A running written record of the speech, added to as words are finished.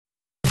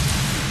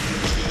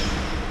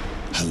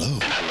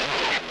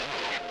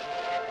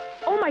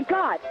my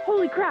God.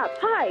 Holy crap.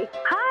 Hi.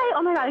 Hi.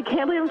 Oh my God. I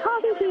can't believe I'm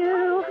talking to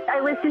you. I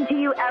listen to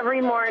you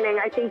every morning.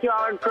 I think you all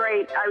are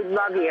great. I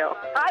love you.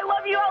 I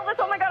love you, Elvis.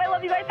 Oh my God. I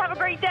love you guys. Have a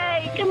great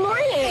day. Good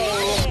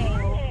morning.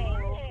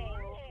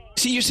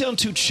 See, you sound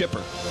too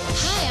chipper.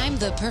 Hi, I'm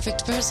the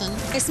perfect person.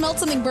 I smelled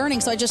something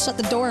burning, so I just shut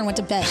the door and went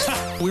to bed.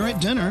 We were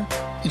at dinner,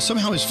 and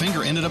somehow his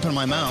finger ended up in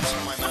my mouth.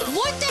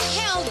 What the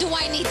hell do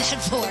I need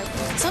that for?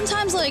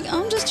 Sometimes,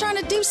 I'm just trying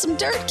to do some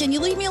dirt. Can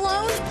you leave me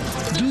alone?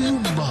 Do you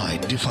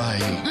mind if I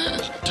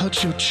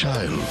touch your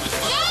child? No!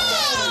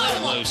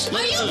 Are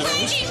you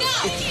crazy? No!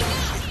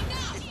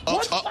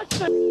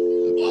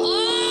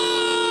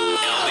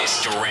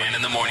 Elvis Duran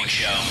in the Morning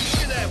Show.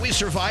 Look at that. We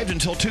survived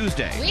until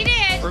Tuesday. We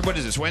did. Or what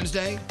is this,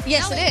 Wednesday?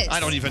 Yes, it is. I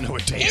don't even know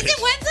what day it is. Is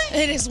it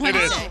Wednesday? It is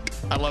Wednesday.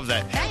 I love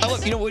that. I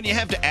love, when you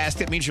have to ask,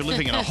 that means you're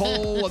living in a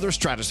whole other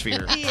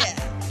stratosphere.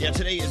 Yeah. Yeah,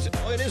 today is,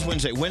 it is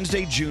Wednesday.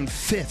 Wednesday, June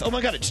 5th. Oh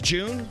my God, it's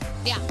June?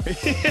 Yeah.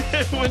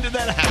 When did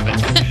that happen?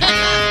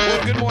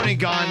 Well, good morning,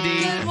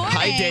 Gandhi. Good morning.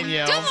 Hi,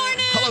 Danielle. Good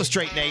morning. Hello,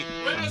 Straight Nate.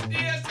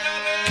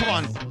 Come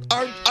on.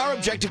 Our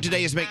objective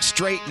today is make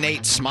Straight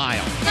Nate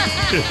smile.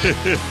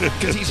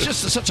 Because he's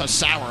just such a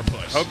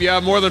sourpuss. Hope you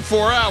have more than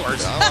 4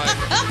 hours. All right.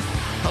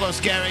 Hello,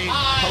 Scary.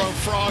 Hi. Hello,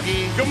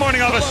 Froggy. Good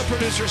morning, Elvis. Hello,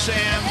 Producer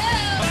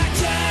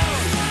Sam.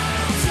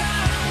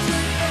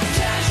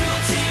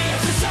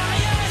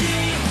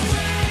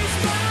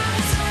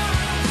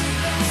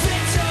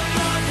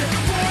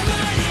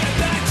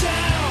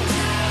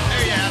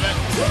 There you have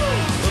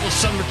it. Little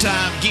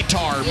summertime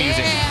guitar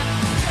music.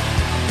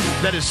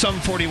 That is Sum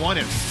 41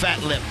 and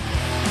Fat Lip.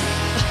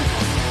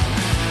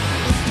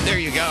 There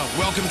you go.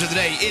 Welcome to the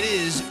day. It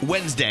is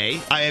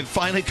Wednesday. I have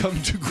finally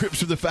come to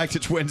grips with the fact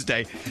it's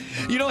Wednesday.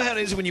 You know how it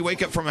is when you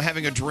wake up from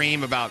having a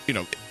dream about,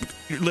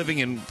 living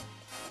in,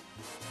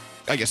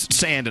 I guess,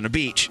 sand and a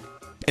beach.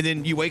 And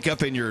then you wake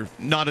up and you're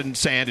not in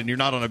sand and you're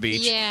not on a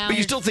beach. Yeah. But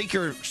you still think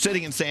you're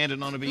sitting in sand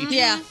and on a beach.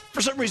 Yeah.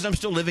 For some reason, I'm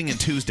still living in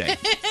Tuesday.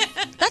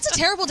 That's a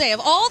terrible day. Of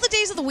all the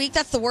days of the week,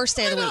 that's the worst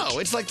day of the week. No,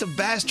 it's like the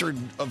bastard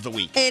of the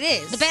week. It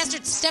is. The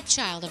bastard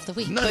stepchild of the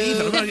week. Not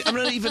even. I'm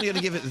not even going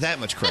to give it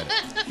that much credit.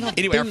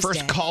 Anyway, our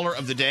first Tuesday. caller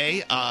of the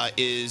day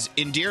is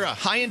Indira.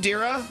 Hi,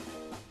 Indira.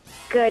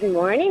 Good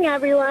morning,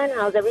 everyone.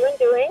 How's everyone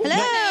doing?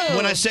 Hello.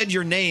 When I said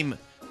your name,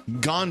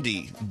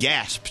 Gandhi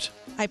gasped.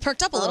 I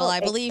perked up a little. I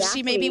believe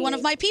she may be one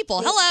of my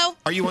people. Hello.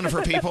 Are you one of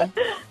her people?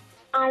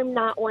 I'm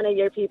not one of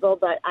your people,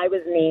 but I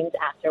was named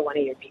after one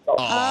of your people.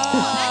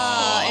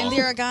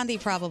 Indira Gandhi,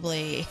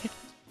 probably.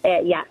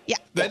 Yeah.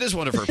 That is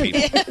one of her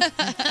people.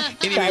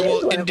 Anyway, That is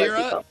well, one of her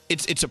Indira, people.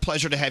 it's a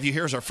pleasure to have you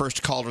here as our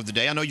first caller of the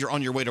day. I know you're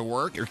on your way to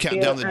work. You're counting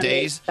down the I'm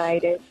days.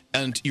 excited.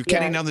 And you're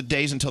counting down the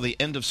days until the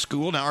end of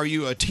school. Now, are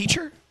you a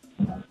teacher?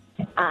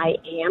 I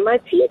am a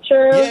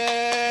teacher.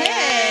 Yay!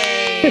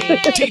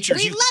 Teachers.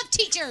 We love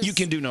teachers. You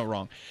can do no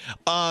wrong.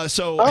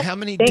 So Oh, how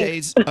many thanks.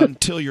 days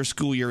until your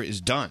school year is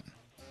done?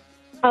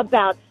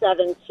 About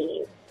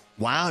 17,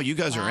 Wow, you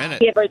guys are in it.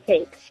 give or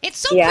take. It's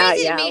so Yeah,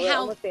 crazy yeah, to me we're how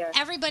almost there.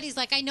 everybody's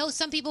like, I know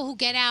some people who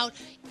get out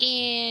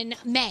in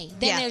May.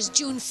 Then Yeah. there's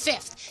June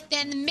 5th.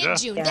 Then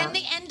mid-June. Yeah. Then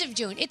the end of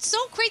June. It's so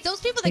crazy.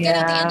 Those people that get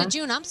out the end of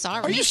June, I'm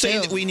sorry. Are you Me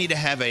saying too. that we need to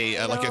have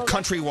a like a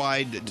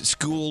countrywide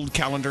school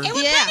calendar? It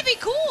would Yeah. kind of be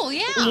cool,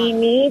 yeah. We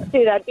need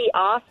to. That'd be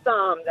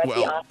awesome. That'd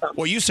be awesome.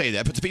 Well, you say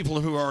that, but the people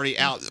who are already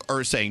out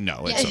are saying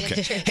no. It's Yeah,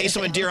 okay. yeah. Hey,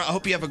 so Indira, I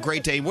hope you have a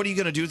great day. What are you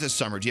going to do this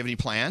summer? Do you have any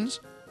plans?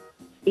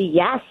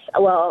 Yes.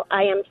 Well,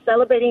 I am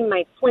celebrating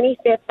my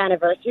 25th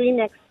anniversary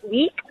next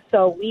week,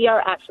 so we are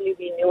actually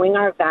renewing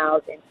our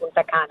vows in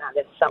Punta Cana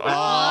this summer.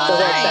 So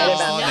we're excited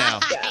about that.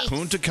 now, Yeah.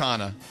 Punta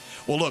Cana.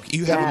 Well, look,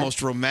 you have the Yes.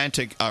 most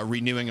romantic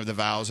renewing of the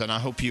vows, and I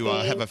hope you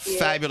have a Thank you.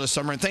 fabulous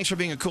summer. And thanks for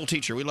being a cool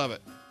teacher. We love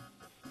it.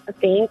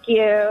 Thank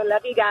you.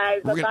 Love you guys.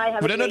 We're Bye-bye. gonna-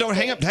 Have a no, great don't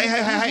hang day. up.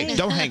 Hey,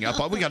 don't hang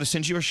up. We got to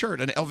send you a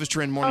shirt, an Elvis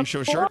Duran Morning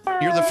Show shirt.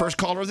 You're the first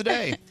caller of the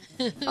day.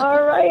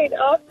 All right.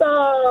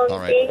 Awesome. All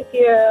right. Thank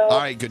you. All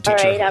right, good teacher.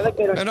 All right. Have a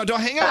good one. No,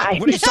 don't hang up. Bye.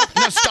 What are you stop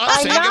I'm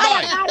saying not,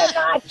 goodbye. I'm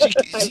not.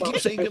 She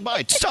keeps saying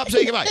goodbye. Stop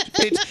saying goodbye.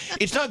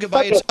 It's not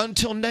goodbye. It's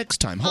until next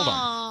time. Hold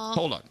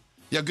on.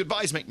 Yeah,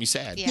 goodbyes make me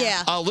sad.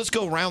 Yeah. Let's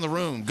go around the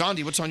room.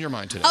 Gandhi, what's on your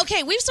mind today?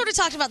 Okay, we've sort of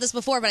talked about this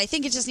before, but I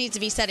think it just needs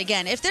to be said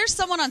again. If there's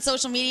someone on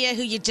social media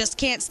who you just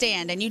can't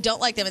stand and you don't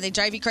like them and they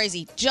drive you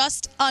crazy,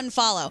 just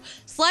unfollow.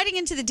 Sliding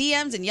into the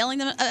DMs and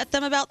yelling at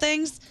them about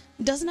things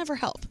doesn't ever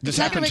help. This It's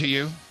not happened gonna to make-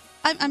 you?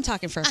 I'm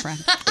talking for a friend.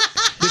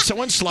 Did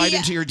someone slide Yeah.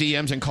 into your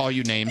DMs and call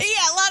you names?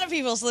 Yeah, a lot of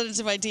people slid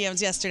into my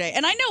DMs yesterday.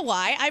 And I know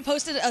why. I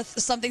posted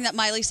something that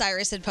Miley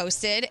Cyrus had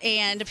posted,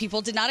 and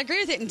people did not agree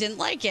with it and didn't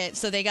like it,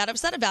 so they got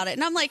upset about it.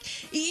 And I'm like,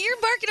 you're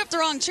barking up the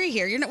wrong tree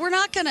here. We're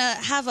not going to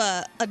have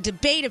a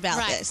debate about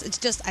Right. this. It's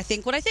just, I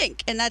think what I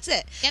think, and that's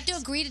it. You have to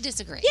agree to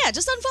disagree. Yeah,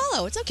 just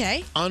unfollow. It's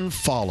okay.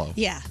 Unfollow.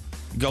 Yeah.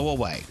 Go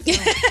away.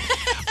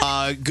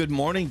 Good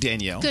morning,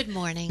 Danielle. Good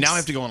morning. Now I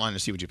have to go online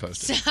and see what you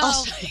posted. So,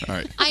 All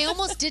right. I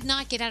almost did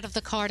not get out of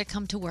the car to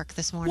come to work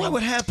this morning.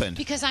 What happened?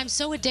 Because I'm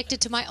so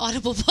addicted to my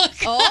Audible book.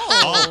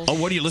 Oh,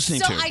 what are you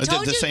listening to? I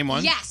told the you, same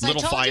one? Yes. Little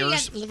I told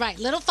Fires? You, right.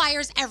 Little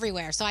Fires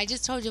everywhere. So I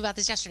just told you about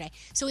this yesterday.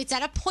 So it's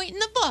at a point in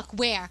the book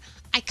where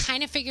I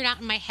kind of figured out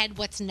in my head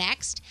what's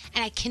next,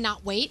 and I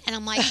cannot wait. And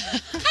I'm like,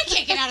 I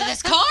can't get out of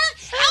this car.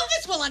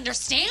 Elvis will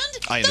understand.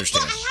 I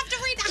understand. I have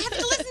to read. I have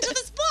to listen to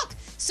this book.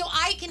 So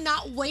I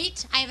cannot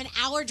wait. I have an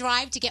hour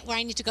drive to get where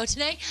I need to go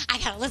today. I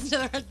got to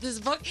listen to this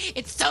book.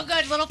 It's so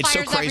good. Little It's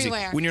Fires so crazy.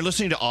 everywhere. When you're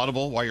listening to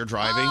Audible while you're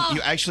driving,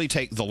 you actually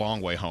take the long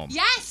way home.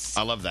 Yes.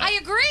 I love that. I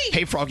agree.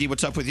 Hey, Froggy,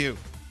 what's up with you?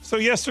 So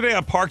yesterday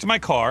I parked my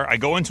car. I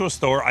go into a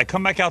store. I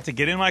come back out to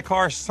get in my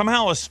car.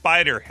 Somehow a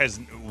spider has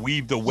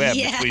weaved a web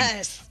between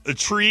the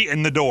tree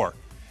and the door.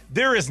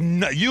 There is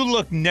you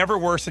look never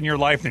worse in your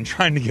life than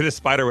trying to get a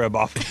spider web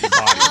off of your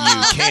body.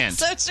 You can't.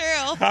 That's so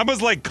true. I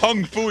was like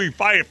kung fu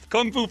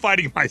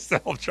fighting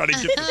myself trying to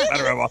get the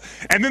spider web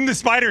off. And then the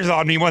spider's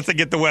on me once I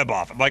get the web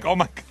off. I'm like, oh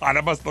my God,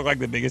 I must look like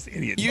the biggest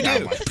idiot. You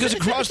do. Because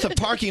across the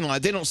parking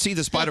lot, they don't see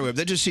the spider web.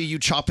 They just see you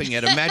chopping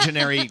at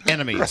imaginary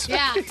enemies.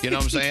 Yeah. You know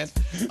what I'm saying?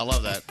 I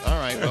love that. All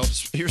right. Well,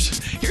 here's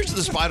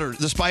the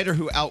spider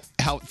who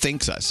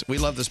outthinks us. We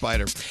love the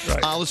spider.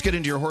 Right. Let's get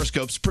into your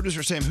horoscopes.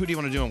 Producer Sam, who do you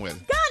want to do them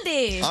with?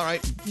 Gandhi. All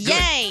right. Good.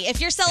 Yay!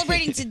 If you're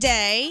celebrating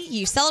today,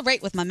 you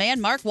celebrate with my man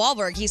Mark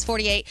Wahlberg. He's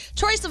 48.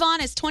 Troye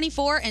Sivan is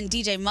 24, and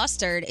DJ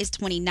Mustard is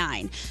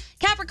 29.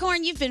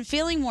 Capricorn, you've been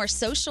feeling more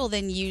social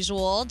than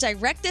usual.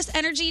 Direct this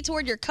energy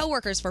toward your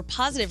coworkers for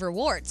positive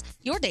rewards.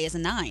 Your day is a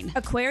 9.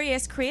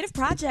 Aquarius, creative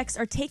projects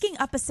are taking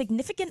up a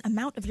significant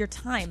amount of your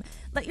time.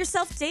 Let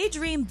yourself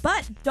daydream,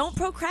 but don't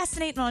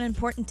procrastinate on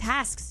important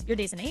tasks. Your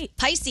day's an 8.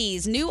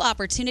 Pisces, new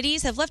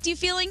opportunities have left you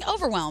feeling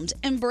overwhelmed.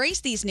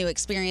 Embrace these new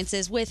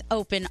experiences with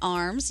open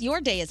arms.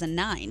 Your day is a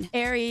 9.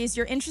 Aries,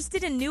 you're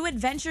interested in new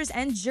adventures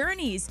and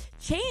journeys.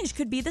 Change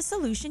could be the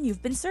solution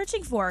you've been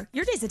searching for.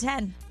 Your day's a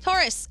 10.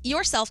 Taurus,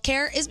 your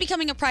self-care is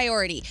becoming a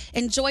priority.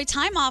 Enjoy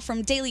time off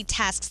from daily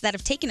tasks that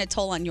have taken a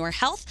toll on your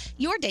health.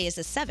 Your day is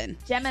a 7.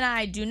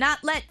 Gemini, do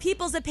not let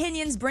people's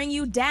opinions bring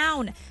you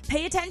down.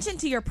 Pay attention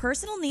to your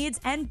personal needs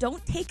and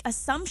don't take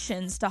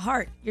assumptions to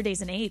heart. Your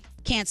day's an 8.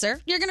 Cancer,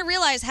 you're going to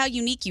realize how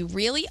unique you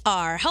really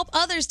are. Help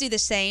others do the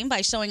same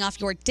by showing off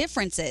your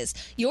differences.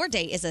 Your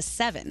day is a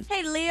 7.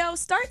 Hey, Leo,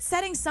 start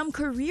setting some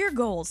career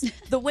goals.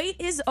 The wait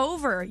is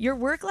over. Your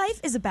work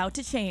life is about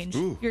to change.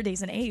 Your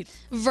day's an 8.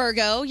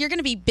 Virgo, you're going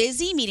to be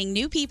busy meeting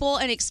new people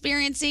and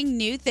experiencing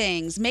new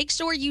things. Make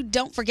sure you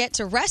don't forget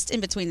to rest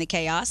in between the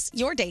chaos.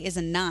 Your day is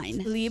a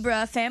 9.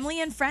 Libra,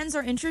 family and friends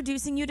are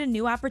introducing you to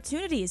new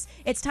opportunities.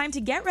 It's time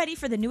to get ready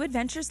for the new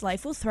adventures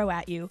life will throw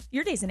at you.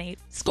 Your day's an 8.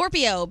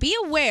 Scorpio, be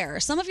aware.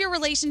 Some of your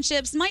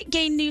relationships might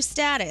gain new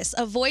status.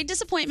 Avoid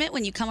disappointment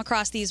when you come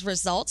across these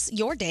results.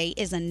 Your day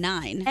is a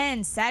 9.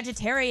 And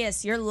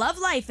Sagittarius, your love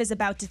life is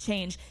about to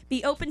change.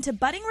 Be open to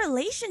budding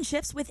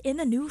relationships within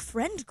a new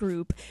friend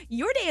group.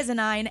 Your day is a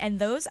 9, and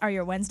those are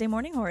your Wednesday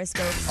morning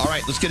horoscopes. All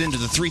right, let's get into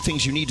the 3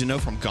 things you need to know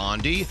from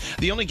Gandhi.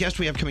 The only guest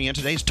we have coming in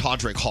today is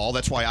Todrick Hall.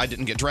 That's why I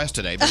didn't get dressed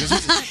today, because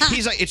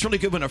he's like, it's really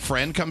good when a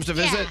friend comes to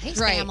visit. Yeah, he's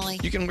family.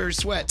 You can wear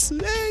sweats.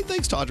 Hey,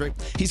 thanks, Todrick.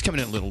 He's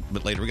coming in a little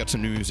bit later. We got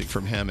some new music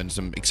from him and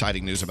some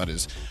exciting news about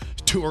his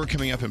tour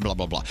coming up and blah,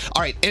 blah, blah.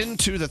 All right,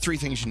 into the 3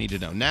 things you need to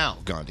know. Now,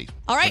 Gandhi.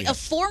 All right, a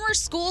former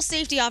school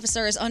safety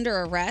officer is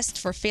under arrest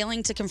for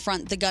failing to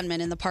confront the gunman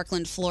in the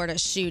Parkland, Florida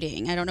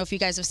shooting. I don't know if you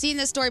guys have seen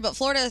this story, but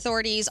Florida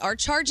authorities are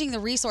charging the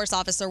resource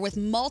officer with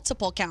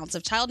multiple counts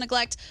of child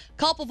neglect,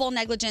 culpable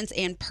negligence,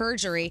 and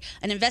perjury.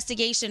 An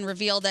investigation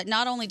revealed that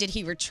not only did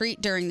he retreat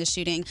during the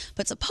shooting,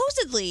 but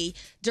supposedly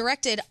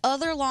directed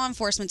other law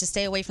enforcement to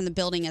stay away from the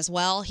building as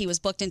well. He was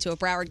booked into a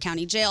Broward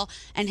County jail,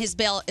 and his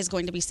bail is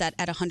going to be set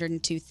at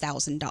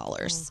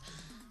 $102,000.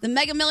 The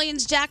Mega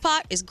Millions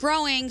jackpot is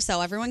growing,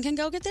 so everyone can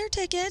go get their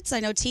tickets. I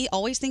know T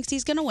always thinks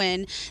he's going to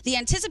win. The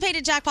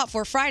anticipated jackpot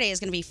for Friday is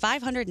going to be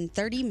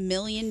 $530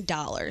 million.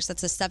 That's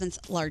the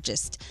 7th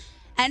largest.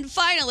 And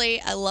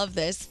finally, I love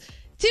this.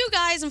 2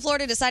 guys in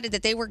Florida decided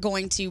that they were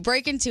going to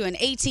break into an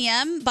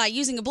ATM by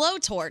using a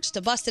blowtorch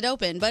to bust it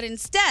open. But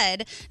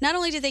instead, not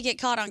only did they get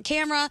caught on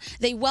camera,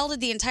 they welded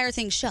the entire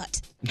thing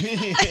shut.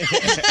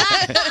 Dumbasses.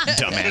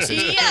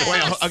 Yes.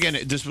 Wait, again,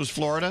 this was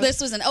Florida?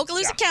 This was in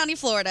Okaloosa County,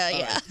 Florida.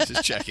 Yeah.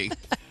 Just checking.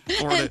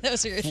 Florida,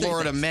 Those are your 3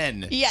 Florida things.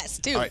 men. Yes,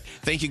 2. All right.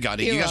 Thank you,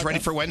 Gandhi. You're You guys ready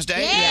welcome. for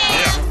Wednesday?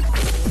 Yeah.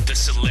 The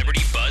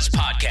Celebrity Buzz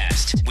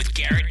Podcast with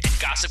Garrett and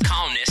gossip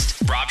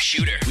columnist Rob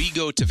Shooter. We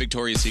go to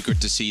Victoria's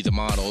Secret to see the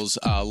models.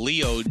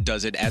 Leo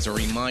does it as a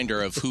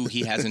reminder of who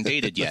he hasn't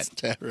dated yet.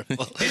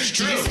 It's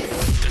true.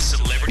 The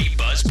Celebrity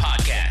Buzz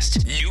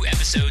Podcast. New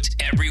episodes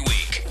every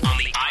week on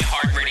the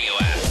iHeartRadio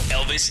app.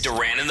 Elvis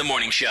Duran in the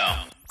Morning Show.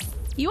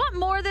 You want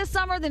more this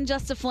summer than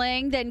just a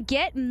fling? Then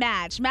get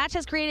Match. Match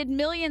has created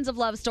millions of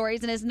love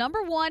stories and is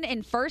 #1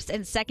 in first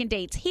and second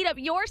dates. Heat up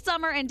your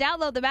summer and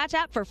download the Match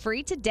app for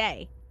free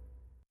today.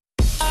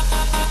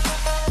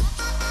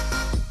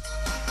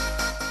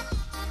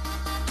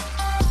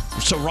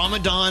 So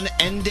Ramadan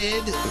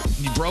ended.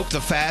 You broke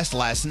the fast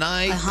last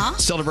night.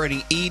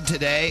 Celebrating Eid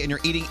today, and you're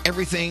eating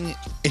everything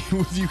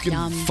you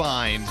can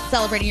find.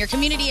 Celebrating your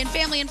community and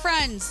family and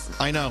friends.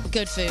 I know.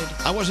 Good food.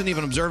 I wasn't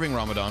even observing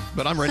Ramadan,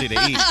 but I'm ready to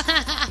eat.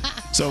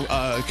 So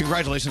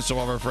congratulations to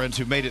all of our friends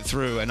who made it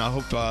through, and I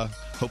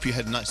hope you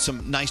had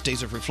some nice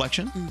days of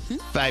reflection.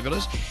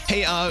 Fabulous.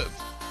 Hey, I'm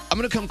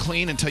going to come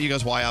clean and tell you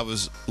guys why I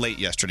was late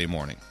yesterday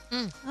morning.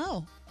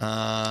 Oh.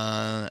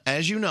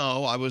 As you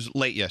know, I was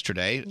late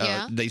yesterday.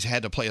 Yeah. They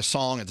had to play a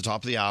song at the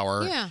top of the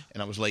hour,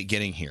 and I was late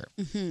getting here.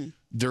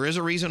 There is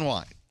a reason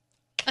why.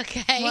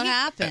 Okay. What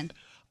happened?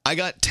 I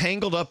got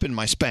tangled up in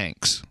my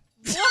Spanx.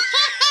 What?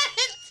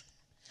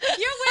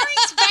 You're wearing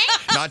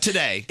Spanx? Not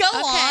today. Go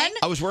on.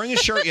 I was wearing a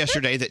shirt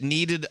yesterday that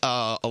needed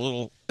a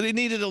little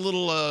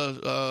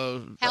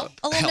help.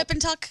 A little nip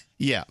and tuck.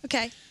 Yeah.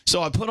 Okay.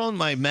 So I put on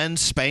my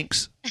men's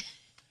Spanx,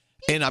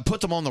 and I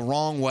put them on the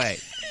wrong way,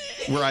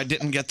 where I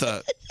didn't get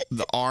the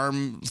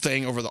arm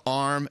thing over the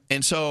arm,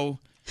 and so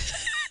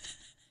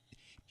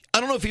I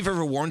don't know if you've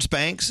ever worn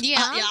Spanx.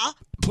 Yeah.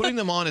 Putting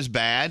them on is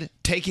bad.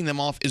 Taking them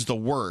off is the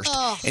worst.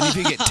 Oh. And if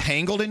you get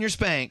tangled in your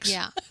Spanx,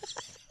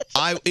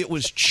 it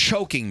was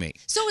choking me.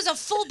 So it was a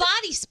full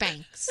body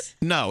Spanx.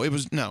 No,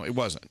 it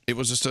wasn't. It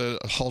was just a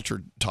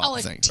halter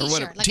top thing. T-shirt, or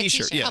whatever. like a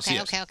T-shirt. Yes, Okay,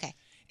 yes. okay.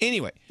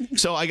 Anyway,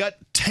 so I got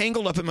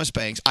tangled up in my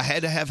Spanx. I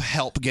had to have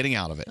help getting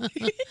out of it.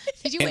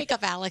 Did you wake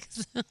up,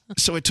 Alex?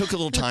 So it took a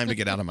little time to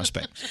get out of my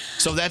Spanx.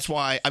 So that's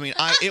why,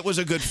 it was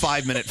a good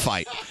 5-minute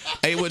fight.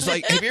 It was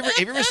like, have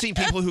you ever seen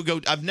people who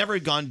go, I've never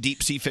gone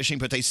deep sea fishing,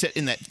 but they sit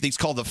in it's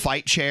called the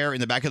fight chair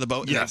in the back of the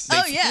boat. Yes.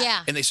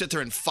 And and they sit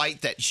there and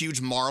fight that huge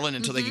marlin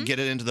until they can get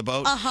it into the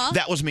boat.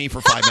 That was me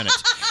for 5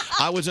 minutes.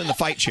 I was in the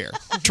fight chair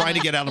trying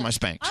to get out of my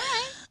Spanx.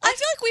 I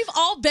feel like we've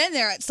all been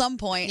there at some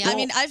point. Yeah. I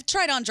mean, I've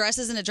tried on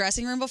dresses in a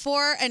dressing room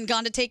before and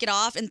gone to take it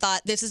off and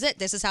thought, this is it.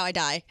 This is how I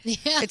die.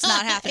 Yeah. It's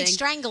not happening. It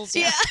strangles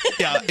you.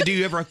 Yeah. Do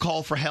you ever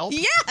call for help?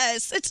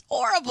 Yes. It's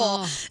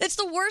horrible. It's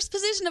the worst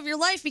position of your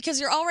life because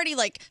you're already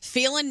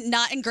feeling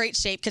not in great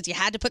shape because you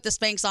had to put the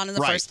Spanx on in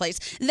the first place.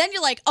 And then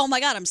you're like, oh my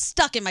God, I'm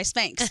stuck in my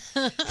Spanx.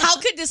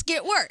 How could this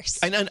get worse?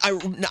 And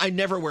I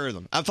never wear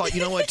them. I thought,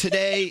 you know what,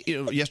 today,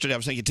 yesterday I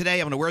was thinking, today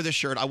I'm going to wear this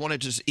shirt. I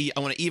want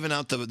to even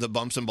out the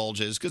bumps and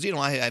bulges because,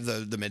 I have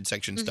the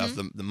midsection stuff,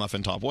 the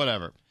muffin top,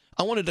 whatever.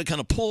 I wanted to kind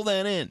of pull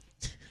that in.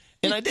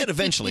 And I did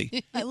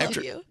eventually. I love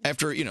you.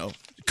 After,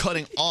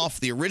 cutting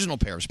off the original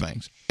pair of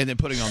Spanx and then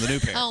putting on the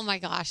new pair. Oh, my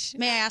gosh.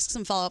 May I ask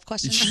some follow-up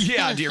questions?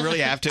 Yeah, do you really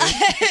have to?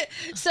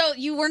 So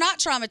you were not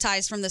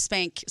traumatized from the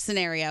Spank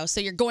scenario, so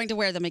you're going to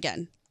wear them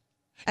again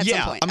at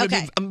some point.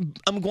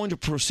 I'm going to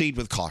proceed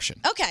with caution.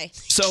 Okay.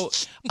 So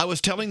I was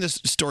telling this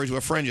story to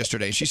a friend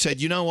yesterday. She said,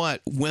 you know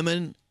what?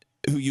 Women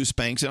who use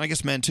Spanx, and I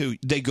guess men too,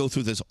 they go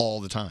through this all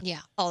the time.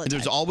 Yeah, all the time.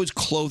 There's always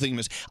clothing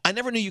I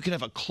never knew you could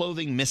have a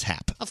clothing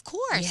mishap. Of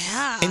course.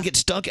 Yeah. And get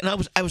stuck, and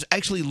I was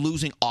actually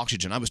losing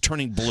oxygen. I was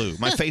turning blue.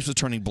 My face was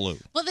turning blue.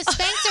 Well, the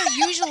Spanx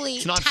are usually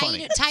It's not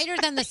funny. tighter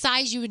than the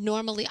size you would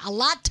normally, a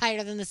lot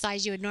tighter than the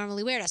size you would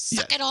normally wear to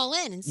suck it all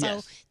in. And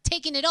so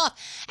taking it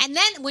off. And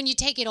then when you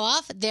take it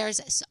off,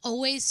 there's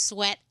always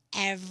sweat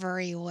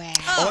everywhere.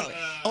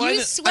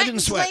 You sweat in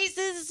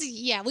places.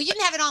 Yeah, well, you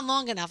didn't have it on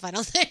long enough, I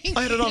don't think.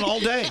 I had it on all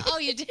day. Oh,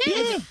 you did?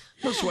 Yeah,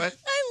 no sweat.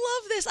 I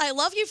love this. I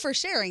love you for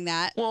sharing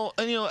that. Well,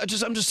 and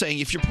I'm just saying,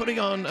 if you're putting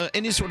on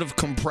any sort of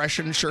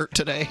compression shirt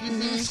today,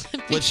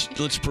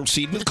 let's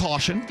proceed with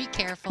caution. Be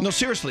careful. No,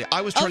 seriously, I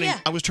was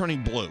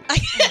turning blue,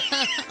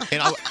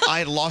 and I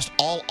had lost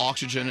all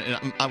oxygen,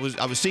 and I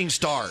was seeing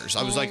stars.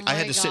 I was I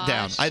had to sit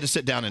down. I had to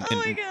sit down and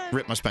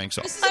rip my Spanx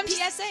off. This is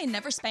a PSA.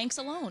 Never Spanx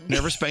alone.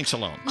 Never Spanx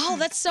alone. Oh,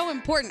 that's so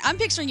important. I'm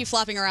picturing you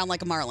flopping around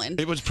like a marlin.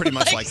 It was pretty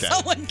much like that.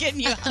 Someone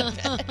getting you out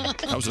of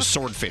bed. I was a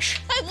swordfish.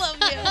 I love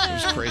you.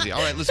 It was crazy.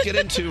 All right, let's get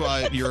into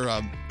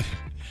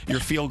your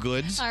feel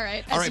goods. All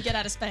right, as you get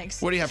out of Spanx.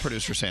 What do you have,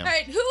 producer Sam? All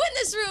right, who in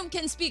this room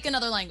can speak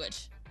another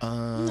language? A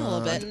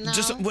little bit. No.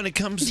 Just when it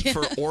comes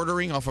for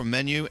ordering off a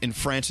menu in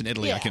France and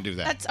Italy, I can do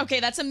that.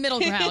 That's a middle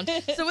ground.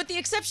 So with the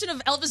exception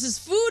of Elvis's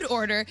food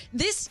order,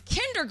 this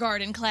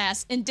kindergarten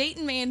class in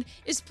Dayton, Maine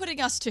is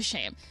putting us to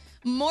shame.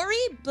 Maury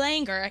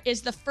Blanger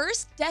is the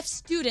first deaf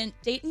student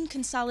Dayton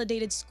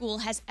Consolidated School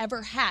has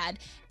ever had.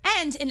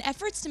 And in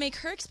efforts to make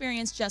her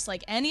experience just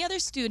like any other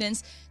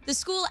students, the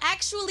school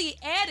actually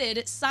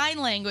added sign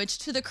language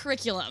to the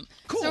curriculum.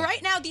 Cool. So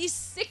right now, these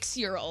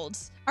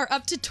 6-year-olds are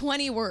up to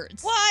 20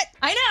 words. What?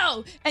 I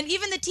know. And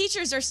even the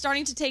teachers are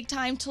starting to take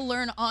time to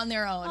learn on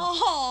their own.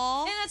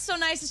 Aww. And that's so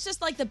nice. It's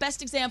just like the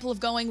best example of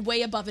going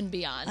way above and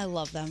beyond. I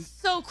love them.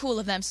 So cool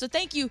of them. So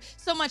thank you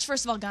so much,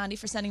 first of all, Gandhi,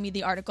 for sending me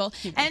the article.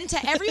 And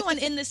to everyone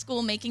in this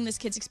school making this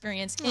kid's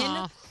experience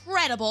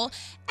incredible.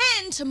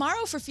 And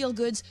tomorrow for Feel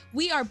Goods,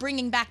 we are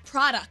bringing back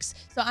products.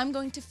 So I'm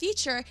going to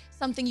feature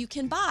something you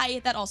can buy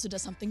that also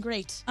does something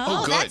great.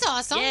 Oh, good. That's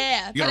awesome.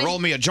 Yeah. You gonna roll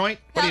me a joint?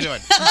 What are you doing?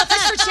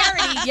 That's for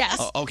charity,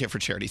 yes. Okay, for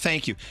charity. charity.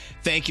 Thank you.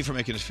 Thank you for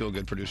making us feel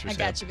good, producer I Sam.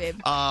 got you, babe.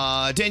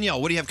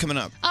 Danielle, what do you have coming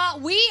up?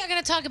 We are going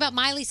to talk about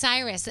Miley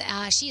Cyrus.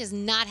 She is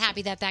not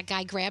happy that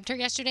guy grabbed her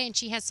yesterday, and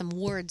she has some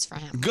words for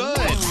him. Good.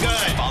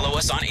 Follow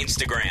us on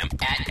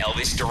Instagram at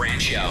Elvis Duran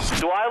Show.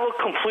 Do I look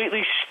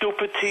completely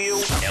stupid to you?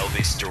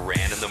 Elvis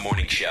Duran in the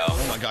Morning Show.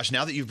 Oh my gosh,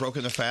 now that you've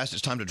broken the fast,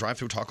 it's time to drive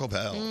through Taco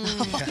Bell.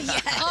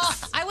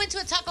 I went to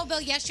a Taco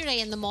Bell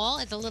yesterday in the mall,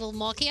 at the little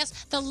mall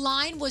kiosk. The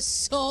line was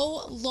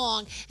so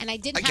long, and I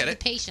didn't have the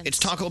patience. It's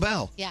Taco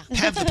Bell. Yeah.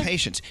 Have the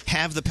patience.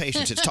 Have the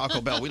patience. It's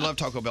Taco Bell. We love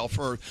Taco Bell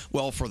for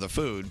the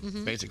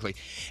food, basically.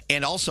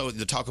 And also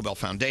the Taco Bell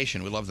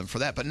Foundation. We love them for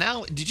that. But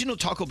now, did you know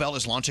Taco Bell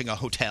is launching a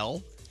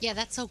hotel? Yeah,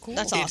 that's so cool.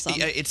 That's awesome.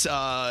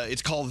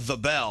 It's called The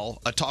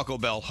Bell, a Taco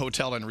Bell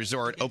hotel and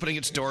resort, opening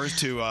its doors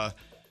to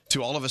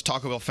all of us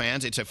Taco Bell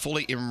fans. It's a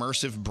fully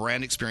immersive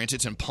brand experience.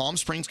 It's in Palm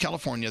Springs,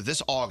 California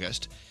this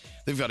August.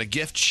 They've got a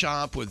gift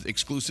shop with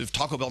exclusive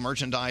Taco Bell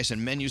merchandise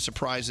and menu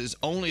surprises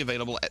only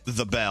available at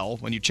The Bell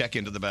when you check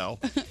into The Bell.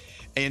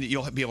 And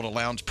you'll be able to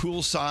lounge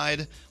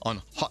poolside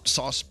on hot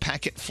sauce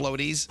packet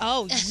floaties.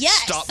 Oh, yes.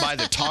 Stop by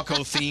the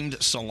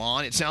taco-themed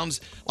salon. It sounds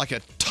like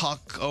a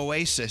taco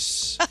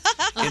oasis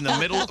in the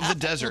middle of the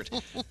desert.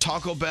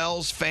 Taco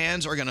Bell's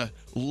fans are going to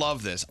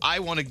love this. I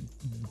want to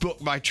book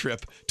my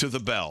trip to The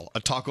Bell, a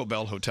Taco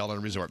Bell hotel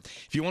and resort.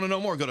 If you want to know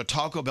more, go to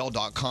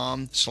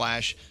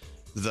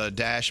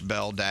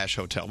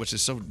tacobell.com/the-bell-hotel, which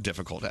is so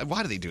difficult.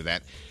 Why do they do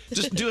that?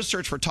 Just do a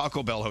search for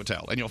Taco Bell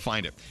Hotel, and you'll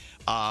find it.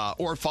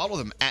 Or follow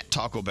them at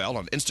Taco Bell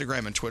on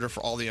Instagram and Twitter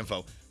for all the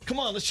info. Come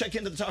on, let's check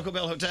into the Taco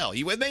Bell Hotel.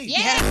 You with me?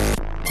 Yeah.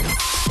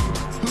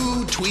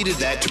 Who tweeted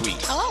that tweet?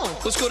 Oh.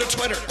 Let's go to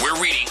Twitter.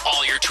 We're reading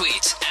all your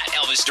tweets at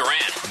Elvis Duran.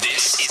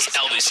 This is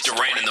Elvis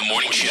Duran in the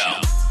Morning Show.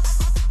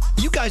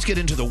 You guys get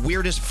into the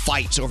weirdest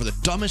fights over the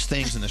dumbest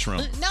things in this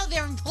room. No,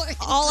 they're important.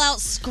 All out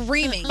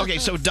screaming. Okay,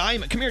 so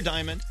Diamond, come here,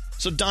 Diamond.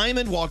 So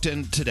Diamond walked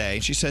in today.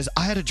 She says,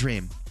 I had a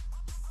dream.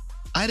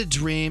 I had a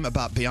dream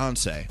about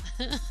Beyonce.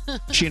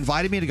 She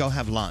invited me to go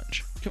have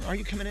lunch. Are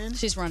you coming in?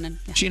 She's running.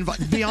 Yeah.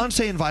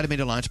 Beyonce invited me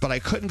to lunch, but I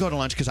couldn't go to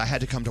lunch because I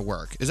had to come to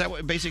work. Is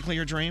that basically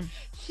your dream?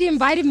 She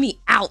invited me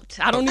out.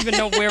 I don't even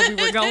know where we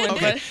were going.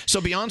 Okay, But so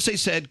Beyonce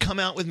said, come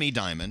out with me,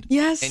 Diamond.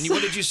 Yes. And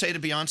what did you say to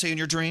Beyonce in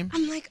your dream?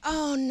 I'm like,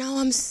 oh no,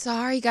 I'm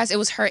sorry, guys. It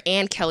was her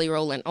and Kelly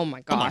Rowland. Oh my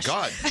gosh. Oh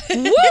my God.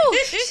 Woo!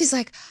 She's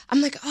like,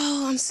 I'm like,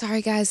 oh, I'm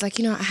sorry, guys. Like,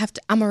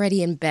 I'm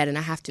already in bed and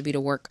I have to be to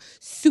work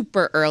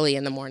super early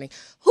in the morning.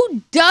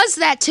 Who does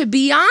that to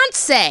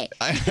Beyonce?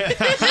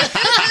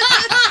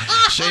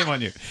 Shame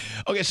on you.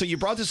 Okay, so you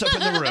brought this up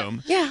in the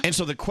room. Yeah. And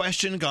so the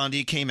question,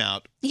 Gandhi, came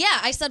out. Yeah,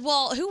 I said,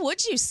 well, who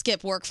would you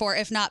skip work for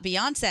if not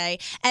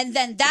Beyonce? And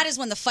then that is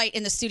when the fight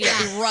in the studio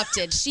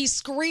erupted. She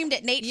screamed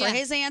at Nate for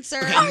his answer.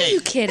 Okay, Are Nate,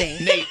 you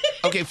kidding? Nate,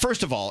 okay,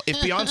 first of all, if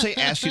Beyonce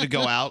asks you to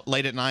go out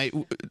late at night,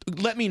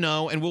 let me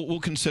know and we'll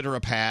consider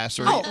a pass.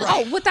 Or,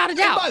 without a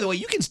doubt. And by the way,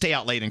 you can stay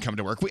out late and come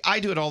to work. I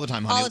do it all the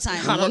time, honey. All the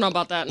time. I don't know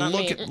about that. Not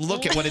Look me.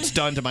 look at what it's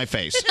done to my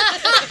face.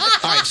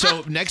 All right,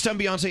 so next time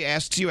Beyonce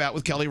asks you out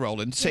with Kelly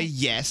Rowland, say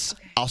yes.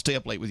 I'll stay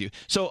up late with you.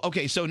 So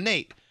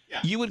Nate,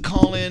 you would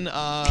call in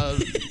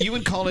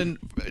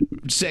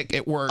sick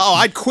at work. Oh,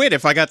 I'd quit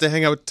if I got to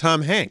hang out with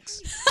Tom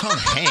Hanks. Tom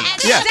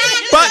Hanks. Yeah,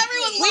 but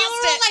Everyone We lost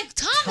were all it. like,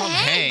 Tom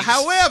Hanks.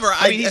 however,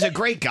 I mean, he's a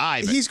great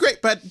guy. But He's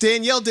great, but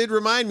Danielle did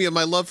remind me of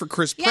my love for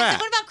Chris Yeah, Pratt. so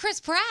what about Chris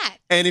Pratt?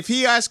 And if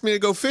he asked me to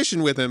go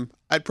fishing with him,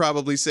 I'd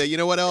probably say, you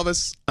know what,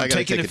 Elvis? I I'm gotta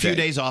taking take a few day.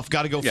 days off.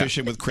 Got to go Yeah.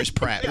 fishing with Chris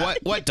Pratt.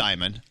 What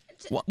Diamond?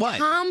 What?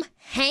 Tom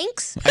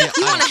Hanks? You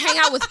want to hang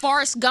out with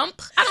Forrest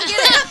Gump? I don't get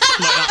it.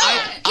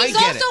 I He's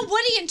get it. also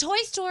Woody in Toy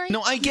Story.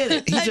 No, I get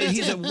it.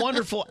 He's a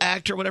wonderful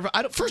actor, whatever.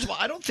 First of all,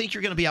 I don't think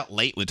you're going to be out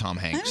late with Tom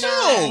Hanks.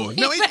 No.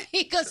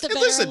 He goes to bed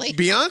Listen, early.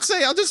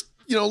 Beyonce, I'll just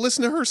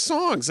listen to her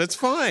songs. That's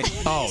fine.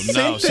 Oh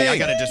Same no! See, I thing.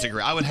 got to disagree.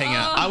 I would hang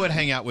out. I would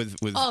hang out with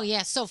Oh,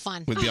 yeah, so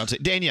fun.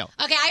 Beyonce. Danielle.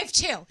 Okay, I have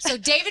two. So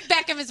David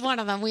Beckham is one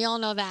of them. We all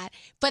know that.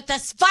 But the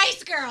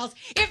Spice Girls.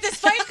 If the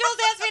Spice Girls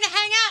ask me to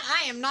hang out,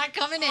 I am not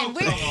coming in.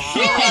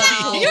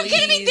 You're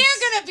kidding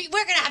me?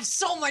 We're gonna have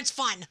so much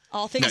fun.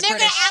 All things And they're gonna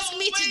British. ask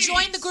me to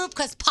join the group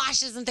because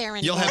Posh isn't there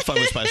anymore. You'll have fun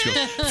with Spice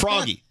Girls.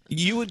 Froggy,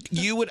 you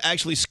would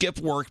actually skip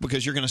work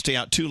because you're going to stay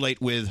out too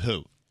late with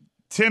who?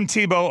 Tim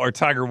Tebow or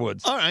Tiger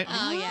Woods. All right.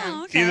 Oh,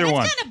 yeah. Either That's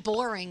one. kind of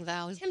boring,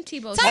 though. Tim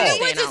Tebow's Tiger staying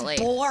Woods out is late.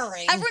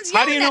 boring. Everyone's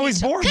How do you yelling know at he's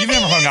each other. boring? You've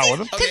never hung out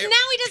with him. Because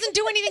now he doesn't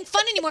do anything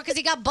fun anymore because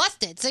he got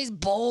busted. So he's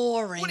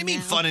boring. What do you mean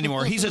now. fun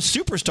anymore? He's a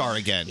superstar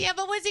again. Yeah,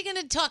 but what's he going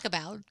to talk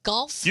about?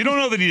 Golf? You don't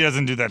know that he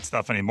doesn't do that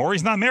stuff anymore.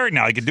 He's not married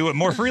now. He can do it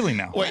more freely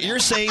now. Wait, you're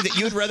saying that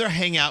you'd rather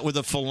hang out with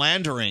a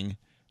philandering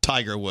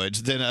Tiger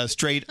Woods than a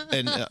straight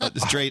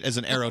as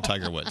an arrow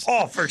Tiger Woods?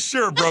 Oh, for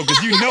sure, bro,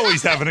 because you know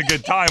he's having a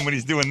good time when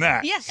he's doing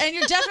that. Yeah, and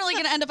you're definitely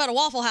going to end up at a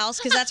Waffle House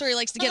because that's where he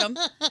likes to get them.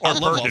 Or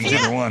Perkins,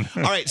 either one.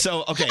 All right,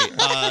 so, okay,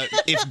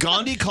 if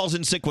Gandhi calls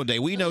in sick one day,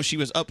 we know she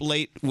was up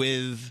late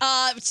with...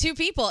 Two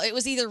people. It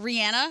was either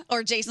Rihanna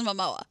or Jason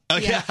Momoa. Oh,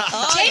 yeah.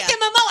 Oh, Jason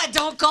Momoa,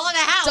 don't call the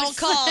house. Don't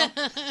call.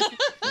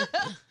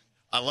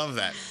 I love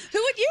that.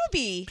 Who would you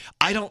be?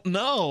 I don't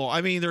know.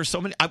 I mean, there's so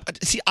many.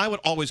 I would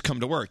always come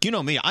to work. You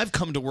know me. I've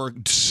come to work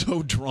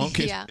so drunk.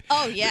 Yeah.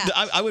 Oh, yeah.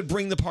 I would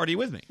bring the party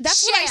with me.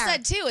 That's what I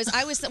said too.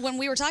 When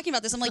we were talking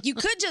about this, I'm like, you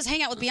could just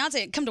hang out with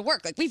Beyonce and come to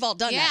work. Like we've all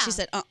done that. She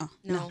said,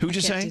 no. Who'd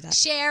you say?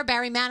 Cher,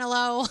 Barry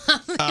Manilow.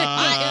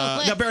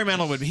 No, Barry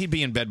Manilow he'd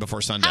be in bed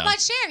before sundown. How about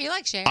Cher? You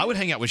like Cher? I would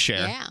hang out with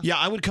Cher. Yeah.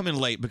 I would come in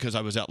late because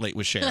I was out late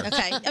with Cher.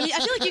 Okay. I mean, I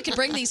feel like you could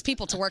bring these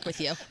people to work with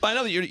you. But I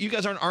know that you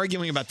guys aren't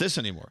arguing about this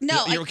anymore.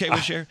 No, you're okay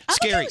with Cher? I'm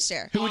Scary. okay with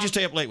Cher. Who would you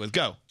stay up late with?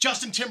 Go.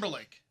 Justin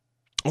Timberlake.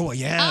 Oh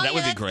yeah, that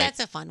would be great. That's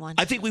a fun one.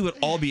 I think we would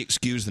all be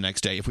excused the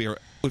next day if we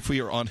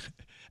were on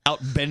out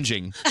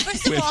binging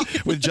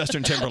with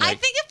Justin Timberlake. I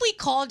think if we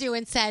called you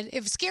and said,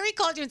 if Scary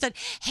called you and said,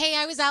 hey,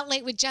 I was out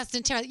late with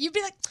Justin Timberlake, you'd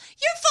be like,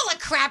 you're full of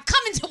crap.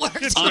 Come into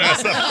work.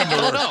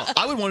 No,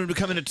 I would want him to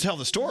come in and tell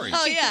the stories.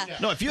 Oh, yeah.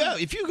 No, if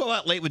you go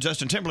out late with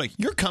Justin Timberlake,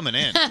 you're coming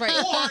in.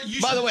 Right.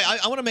 By the way,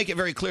 I want to make it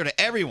very clear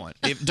to everyone.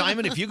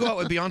 If you go out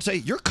with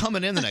Beyonce, you're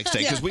coming in the next day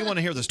because we want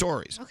to hear the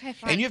stories. Okay,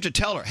 fine. And you have to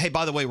tell her, hey,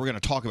 by the way, we're going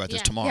to talk about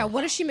this tomorrow. Yeah,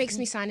 what if she makes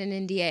me sign an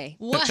NDA?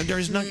 You're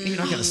not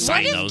going to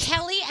sign What if those.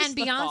 Kelly and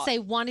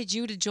Beyonce wanted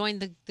you to join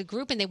the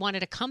group and they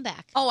wanted a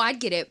comeback? Oh, I'd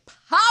get it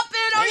poppin'.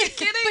 Are you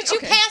kidding? But you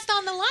Okay. passed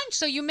on the lunch,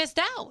 so you missed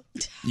out.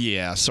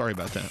 Yeah, sorry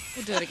about that.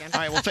 We'll do it again.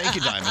 All right, well, thank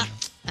you, Diamond.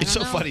 It's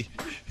so funny.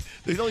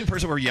 The only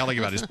person we're yelling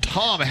about is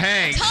Tom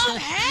Hanks. Tom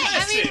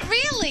Hanks. I mean,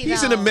 really,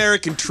 He's though. an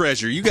American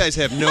treasure. You guys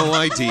have no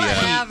idea.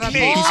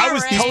 Nate, I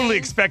was totally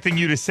expecting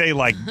you to say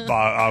like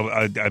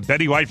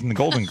Betty White from the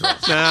Golden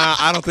Girls. Nah,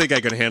 I don't think I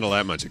could handle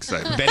that much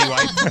excitement. Betty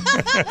White.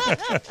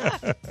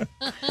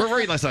 We're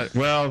worried last night.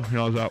 Well,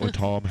 I was out with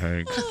Tom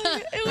Hanks.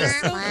 It was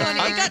so funny.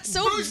 It got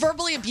so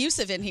verbally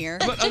abusive in here.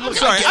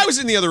 Sorry, I was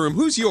in the other room.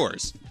 Who's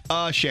yours?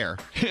 Cher.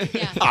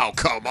 Oh,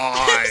 come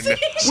on.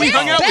 We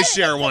hung out with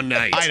Cher one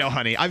night. I know,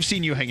 honey. I've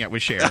seen you hang out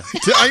with Cher.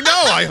 I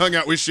know I hung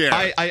out with Cher.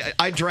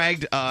 I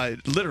dragged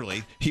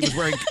literally. He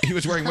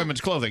was wearing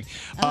women's clothing.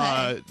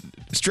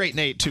 Straight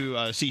Nate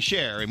to see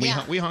Cher, and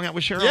we hung out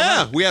with Cher.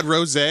 Yeah, we had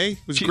rosé.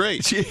 It was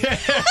great.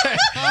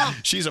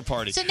 She's a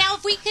party. So now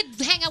if we could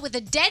hang out with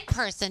a dead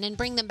person and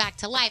bring them back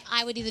to life,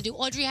 I would either do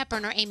Audrey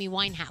Hepburn or Amy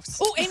Winehouse.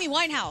 Oh, Amy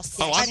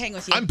Winehouse. I'd hang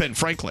with you. I'm Ben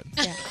Franklin.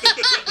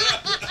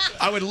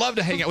 I would love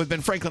to hang out with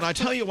Ben Franklin. I'll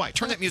tell you why.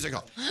 Turn that music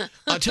off.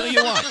 I'll tell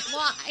you why.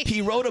 Why?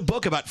 He wrote a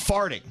book about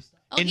farting.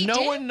 And he no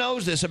did? one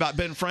knows this about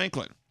Ben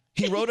Franklin.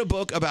 He wrote a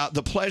book about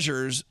the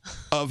pleasures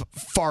of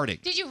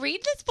farting. Did you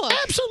read this book?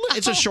 Absolutely.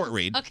 It's a short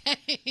read.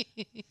 Okay.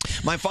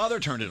 My father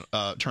turned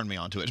me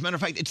onto it. As a matter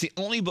of fact, it's the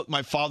only book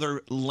my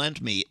father lent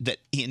me and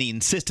he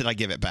insisted I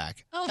give it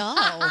back.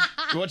 Oh.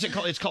 What's it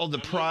called? It's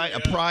called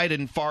Pride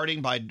in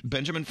Farting by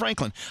Benjamin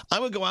Franklin. I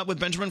would go out with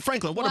Benjamin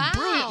Franklin. What a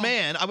brilliant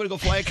man. I would go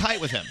fly a kite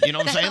with him. You know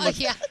what I'm saying?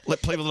 Yeah.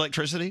 Play with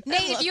electricity.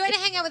 Nate, if you had to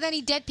hang out with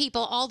any dead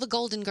people, all the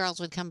Golden Girls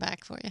would come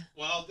back for you.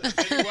 Well,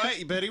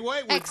 Betty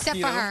White would, Except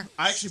for her.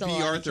 Actually, Still B.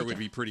 alive. Arthur would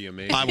be pretty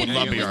amazing. I would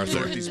love B.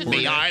 Arthur.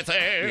 B. Arthur.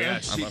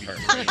 Yeah, I love her.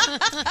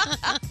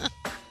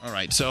 All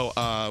right, so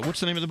what's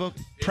the name of the book?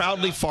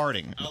 Proudly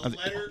Farting.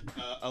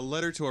 A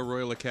letter to a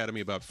Royal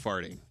Academy about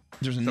farting.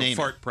 There's a So name.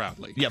 Fart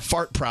Proudly. Yeah,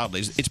 Fart Proudly.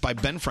 It's by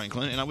Ben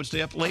Franklin, and I would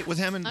stay up late with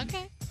him. And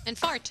Okay. And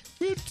fart.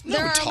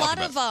 There are a lot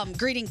of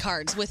greeting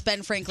cards with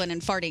Ben Franklin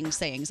and farting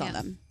sayings on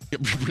them.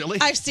 Really?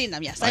 I've seen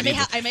them, yes. I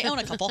may own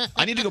a couple.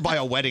 I need to go buy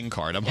a wedding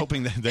card. I'm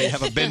hoping that they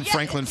have a Ben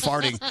Franklin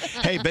farting.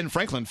 Hey, Ben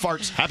Franklin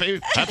farts.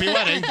 Happy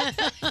wedding.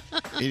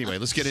 Anyway,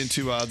 let's get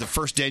into the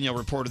first Danielle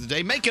report of the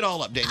day. Make it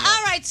all up, Danielle.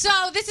 All right, so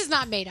this is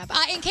not made up.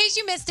 In case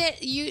you missed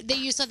it,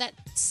 you saw that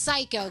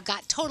Psycho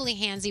got totally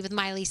handsy with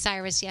Miley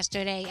Cyrus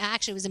yesterday.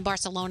 Actually, it was in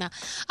Barcelona.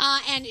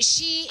 And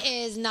she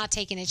is not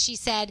taking it. She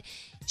said...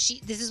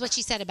 This is what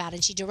she said about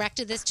it. She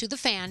directed this to the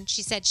fan.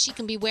 She said she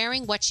can be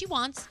wearing what she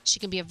wants. She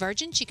can be a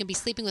virgin. She can be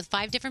sleeping with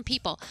 5 different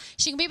people.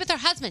 She can be with her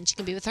husband. She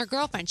can be with her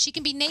girlfriend. She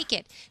can be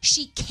naked.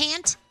 She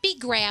can't be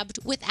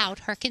grabbed without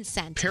her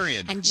consent.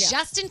 Period. And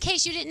just in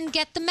case you didn't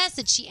get the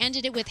message, she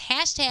ended it with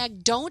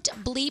hashtag don't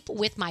bleep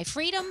with my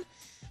freedom.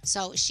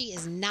 So she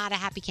is not a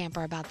happy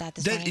camper about that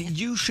this morning.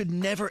 You should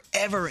never,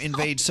 ever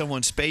invade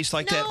someone's space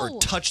like that or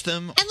touch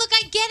them. And look,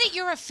 I get it.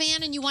 You're a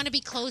fan and you want to be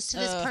close to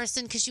this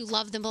person because you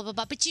love them, blah, blah,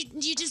 blah. But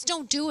you just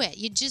don't do it.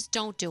 You just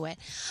don't do it.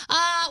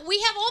 We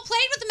have all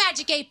played with the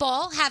Magic 8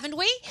 Ball, haven't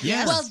we?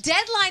 Yes. Well,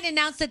 Deadline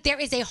announced that there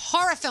is a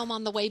horror film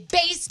on the way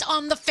based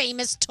on the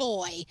famous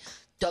toy.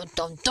 Dun,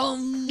 dun,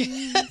 dun.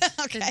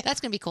 Okay. That's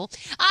going to be cool.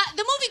 The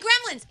movie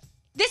Gremlins.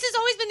 This has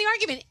always been the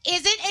argument.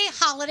 Is it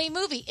a holiday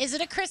movie? Is it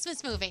a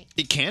Christmas movie?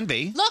 It can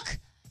be. Look,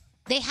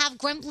 they have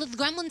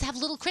Gremlins have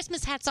little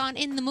Christmas hats on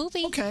in the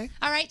movie. Okay.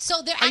 All right,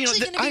 so they're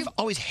actually going to be... I've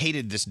always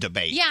hated this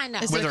debate. Yeah, I know.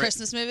 Is it a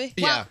Christmas movie?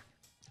 Yeah.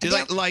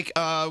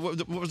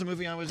 What was the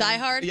movie I was Die in?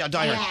 Hard? Yeah,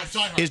 Die Hard.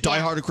 Yes. Is Die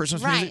Hard a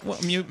Christmas Right.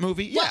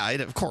 movie? Yeah,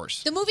 of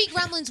course. The movie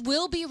Gremlins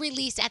will be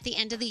released at the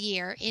end of the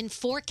year in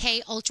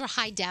 4K Ultra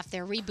High Def.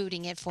 They're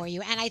rebooting it for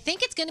you. And I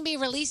think it's going to be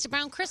released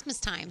around Christmas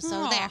time.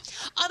 So there.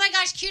 Oh my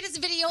gosh, cutest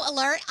video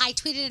alert. I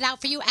tweeted it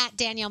out for you at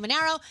Danielle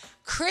Monaro.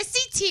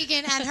 Chrissy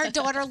Teigen and her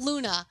daughter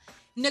Luna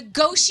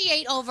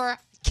negotiate over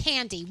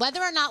candy,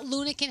 whether or not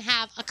Luna can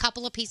have a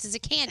couple of pieces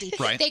of candy.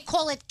 Right. They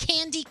call it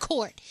Candy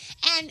Court.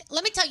 And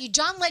let me tell you,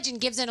 John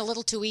Legend gives in a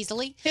little too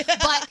easily,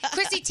 but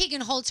Chrissy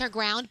Teigen holds her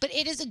ground, but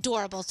it is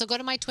adorable. So go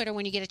to my Twitter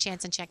when you get a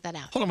chance and check that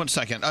out. Hold on one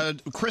second.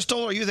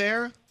 Crystal, are you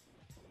there?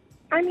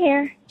 I'm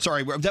here.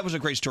 Sorry, that was a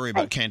great story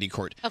about Candy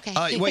Court.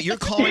 Okay. Wait, you're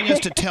calling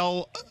us to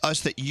tell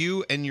us that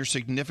you and your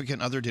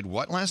significant other did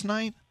what last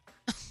night?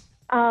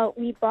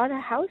 We bought a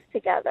house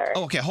together.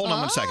 Oh, okay, hold on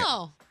one second.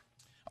 Oh.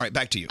 All right,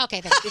 back to you.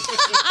 Okay,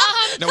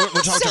 thanks. No,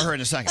 we'll talk to her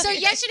in a second. So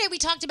yesterday we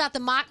talked about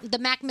the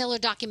Mac Miller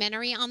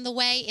documentary on the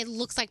way. It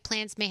looks like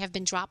plans may have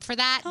been dropped for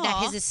that.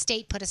 That his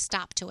estate put a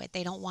stop to it.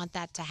 They don't want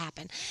that to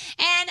happen.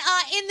 And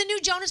in the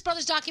new Jonas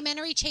Brothers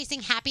documentary,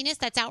 Chasing Happiness,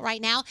 that's out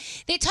right now,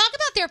 they talk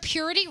about their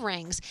purity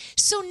rings.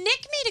 So Nick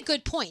made a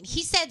good point.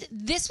 He said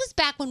this was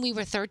back when we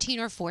were 13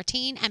 or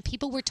 14 and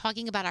people were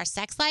talking about our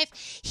sex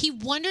life. He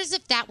wonders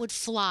if that would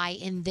fly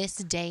in this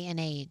day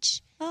and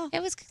age.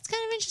 It's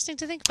kind of interesting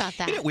to think about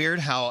that. Isn't it weird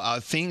how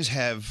things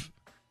have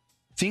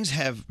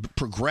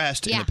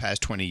progressed in Yeah. the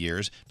past 20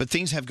 years, but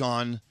things have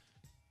gone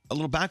a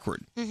little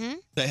backward. Mm-hmm.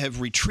 They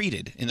have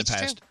retreated in the It's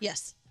past true.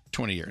 Yes.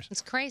 20 years.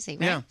 It's crazy,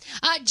 right?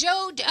 Yeah.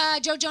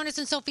 Joe Jonas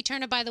and Sophie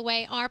Turner, by the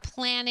way, are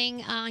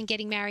planning on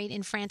getting married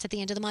in France at the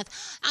end of the month.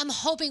 I'm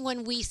hoping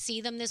when we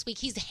see them this week,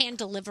 he's hand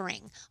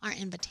delivering our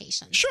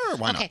invitation. Sure,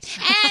 why not?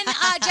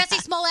 And Jesse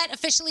Smollett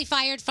officially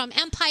fired from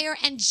Empire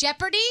and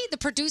Jeopardy. The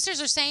producers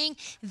are saying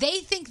they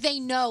think they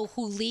know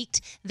who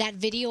leaked that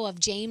video of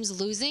James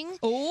losing.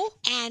 Oh.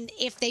 And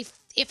if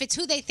it's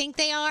who they think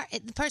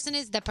the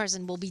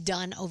person will be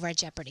done over at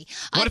Jeopardy.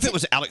 What if it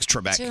was Alex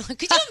Trebek?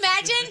 Could you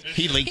imagine?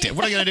 He leaked it.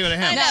 What are you going to do to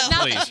him?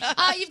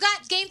 Please. You've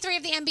got Game 3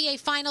 of the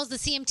NBA Finals. The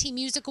CMT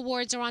Music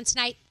Awards are on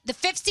tonight. The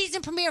 5th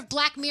season premiere of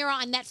Black Mirror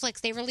on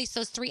Netflix. They released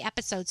those 3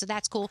 episodes, so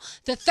that's cool.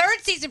 The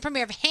 3rd season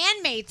premiere of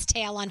Handmaid's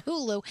Tale on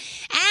Hulu.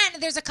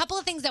 And there's a couple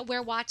of things that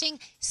we're watching.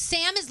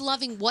 Sam is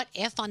loving What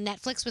If on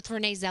Netflix with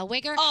Renee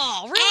Zellweger.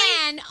 Oh,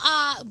 really?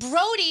 And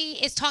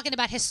Brody is talking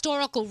about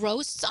historical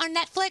roasts on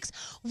Netflix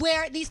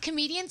where these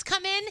comedians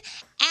come in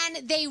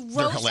and they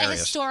roast a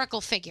hilarious.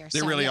 historical figure. They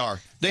So, really yeah. are.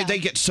 They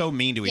get so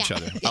mean to each Yeah.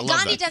 other. I love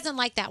Gandhi that. doesn't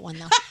like that one,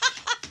 though.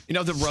 You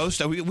know, the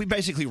roast, we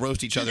basically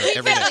roast each other We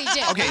every day. really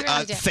do. Okay, We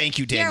really do. thank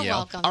you, Danielle. You're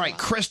welcome. All right,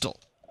 Crystal.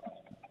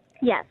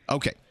 Yes.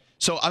 Okay,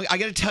 so I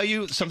got to tell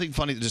you something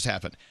funny that just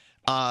happened.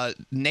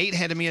 Nate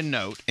handed me a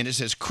note, and it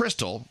says,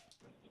 Crystal,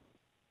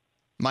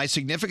 my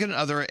significant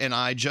other and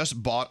I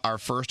just bought our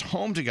first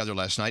home together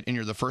last night, and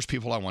you're the first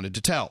people I wanted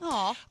to tell.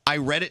 Aw. I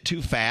read it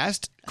too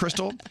fast,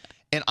 Crystal,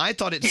 and I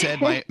thought it said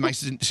my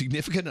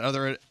significant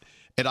other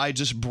and I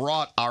just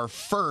brought our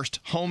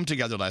first home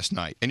together last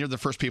night, and you're the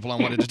first people I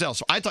wanted to tell.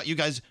 So I thought you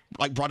guys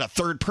brought a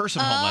third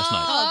person home last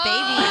night. Oh,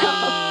 baby.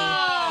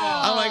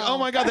 I'm like, oh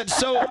my God,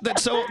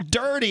 that's so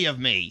dirty of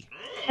me.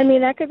 I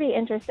mean, that could be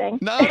interesting.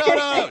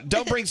 No.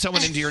 Don't bring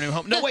someone into your new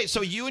home. No, wait.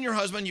 So you and your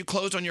husband, you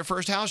closed on your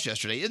first house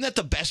yesterday. Isn't that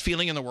the best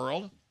feeling in the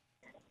world?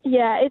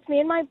 Yeah, it's me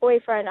and my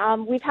boyfriend.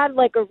 We've had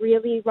like a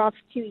really rough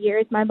 2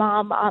 years. My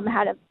mom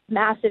had a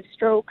massive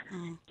stroke.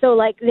 So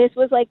like this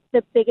was like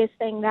the biggest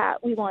thing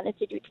that we wanted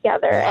to do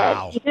together.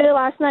 Wow. And we did it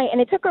last night,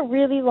 and it took a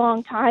really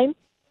long time,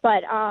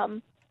 but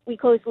we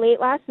closed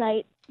late last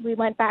night. We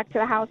went back to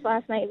the house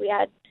last night. We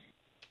had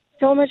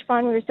so much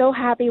fun. We were so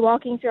happy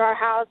walking through our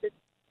house.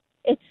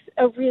 It's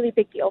a really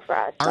big deal for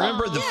us. I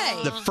remember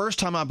the first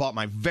time I bought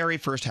my very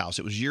first house.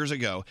 It was years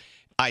ago.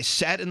 I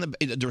sat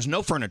there was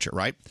no furniture,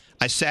 right?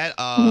 I sat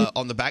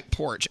on the back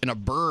porch, and a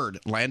bird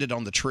landed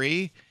on the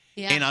tree.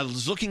 Yeah. And I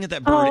was looking at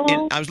that bird,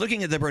 and I was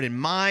looking at the bird in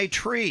my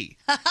tree.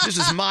 This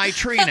is my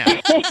tree now.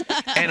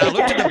 And I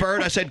looked at the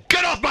bird. I said,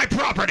 "Get off my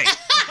property!"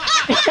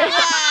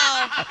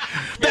 Wow.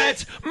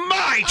 That's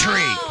my tree.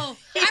 Oh,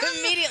 you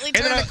immediately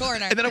turned the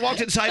corner. And then I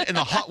walked inside, and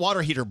the hot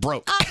water heater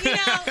broke.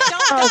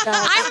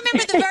 I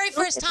remember the very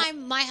first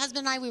time my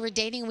husband and I, we were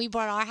dating and we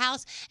bought our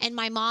house, and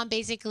my mom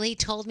basically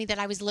told me that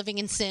I was living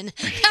in sin.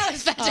 That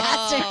was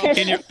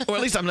fantastic. Or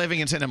at least I'm living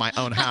in sin in my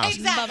own house.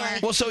 Exactly.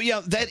 Well, so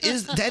yeah, that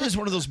is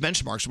one of those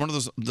benchmarks, one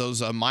of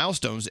those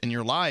milestones in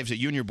your lives that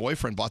you and your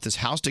boyfriend bought this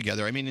house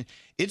together. I mean,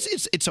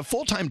 it's a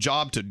full-time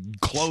job to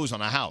close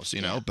on a house,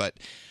 you know, but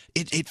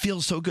it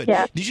feels so good.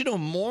 Yeah. Did you know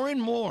more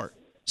and more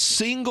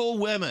single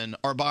women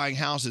are buying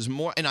houses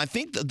more? And I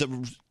think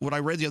that what I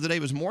read the other day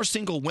was more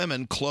single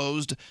women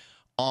closed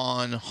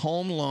on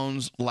home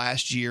loans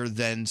last year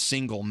than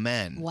single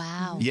men.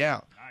 Wow. Yeah.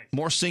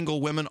 More single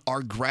women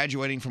are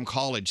graduating from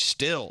college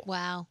still.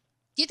 Wow.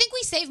 Do you think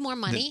we save more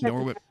money?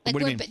 What do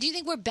you mean? Do you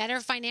think we're better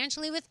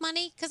financially with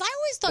money? Because I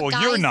always thought Well,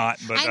 guys... you're not,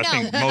 but I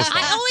think most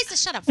are.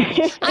 Shut up. Frank.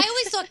 I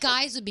always thought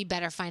guys would be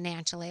better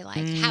financially,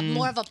 like have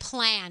more of a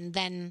plan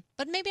than...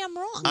 But maybe I'm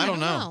wrong. I don't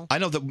know. I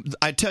know that.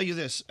 I tell you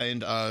this,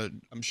 and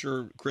I'm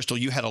sure, Crystal,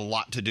 you had a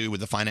lot to do with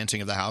the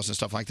financing of the house and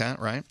stuff like that,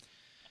 right?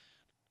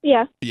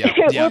 Yeah. Yeah,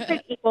 yeah. We're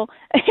pretty equal.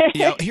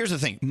 Here's the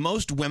thing.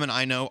 Most women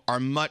I know are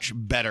much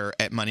better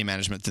at money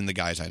management than the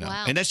guys I know.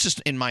 Wow. And that's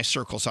just in my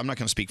circle, so I'm not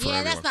going to speak for Yeah,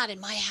 everyone. that's not in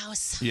my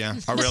house. Yeah.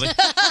 Oh, really? No.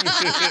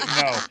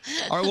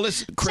 All right, well,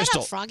 listen,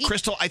 Crystal. Froggy.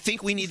 Crystal, I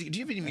think we need to... Do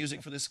you have any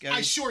music for this guy?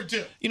 I sure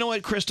do. You know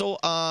what, Crystal?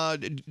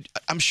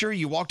 I'm sure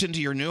you walked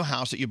into your new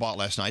house that you bought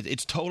last night.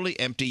 It's totally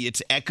empty.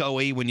 It's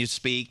echoey when you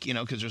speak,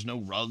 because there's no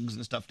rugs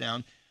and stuff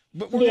down.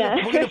 But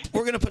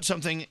we're gonna put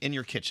something in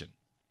your kitchen.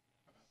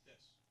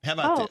 How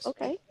about this?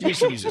 Okay. Give me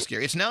some music,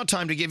 Scary. It's now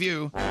time to give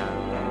you a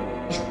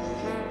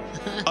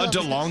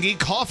DeLonghi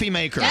coffee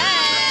maker.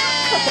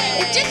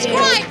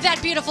 Describe that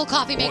beautiful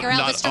coffee maker, Well,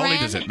 Elvis not only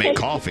Duran. does it make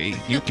coffee,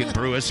 you can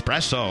brew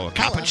espresso,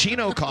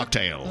 cappuccino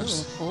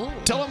cocktails.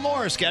 Tell them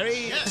more,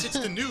 Scary. Yes, it's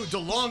the new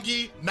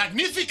DeLonghi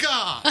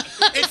Magnifica.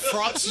 It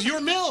froths your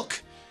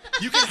milk.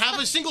 You can have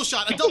a single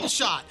shot, a double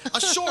shot,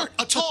 a short,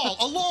 a tall,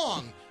 a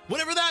long.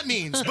 Whatever that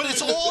means. But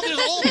there's all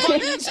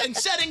buttons and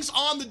settings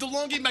on the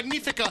DeLonghi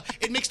Magnifica.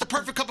 It makes the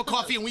perfect cup of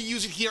coffee, and we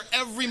use it here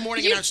every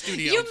morning in our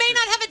studio. You may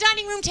not have a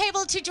dining room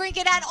table to drink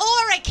it at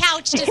or a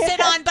couch to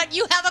sit on, but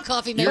you have a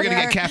coffee maker. You're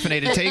going to get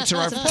caffeinated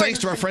thanks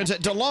to our friends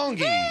at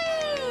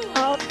DeLonghi.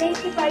 Oh,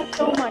 thank you guys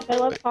so much. I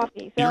love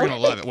coffee. So. You're going to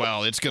love it.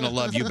 Well, it's going to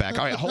love you back.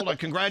 All right, hold on.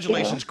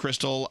 Congratulations,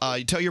 Crystal.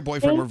 Tell your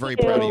boyfriend we're very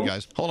proud of you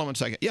guys. Hold on 1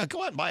 second. Yeah,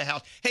 go out and buy a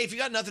house. Hey, if you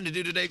got nothing to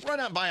do today, run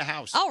out and buy a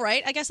house. All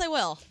right, I guess I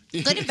will.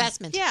 Good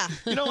investment. Yeah.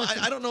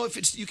 I don't know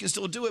if you can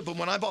still do it, but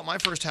when I bought my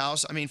first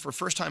house, I mean, for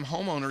first-time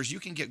homeowners, you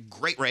can get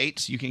great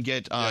rates. You can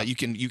get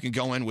you can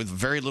go in with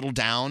very little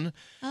down,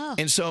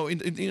 and so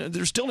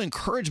there's still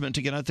encouragement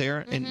to get out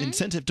there and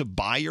incentive to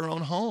buy your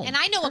own home. And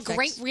I know a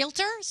great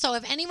realtor, so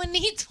if anyone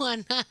needs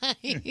one.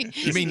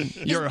 You mean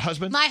your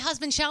husband? My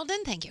husband,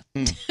 Sheldon. Thank you.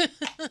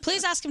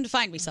 Please ask him to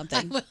find me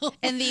something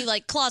in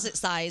the closet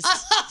size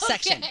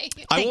section.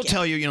 I will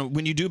tell you,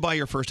 when you do buy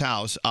your first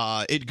house,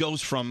 it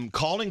goes from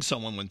calling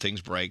someone when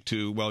things break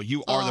to, well,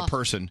 you are the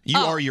person. You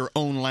are your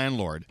own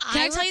landlord.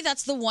 Can I tell you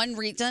that's the one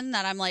reason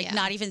that I'm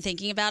not even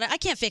thinking about it? I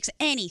can't fix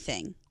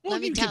anything. Well,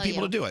 you can get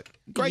people to do it.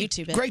 Greg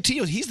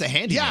Teo, he's the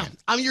handyman. Yeah,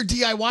 I'm your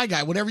DIY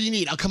guy. Whatever you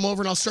need, I'll come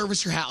over and I'll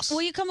service your house.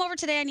 Will you come over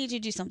today? I need you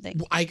to do something.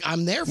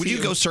 I'm there for Would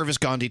you go service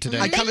Gandhi today?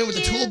 I come in with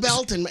a tool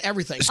belt and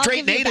everything.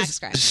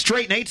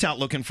 Straight Nate's out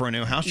looking for a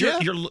new house. Yeah.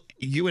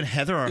 You and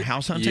Heather are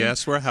house hunting?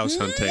 Yes, we're house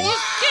hunting. You're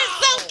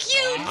so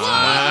cute.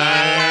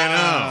 I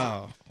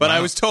know. But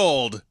I was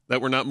told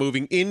that we're not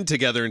moving in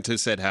together into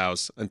said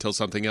house until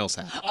something else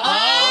happens.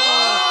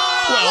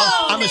 Well,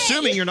 I'm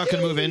assuming you're not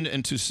going to move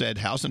into said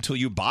house until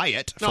you buy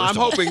it. No, I'm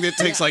hoping it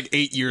takes like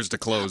 8 years to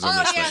close on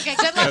this thing. Okay,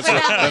 good luck with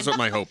that one. That's what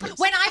my hope is.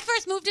 When I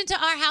first moved into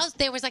our house,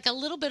 there was like a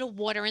little bit of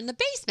water in the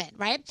basement,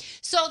 right?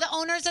 So the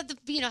owners of the,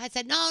 had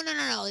said, no,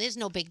 there's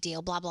no big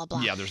deal, blah, blah,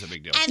 blah. Yeah, there's a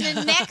big deal. And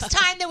the next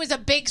time there was a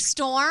big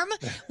storm,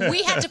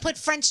 we had to put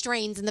French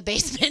drains in the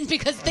basement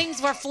because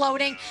things were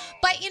floating.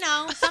 But,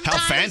 sometimes. How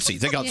fancy.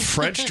 They got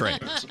French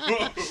drains.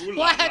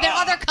 Well, are there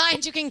other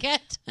kinds you can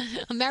get?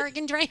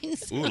 American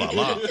drains? Ooh la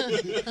la.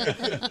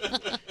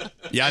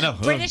 Yeah, I know.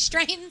 British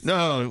drains?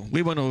 No,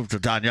 we went over to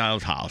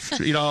Danielle's house.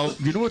 You know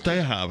what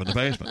they have in the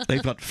basement?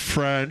 They've got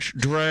French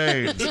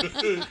drains.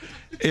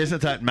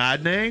 Isn't that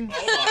maddening?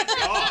 Oh, my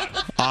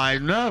God. I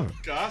know.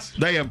 Gosh.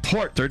 They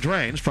import their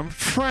drains from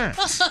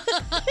France.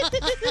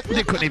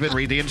 They couldn't even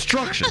read the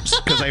instructions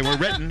because they were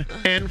written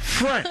in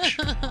French.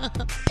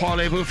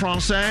 Parlez-vous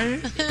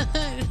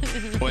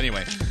français? Well,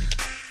 anyway.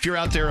 If you're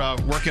out there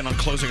working on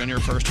closing on your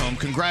first home,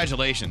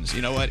 congratulations.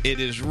 You know what? It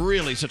is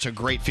really such a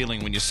great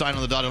feeling when you sign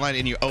on the dotted line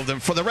and you owe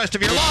them for the rest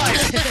of your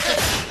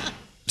life.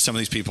 Some of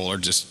these people are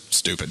just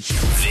stupid.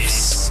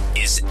 This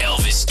is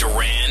Elvis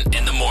Duran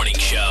and the Morning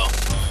Show.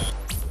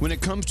 When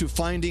it comes to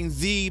finding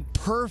the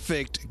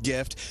perfect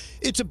gift,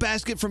 it's a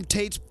basket from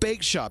Tate's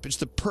Bake Shop. It's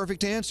the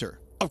perfect answer.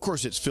 Of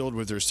course, it's filled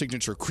with their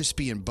signature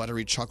crispy and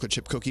buttery chocolate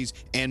chip cookies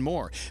and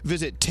more.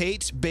 Visit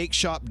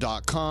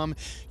Tate'sBakeShop.com.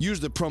 Use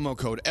the promo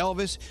code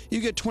Elvis.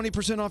 You get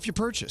 20% off your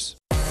purchase.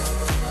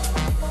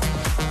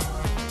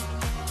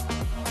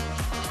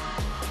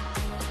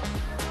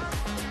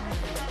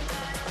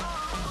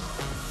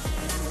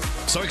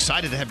 So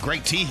excited to have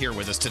Greg T here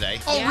with us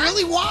today. Oh,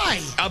 really? Why?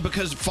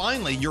 Because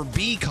finally your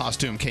bee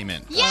costume came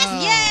in. Yes,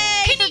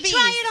 yay! Can he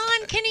try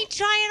it on? Can he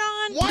try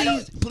it on?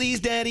 Why Please,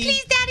 Daddy.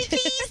 Please, Daddy,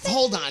 please.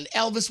 Hold on,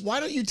 Elvis.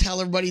 Why don't you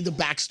tell everybody the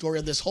backstory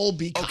of this whole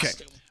bee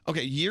costume?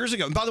 Okay, years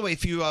ago. And by the way,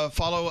 if you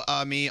follow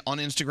me on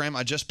Instagram,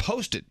 I just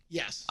posted.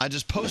 Yes. I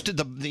just posted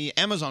the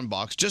Amazon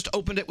box. Just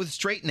opened it with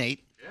Straight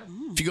Nate.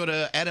 If you go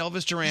to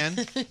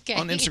 @ElvisDuran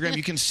on Instagram,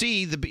 you can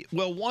see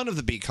one of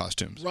the bee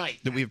costumes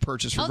that we have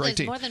purchased for Greg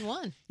T. There's more than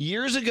one.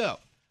 Years ago,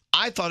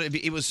 I thought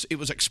it was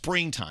like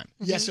springtime.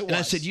 Yes, it was. And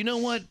I said, you know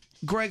what,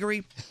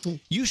 Gregory,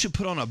 you should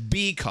put on a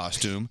bee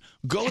costume,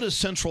 go to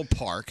Central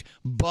Park,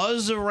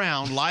 buzz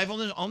around live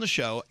on the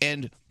show,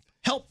 and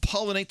help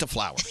pollinate the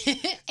flowers.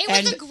 It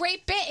was a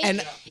great bit.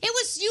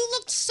 You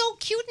looked so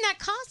cute in that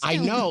costume. I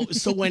know.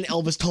 So when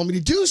Elvis told me to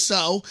do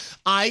so,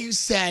 I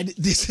said,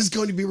 this is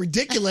going to be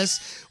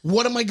ridiculous.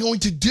 What am I going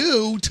to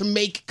do to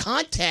make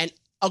content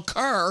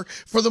occur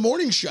for the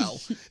morning show.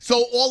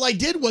 So all I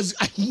did was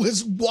I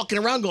was walking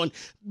around going,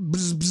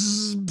 bzz,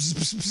 bzz, bzz,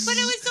 bzz, bzz. But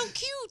it was so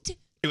cute.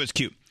 It was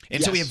cute.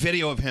 And so we have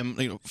video of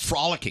him,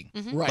 frolicking.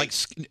 Right. Like,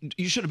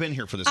 you should have been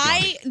here for this.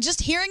 I just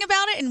hearing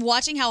about it and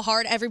watching how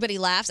hard everybody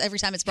laughs every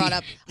time it's brought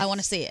up. I want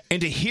to see it.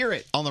 And to hear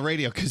it on the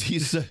radio, because he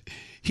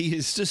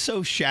is just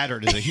so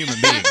shattered as a human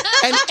being.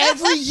 And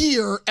every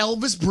year,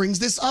 Elvis brings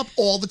this up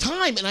all the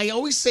time. And I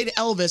always say to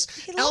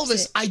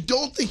Elvis, I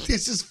don't think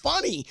this is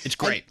funny. It's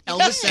great. And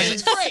Elvis says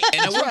it's great.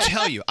 And I will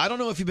tell you, I don't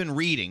know if you've been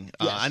reading.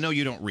 I know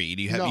you don't read.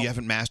 You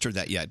haven't mastered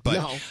that yet.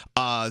 But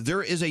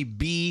there is a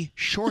bee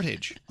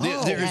shortage.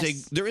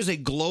 There is a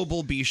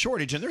global bee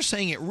shortage, and they're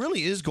saying it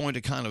really is going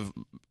to kind of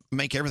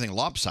make everything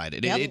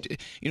lopsided. Yep.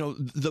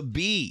 The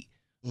bee,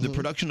 the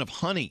production of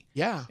honey,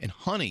 and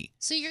honey.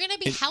 So you're going to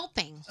be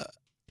helping.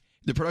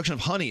 The production of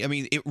honey. I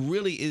mean, it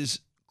really is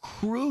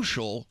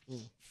crucial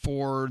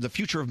for the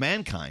future of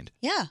mankind.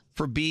 Yeah.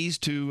 For bees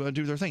to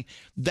do their thing.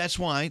 That's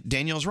why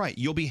Danielle's right.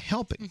 You'll be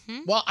helping.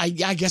 Well, I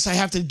guess I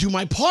have to do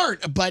my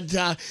part, but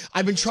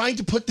I've been trying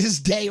to put this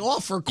day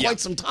off for quite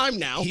some time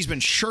now. He's been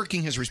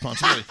shirking his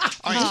responsibility.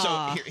 All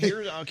right, so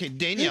here's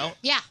Danielle.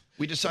 Yeah.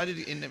 We decided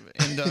in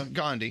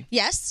Gandhi.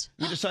 Yes.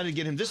 We decided to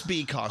get him this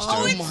bee costume.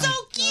 Oh, it's so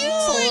cute.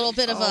 It's a little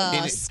bit of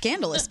And a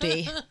scandalous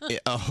bee.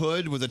 A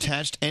hood with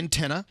attached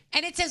antenna.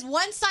 And it says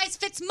one size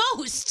fits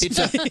most.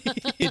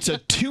 It's a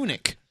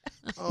tunic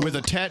with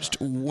attached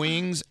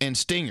wings and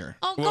stinger.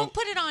 Oh, go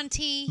put it on,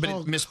 T. But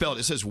it misspelled.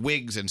 It says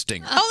wigs and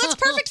stinger. Oh, that's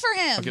perfect for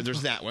him. Okay,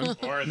 there's that one.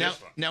 Or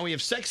Now we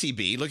have Sexy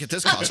Bee. Look at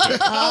this costume.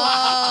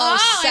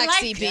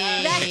 Sexy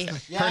bee.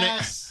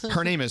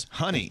 Her name is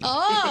Honey.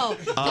 Oh,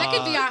 that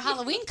could be our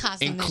Halloween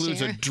costume Includes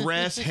this year. a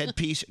dress,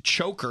 headpiece,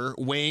 choker,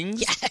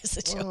 wings. Yes,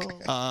 a choker.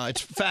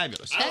 It's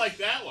fabulous. I like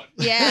that one.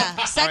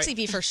 Yeah, sexy right.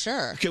 bee for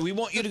sure. Okay, we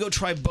want you to go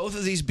try both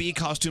of these bee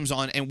costumes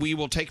on, and we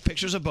will take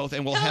pictures of both,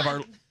 and we'll have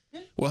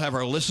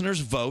our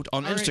listeners vote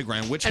on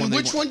Instagram which one.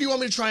 Which one do you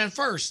want me to try on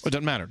first? It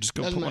doesn't matter. Just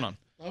go put one on.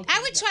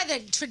 I would try the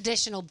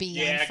traditional bee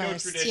Yeah, on go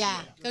first. traditional.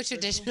 Yeah, go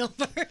traditional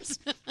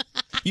first.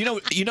 You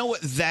know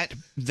what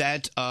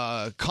that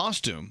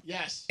costume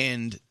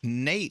and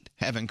Nate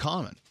have in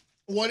common?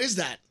 What is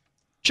that?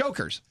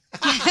 Chokers.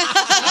 Even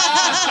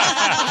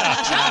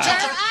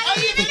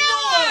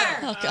more.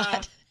 Oh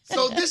God.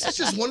 So this is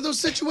just one of those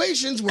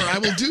situations where I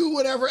will do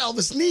whatever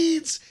Elvis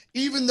needs,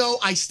 even though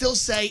I still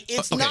say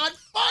it's not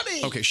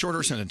funny. Okay,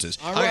 shorter sentences.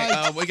 All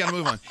right. We got to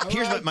move on.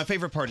 Here's right. my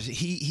favorite part is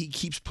he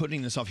keeps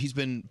putting this off. He's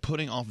been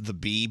putting off the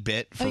bee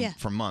bit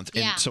for months,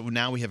 and so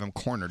now we have him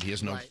cornered. He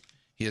has no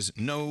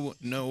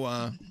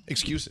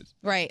excuses.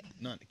 Right.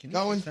 None. Can you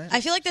I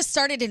feel like this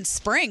started in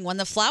spring when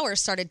the flowers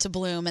started to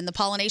bloom and the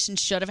pollination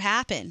should have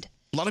happened.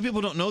 A lot of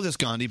people don't know this,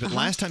 Gandhi, but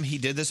last time he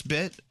did this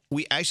bit,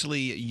 we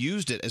actually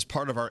used it as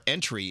part of our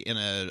entry in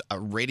a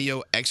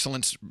radio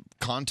excellence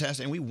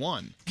contest, and we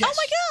won. Oh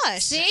my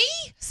gosh. See?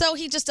 So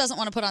he just doesn't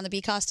want to put on the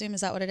bee costume?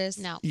 Is that what it is?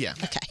 No. Yeah.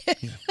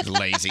 Okay. He's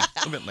lazy. A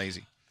little bit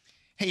lazy.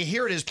 Hey,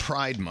 here it is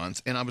Pride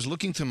Month, and I was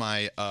looking through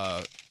my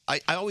I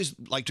always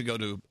like to go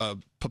to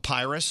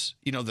Papyrus,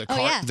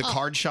 the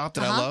card shop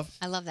that I love.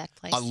 I love that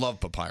place. I love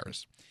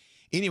Papyrus.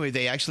 Anyway,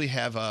 they actually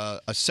have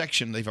a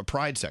section. They have a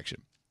Pride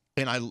section.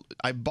 And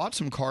I bought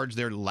some cards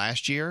there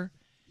last year,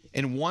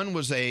 and one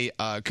was a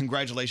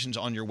congratulations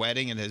on your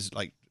wedding, and it has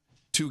like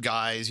two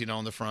guys,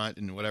 on the front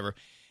and whatever,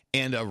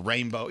 and a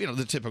rainbow,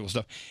 the typical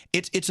stuff.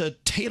 It's a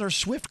Taylor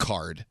Swift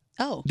card.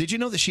 Oh. Did you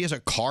know that she has a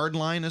card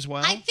line as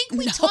well? I think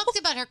we talked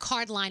about her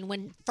card line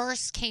when it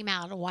first came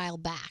out a while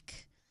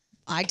back.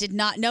 I did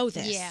not know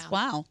this. Yeah.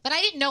 Wow. But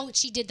I didn't know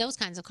she did those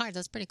kinds of cards.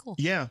 That's pretty cool.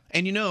 Yeah.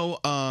 And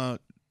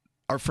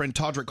our friend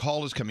Todrick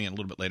Hall is coming in a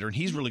little bit later, and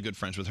he's really good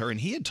friends with her. And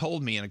he had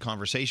told me in a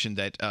conversation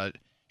that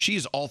she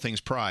is all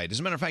things pride. As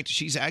a matter of fact,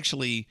 she's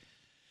actually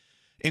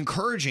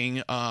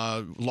encouraging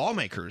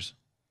lawmakers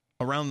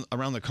around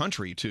the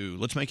country to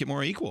let's make it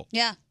more equal.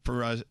 Yeah.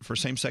 For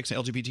same-sex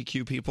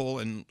LGBTQ people,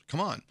 and come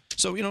on.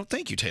 So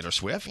thank you, Taylor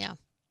Swift. Yeah.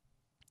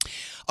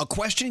 A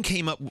question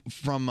came up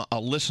from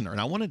a listener,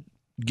 and I want to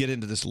get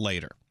into this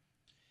later.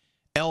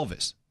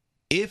 Elvis,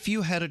 if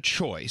you had a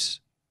choice,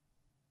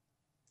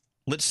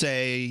 let's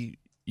say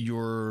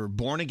you're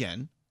born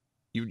again,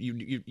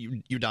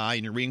 you die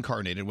and you're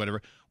reincarnated,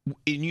 whatever,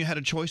 and you had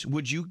a choice,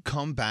 would you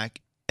come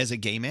back as a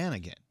gay man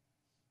again?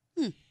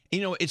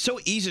 It's so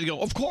easy to go,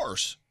 of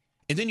course.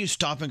 And then you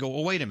stop and go,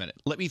 well, wait a minute,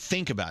 let me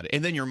think about it.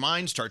 And then your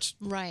mind starts.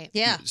 Right.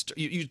 Yeah.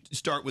 You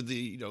start with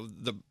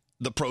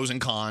the pros and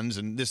cons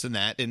and this and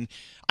that. And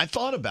I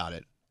thought about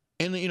it.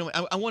 And,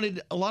 I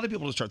wanted a lot of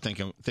people to start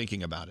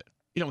thinking about it.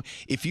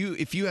 If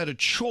you had a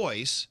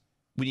choice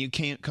when you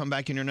can't come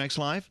back in your next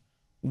life,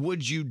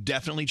 would you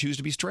definitely choose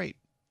to be straight?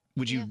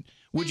 Would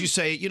you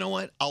say, you know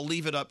what, I'll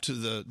leave it up to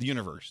the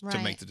universe to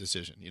make the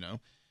decision,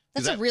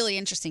 That's a really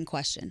interesting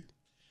question.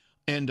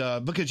 And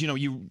because,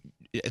 you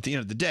at the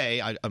end of the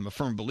day, I'm a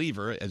firm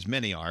believer, as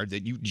many are,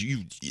 that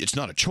you it's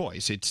not a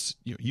choice. It's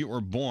you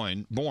were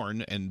born,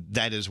 and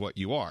that is what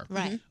you are.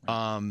 Right.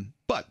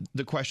 But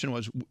the question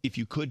was if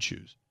you could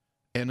choose.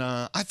 And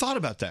I thought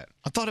about that.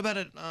 I thought about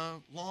it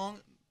long,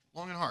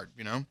 long and hard,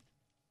 you know.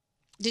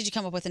 Did you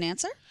come up with an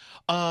answer?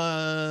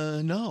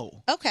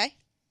 No. Okay.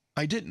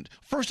 I didn't.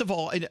 First of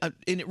all, and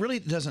it really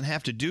doesn't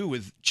have to do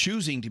with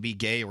choosing to be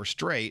gay or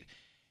straight.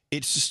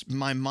 It's just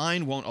my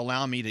mind won't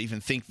allow me to even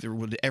think there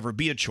would ever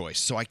be a choice,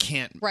 so I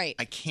can't. Right.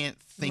 I can't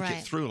think Right.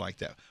 it through like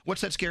that.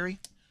 What's that, Scary?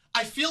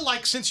 I feel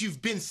like since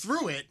you've been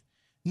through it,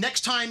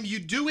 next time you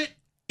do it,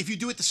 if you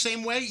do it the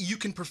same way, you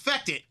can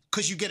perfect it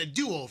because you get a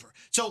do-over.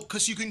 So,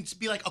 because you can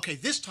be like, okay,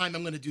 this time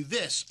I'm going to do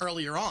this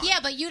earlier on. Yeah,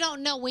 but you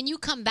don't know when you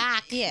come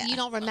back. You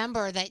don't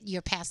remember that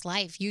your past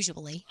life.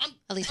 Usually,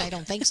 at least I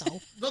don't think so.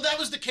 Well, that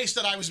was the case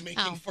that I was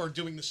making for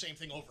doing the same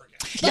thing over again.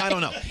 Yeah, I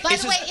don't know. By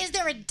the way, is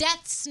there a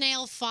death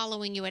snail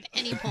following you at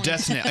any point?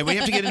 Death snail. We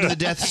have to get into the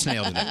death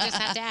snail today. I just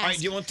have to ask. All right,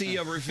 do you want the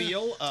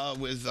reveal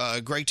with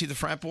Greg T, the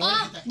frat boy?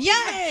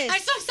 Yes.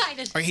 I'm so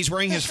excited. All right, he's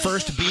wearing his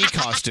first bee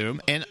costume,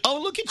 and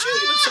look at you!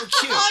 You look so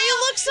cute. Oh, you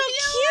look so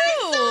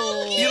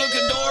cute. You look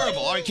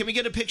adorable. All right, can we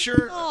get a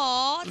picture?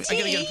 Aw, I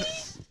gotta get a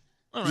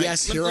All right.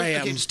 Yes, here I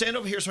am. Okay, stand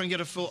over here so I can get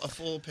a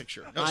full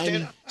picture. No,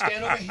 stand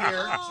over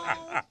here.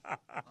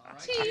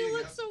 You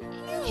look so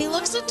cute. He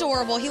looks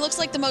adorable. He looks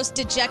like the most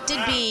dejected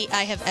bee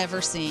I have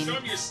ever seen. Show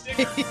him your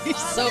sticker. He's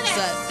so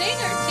upset.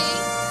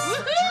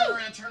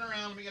 Turn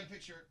around. Let me get a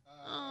picture.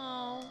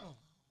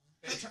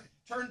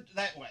 Turn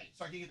that way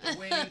so I can get the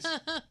wings.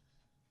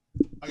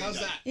 How's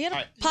that? You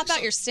gotta pop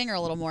out your stinger a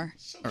little more.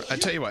 I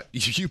tell you what,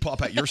 you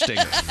pop out your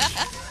stinger.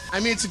 I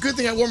mean, it's a good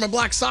thing I wore my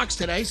black socks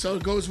today, so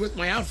it goes with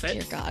my outfit.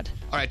 Dear God.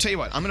 All right, tell you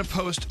what, I'm going to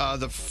post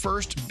the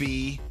first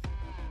bee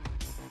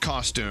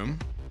costume.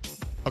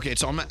 Okay,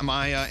 it's on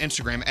my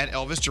Instagram at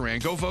Elvis Duran.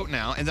 Go vote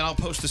now, and then I'll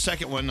post the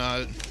second one.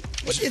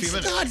 Just a few It's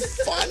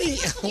minutes. not funny,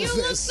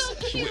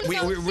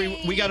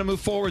 Elvis. We got to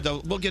move forward,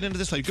 though. We'll get into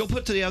this later. Go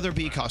put the other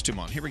bee costume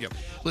on. Here we go.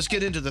 Let's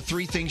get into the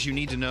 3 things you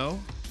need to know.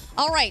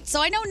 All right, so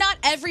I know not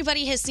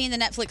everybody has seen the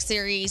Netflix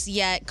series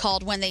yet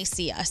called When They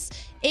See Us.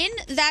 In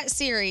that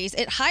series,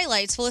 it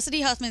highlights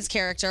Felicity Huffman's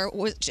character,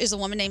 which is a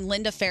woman named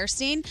Linda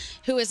Fairstein,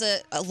 who is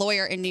a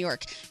lawyer in New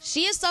York.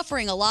 She is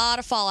suffering a lot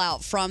of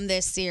fallout from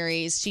this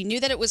series. She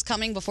knew that it was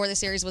coming before the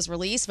series was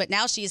released, but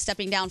now she is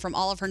stepping down from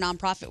all of her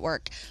nonprofit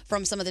work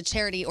from some of the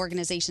charity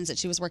organizations that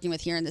she was working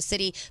with here in the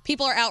city.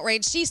 People are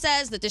outraged. She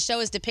says that the show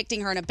is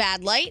depicting her in a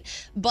bad light,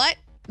 but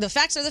the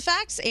facts are the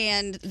facts,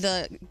 and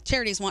the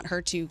charities want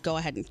her to go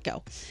ahead and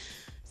go.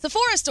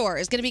 Sephora store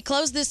is going to be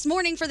closed this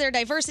morning for their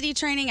diversity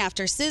training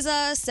after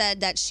SZA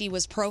said that she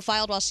was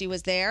profiled while she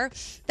was there.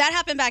 That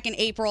happened back in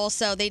April,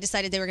 so they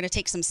decided they were going to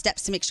take some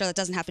steps to make sure that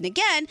doesn't happen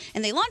again,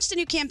 and they launched a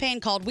new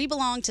campaign called We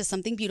Belong to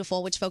Something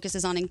Beautiful, which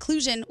focuses on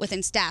inclusion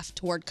within staff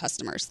toward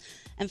customers.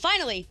 And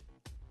finally,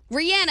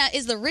 Rihanna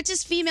is the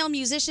richest female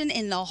musician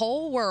in the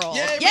whole world.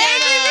 Yay,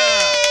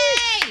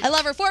 I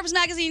love her. Forbes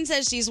magazine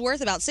says she's worth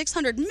about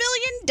 $600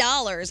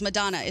 million.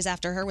 Madonna is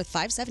after her with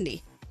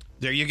 $570.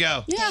 There you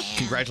go. Yeah.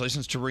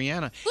 Congratulations to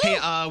Rihanna.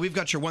 Hey, we've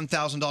got your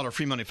 $1,000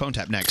 free money phone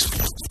tap next.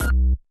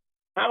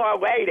 Hello,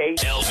 lady.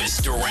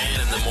 Elvis Duran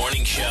in the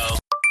morning show.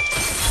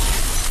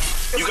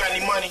 You got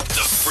any money?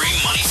 The free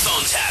money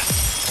phone tap.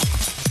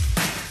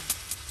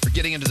 We're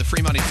getting into the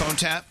free money phone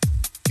tap.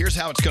 Here's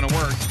how it's going to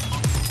work.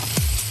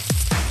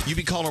 You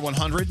be caller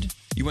 100.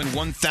 You win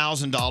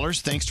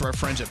 $1,000 thanks to our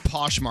friends at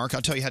Poshmark.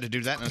 I'll tell you how to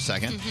do that in a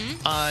second.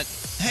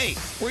 Hey,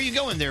 where are you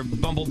going there,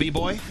 Bumblebee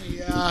boy?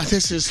 Yeah,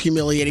 this is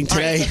humiliating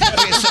today.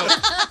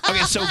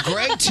 Okay, so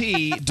Greg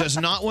T does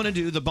not want to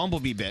do the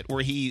Bumblebee bit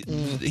where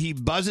he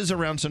buzzes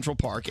around Central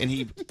Park and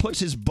he puts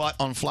his butt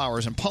on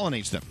flowers and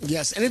pollinates them.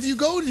 Yes, and if you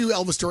go to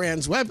Elvis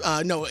Duran's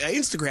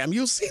Instagram,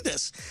 you'll see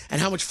this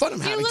and how much fun I'm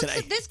having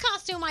today. This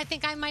costume, I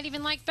think I might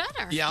even like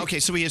better. Yeah,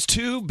 okay, so he has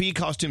 2 bee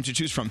costumes to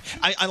choose from.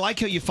 I like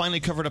how you finally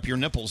covered up your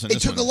nipples in this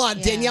It took one. a lot.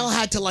 Yeah. Danielle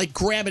had to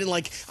grab it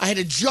and I had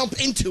to jump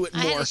into it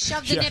more. I had to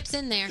shove the nips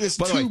in there. This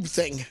By the way, tube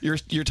thing.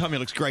 Your tummy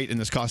looks great in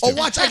this costume. Oh,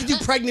 watch! I can do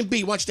pregnant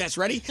bee. Watch this.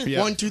 Ready?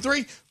 Yeah. 1, 2,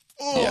 3.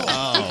 Oh, yeah.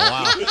 Oh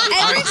wow!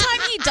 Every time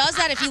he does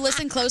that, if you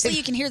listen closely,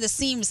 you can hear the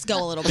seams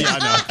go a little bit. Yeah,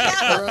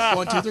 I know.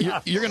 1, 2, 3.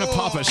 You're going to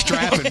pop a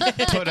strap and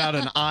put out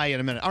an eye in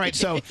a minute. All right,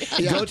 so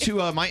go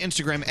to my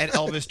Instagram at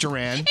Elvis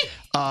Duran,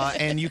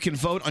 and you can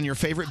vote on your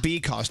favorite bee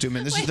costume.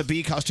 And this is the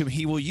bee costume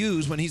he will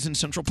use when he's in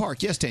Central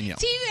Park. Yes, Danielle.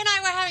 Steve and I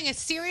were having a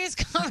serious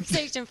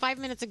conversation 5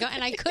 minutes ago,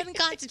 and I couldn't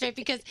concentrate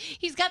because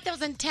he's got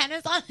those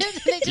antennas on him,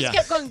 and they just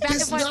kept going back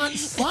and forth.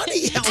 It's not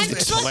funny, Elvis.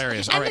 It's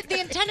hilarious. All And right.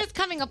 the antenna's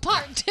coming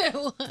apart,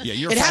 too. Yeah,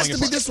 you're it has falling to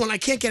be apart. this one. I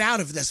can't get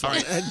out of this one.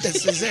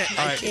 This is it.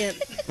 All I right. can't.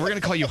 We're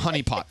going to call you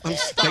Honey Pot.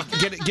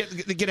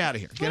 Get out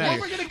of here. Get out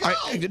of here. All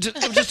right,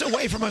 just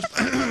away from us.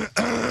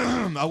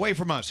 Away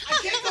from us. I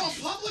can't go in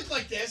public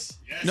like this.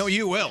 No,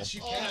 you will.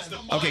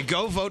 Okay,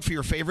 go vote for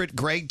your favorite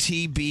Greg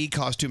T. Bee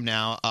costume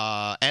now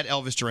at at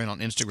Elvis Duran on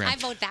Instagram. I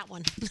vote that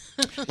one.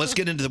 Let's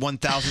get into the $1,000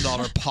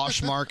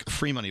 Poshmark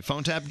free money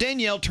phone tap.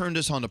 Danielle turned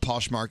us on to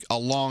Poshmark a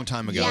long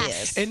time ago.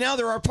 Yes. And now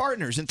they're our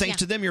partners. And thanks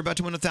to them, you're about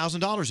to win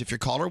 $1,000 if you're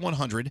caller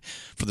 100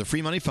 for the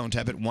free money phone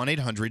tap at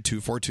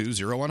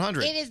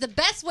 1-800-242-0100. It is the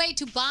best way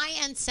to buy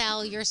and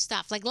sell your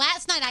stuff. Like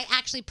last night, I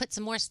actually put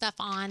some more stuff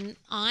on,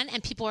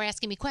 and people were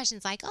asking me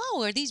questions like,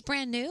 "Oh, are these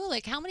brand new?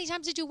 Like, how many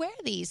times did you wear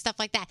these?" Stuff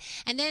like that.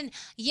 And then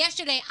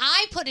yesterday,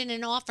 I put in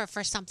an offer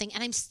for something,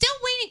 and I'm still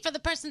waiting for the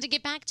person to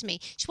get back to me.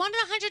 She wanted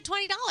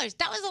 $120.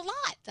 That was a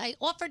lot. I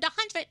offered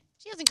 $100.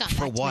 She hasn't gotten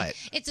For back to what? me.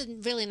 It's a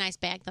really nice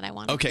bag that I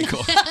wanted. Okay,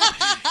 cool.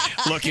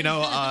 Look,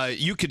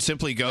 you could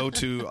simply go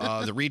to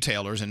the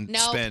retailers and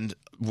Nope. spend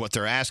what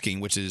they're asking,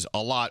 which is a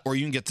lot, or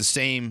you can get the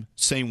same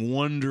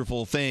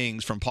wonderful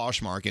things from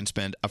Poshmark and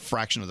spend a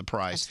fraction of the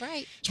price. That's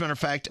right. As a matter of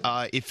fact,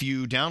 if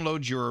you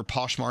download your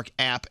Poshmark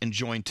app and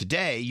join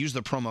today, use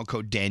the promo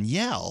code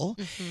Danielle,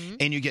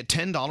 and you get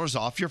 $10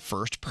 off your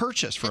first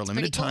purchase for a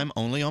limited pretty cool. time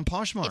only on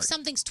Poshmark. If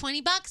something's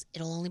 $20,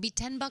 it'll only be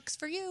 $10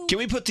 for you. Can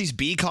we put these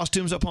bee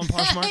costumes up on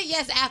Poshmark?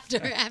 Yes, after.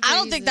 I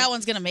don't think that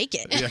one's going to make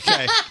it.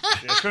 Okay.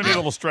 It's going to be a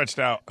little stretched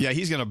out. Yeah,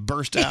 he's going to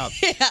burst out.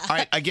 All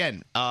right,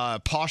 again,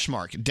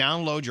 Poshmark.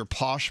 Download your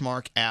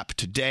Poshmark app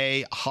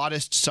today.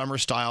 Hottest summer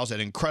styles at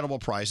incredible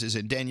prices.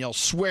 And Danielle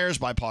swears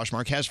by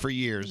Poshmark, has for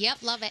years.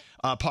 Yep, love it.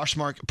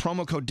 Poshmark,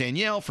 promo code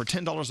Danielle for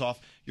 $10 off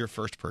your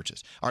first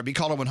purchase. All right, be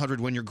caller 100,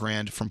 win your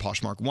grand from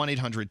Poshmark,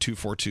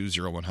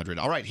 1-800-242-0100.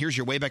 All right, here's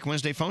your Way Back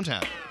Wednesday phone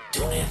tap.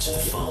 Don't answer the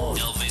phone.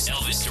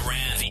 Elvis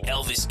Duran, the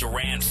Elvis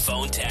Duran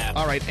phone tap.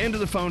 All right, end of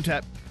the phone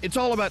tap. It's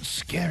all about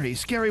Scary.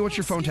 Scary, what's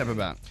your phone tap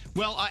about?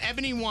 Well,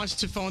 Ebony wants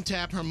to phone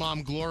tap her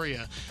mom,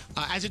 Gloria.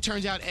 As it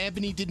turns out,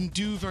 Ebony didn't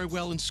do very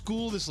well in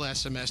school this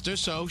last semester,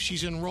 so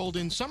she's enrolled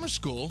in summer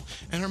school,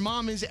 and her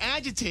mom is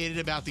agitated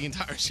about the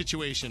entire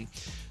situation.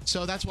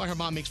 So that's why her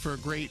mom makes for a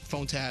great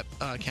phone tap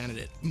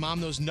candidate. Mom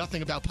knows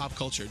nothing about pop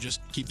culture.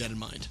 Just keep that in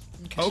mind.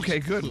 Okay,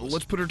 good. Well,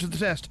 let's put her to the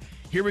test.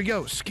 Here we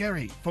go.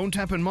 Scary. Phone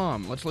tapping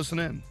mom. Let's listen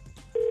in.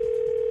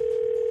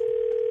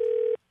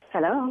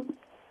 Hello.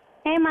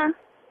 Hey, Ma.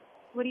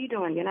 What are you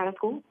doing? You're not in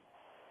school?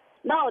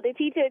 No, the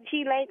teacher,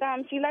 she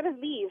let us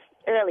leave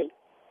early.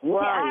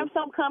 Why? I have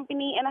some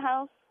company in the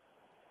house.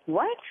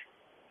 What?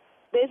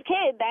 This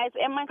kid that's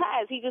in my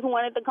class, he just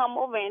wanted to come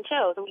over and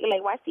chill so we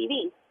can watch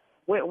TV.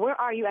 Where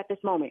are you at this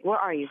moment? Where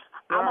are you?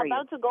 I'm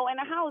about to go in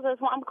the house. That's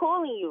why I'm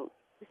calling you.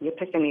 You're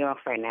pissing me off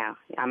right now.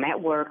 I'm at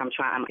work. I'm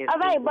All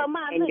right, but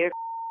Ma, and you're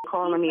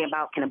calling me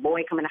about, can a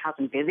boy come in the house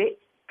and visit?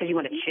 Because you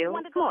want to he chill?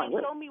 wanted to Come on.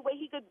 show me what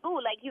he could do.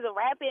 Like, he's a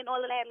rapper and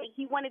all of that. Like,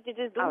 he wanted to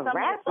just do A some of the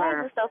songs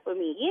rapper? and stuff for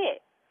me. Yeah.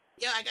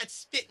 Yo, I got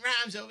spit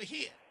rhymes over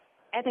here.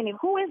 Anthony,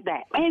 who is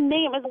that? His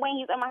name is Wayne.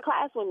 He's in my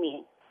class with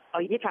me. Oh,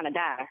 you're trying to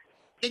die.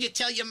 Did you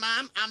tell your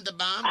mom I'm the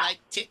bomb? Like,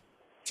 tick,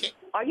 tick.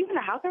 Are you in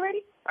the house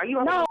already? Are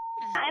you No,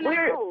 I'm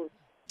Where?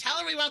 Tell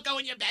her we won't go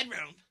in your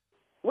bedroom.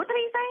 What did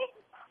he say?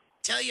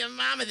 Tell your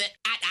mama that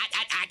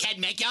I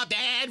can make your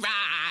bed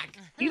rock.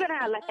 You better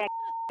not let that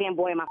damn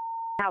boy in my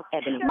house,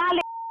 Ebony. My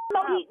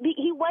no,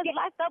 he was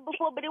locked up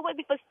before, but it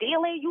wasn't for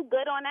stealing. You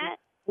good on that?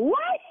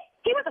 What?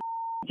 He was a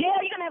jail.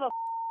 You gonna have a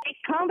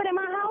convict in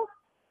my house?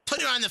 Put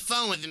her on the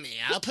phone with me.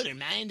 I'll put her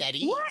mind at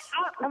ease. What?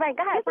 All right,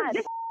 go ahead.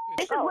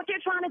 This is what you're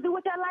trying to do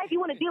with your life? You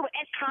want to deal with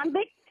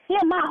ex-convict?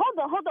 Yeah, Ma,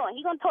 hold on.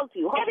 He gonna talk to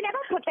you. Ebony,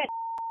 don't put that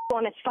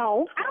on his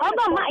phone. Hold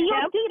on, Ma. You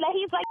don't see that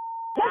he's like.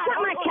 That's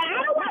not my cat.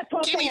 I don't want to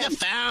talk Give to me him. the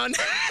phone.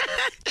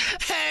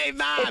 Hey, If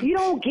Mom. you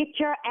don't get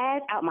your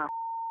ass out my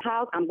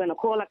house, I'm gonna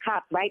call a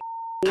cop right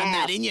now. I'm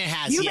not in your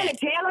house You yet. been in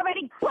jail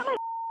already? Put my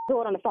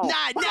door on the phone. Put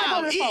my door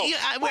on the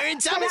phone. We're in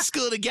summer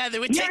school together.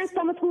 You're in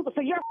summer school,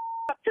 so you're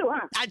up too,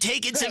 huh? I'm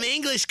taking some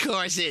English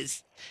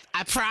courses.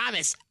 I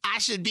promise. I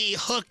should be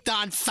hooked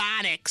on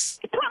phonics.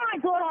 Put my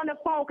daughter on the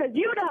phone, because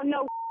you don't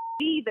know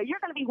either. You're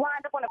gonna be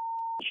wind up on the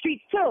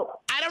streets too.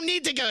 I don't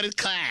need to go to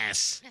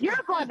class. You're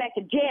going back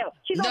to jail.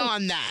 No,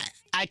 I'm not.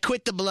 I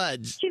quit the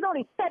Bloods. She's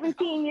only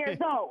 17 years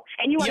old,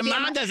 and you want Your to be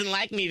in mom my- doesn't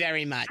like me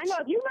very much. I know.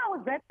 If you know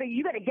what's best for you,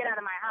 you better get out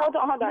of my house. Hold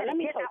on. You Let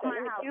me get talk out to my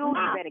you. house. You, You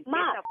Ma, better get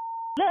Ma. the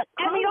Look,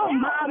 Ebony,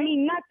 don't mom me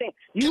nothing.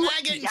 Can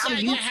I get inside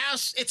your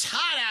house? It's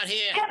hot out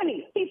here.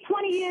 Ebony, he's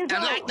 20 years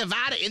I'm old. like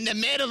Nevada in the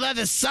middle of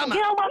the summer.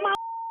 You know what, Ma?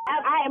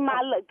 Ma,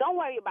 look, don't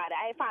worry about it.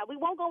 All right, fine. We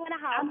won't go in the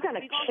house. I'm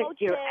gonna We're gonna kick go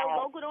your chill,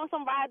 ass. go on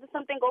some rides or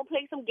something, go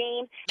play some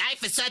games.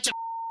 Life is such a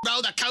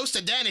roller coaster,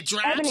 then it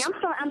drops. Ebony,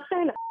 I'm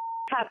saying the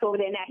house over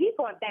there now. He's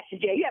going back to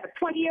jail. You have a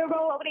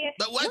 20-year-old over there.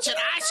 But what should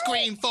I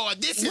scream for?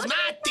 This is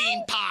my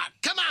theme park.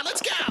 Come on,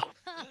 let's go.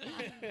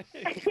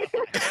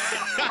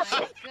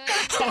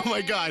 Oh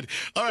my God!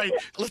 All right,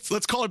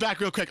 let's call her back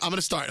real quick. I'm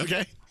gonna start.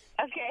 Okay.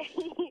 Okay.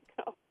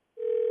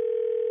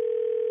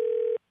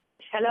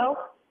 Hello?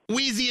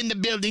 Wheezy in the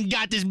building.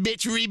 Got this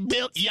bitch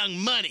rebuilt. Young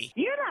Money.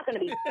 You're not going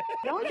to be.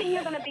 The only thing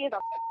you're going to be is a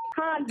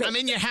convict. I'm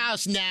in your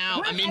house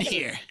now. I'm in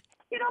here.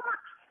 You know what?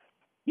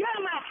 You're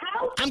in my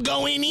house? I'm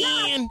going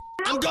in.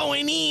 I'm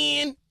going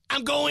in.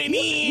 I'm going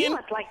You in.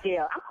 must like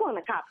jail. I'm calling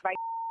the cops right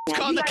now.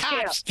 Call You the like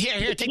cops. jail.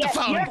 Here, take Yes, the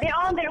phone. They're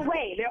on their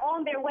way. They're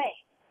on their way.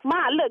 Ma,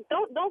 look,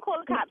 don't call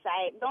the cops, all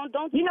right?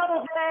 Don't. You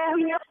know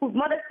whose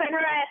mother sent her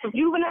ass to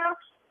juvenile?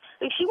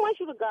 She wants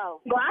you to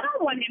go. Well, I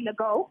don't want him to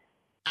go.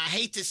 I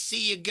hate to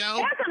see you go.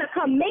 They're gonna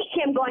come make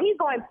him go. He's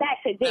going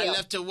back to jail. I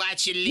love to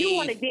watch you leave. You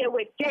want to deal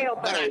with jail,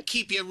 but I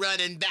keep you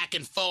running back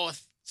and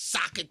forth.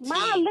 Soccer team. Ma,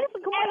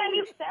 listen, come on,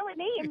 he's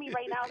serenading me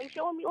right now. He's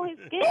showing me on his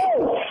skin.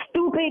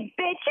 Stupid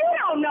bitch, you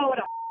don't know what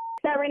a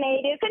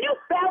serenade is. Can you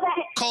spell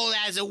that? Cold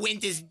as a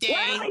winter's day.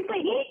 Well,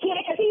 obviously he can't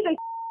because he's in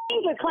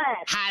English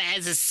class. Hot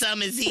as a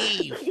summer's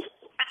eve.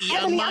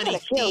 Your money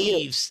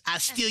thieves. I'll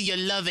steal your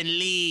love and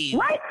leave.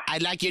 What? I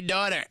like your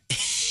daughter.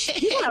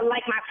 You're gonna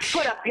like my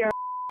foot up your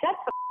That's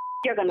the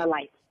you're gonna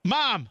like.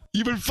 Mom,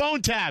 you've been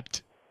phone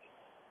tapped.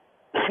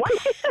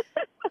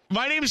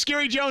 My name is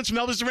Scary Jones from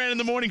Elvis Duran in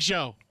the Morning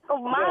Show. Oh,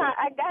 Ma,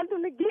 I got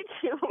them to get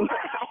you.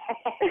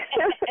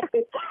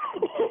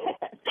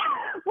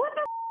 What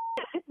the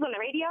It's on the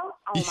radio?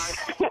 Oh,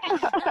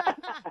 my.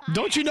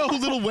 Don't you know who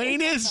Lil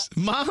Wayne is,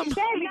 Mom? Daddy,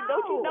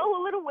 don't you know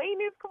who Lil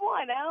Wayne is? Come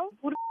on, Al.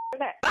 Who the is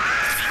that?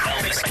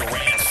 Elvis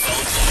Duran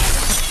phone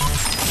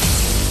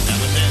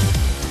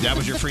tap. That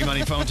was your free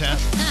money phone tap?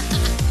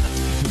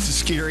 This is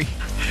Scary.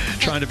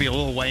 Trying to be a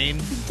Lil Wayne.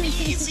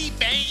 Easy,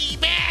 baby.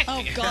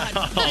 Oh, God.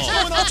 He's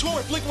going on tour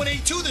with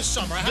Blink-182 this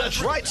summer.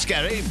 That's right,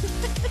 Scary.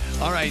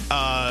 All right,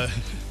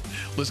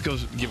 let's go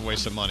give away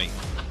some money.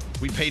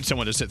 We paid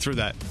someone to sit through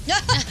that.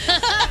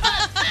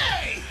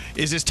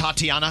 Is this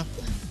Tatiana?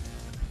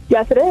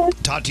 Yes, it is.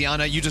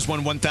 Tatiana, you just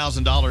won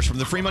 $1,000 from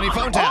the free money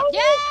phone tap. Oh,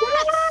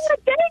 yes!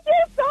 Thank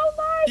you so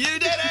much. You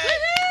did it!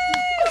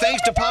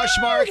 Thanks to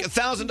Poshmark,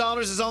 $1,000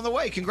 is on the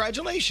way.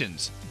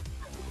 Congratulations.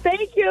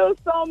 Thank you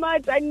so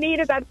much. I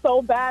needed that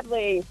so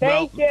badly.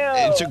 Thank you.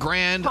 It's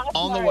 $1,000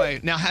 on the Poshmark. way.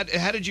 Now, how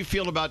did you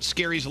feel about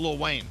Scary's Lil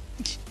Wayne?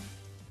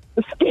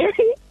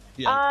 Scary?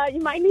 Yeah. You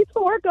might need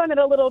to work on it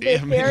a little bit,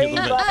 Yeah, maybe a Scary.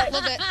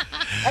 little bit. But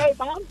hey,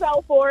 Mom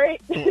fell for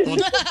it. Well,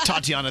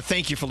 Tatiana,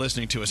 thank you for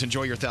listening to us.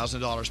 Enjoy your $1,000.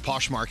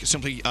 Poshmark.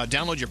 Simply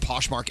download your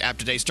Poshmark app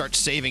today. Start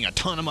saving a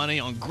ton of money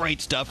on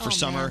great stuff for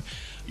summer. man.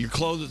 Your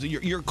clothes,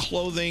 your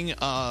clothing,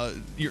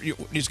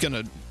 it's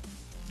gonna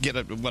get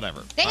a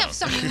whatever. They have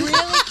some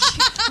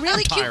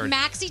really cute tired.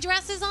 maxi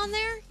dresses on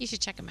there. You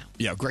should check them out.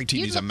 Yeah, Greg T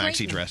You'd needs a look great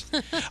maxi in dress.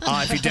 them.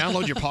 If you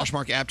download your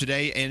Poshmark app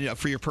today, and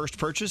for your first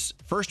purchase,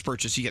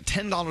 you get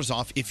 $10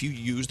 off if you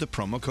use the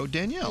promo code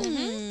Danielle.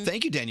 Mhm.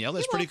 Thank you, Danielle.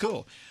 That's pretty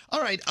cool. All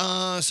right.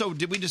 So,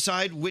 did we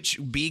decide which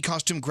bee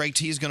costume Greg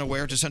T is going to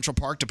wear to Central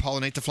Park to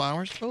pollinate the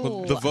flowers?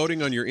 Well, the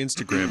voting on your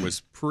Instagram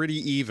was pretty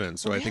even,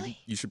 so I think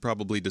you should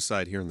probably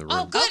decide here in the room.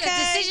 Oh, good.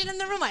 A decision in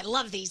the room. I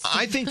love these.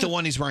 I think the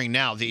one he's wearing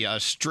now, the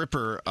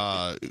stripper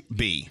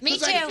bee. Me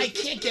 'Cause too. I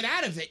can't get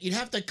out of it. You'd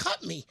have to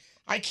cut me.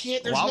 I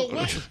can't. There's Wow. no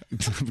way.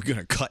 I'm going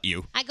to cut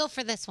you. I go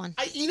for this one.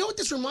 You know what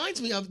this reminds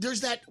me of?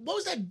 There's that. What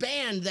was that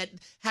band that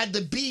had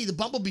the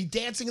bumblebee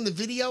dancing in the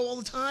video all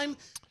the time?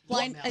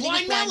 Blind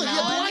Melon. Melon.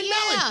 Yeah, Blind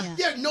Yeah. Melon.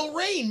 Yeah, No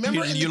Rain.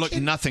 Remember? You look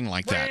nothing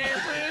like that.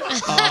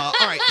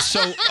 All right,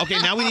 so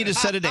now we need to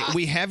set a date.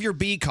 We have your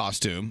bee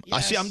costume.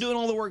 I see. I'm doing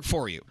all the work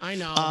for you. I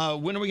know.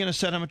 When are we going to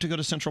set him to go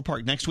to Central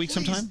Park next week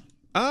sometime?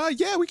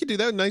 Yeah, we could do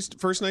that. Nice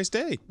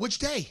day. Which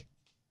day?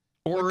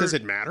 Or does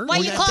it matter? Why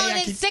you calling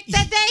in sick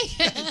that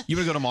day? You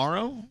want to go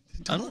tomorrow?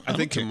 I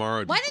think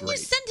tomorrow. Why didn't you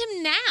send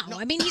him now?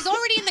 I mean, he's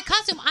already in the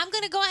costume. I'm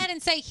going to go ahead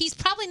and say he's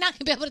probably not going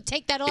to be able to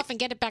take that off and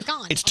get it back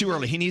on. It's too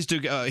early. He needs to.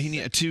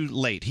 Too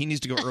late. He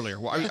needs to go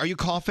earlier. Are you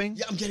coughing?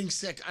 Yeah, I'm getting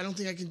sick. I don't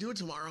think I can do it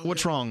tomorrow.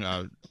 What's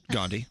wrong,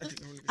 Gandhi?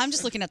 I'm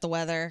just looking at the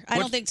weather. I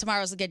don't think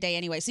tomorrow's a good day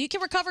anyway. So you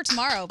can recover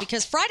tomorrow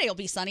because Friday will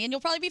be sunny and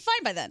you'll probably be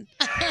fine by then.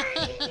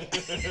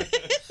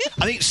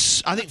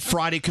 I think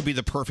Friday could be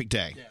the perfect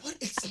day.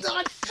 It's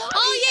not funny.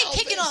 Oh yeah,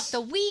 kicking off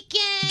the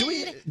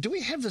weekend. Do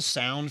we have the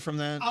sound from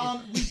that?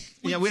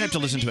 Yeah, we'd have to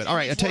listen to it. All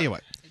right, I'll tell you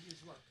what.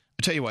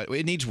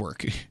 It needs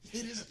work.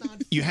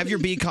 You have your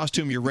bee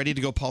costume. You're ready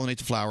to go pollinate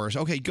the flowers.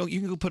 Okay, go. You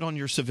can go put on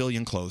your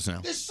civilian clothes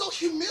now. It's so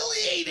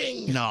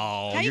humiliating.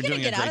 No, you you're gonna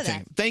doing get a out great of thing.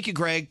 that? Thank you,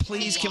 Greg.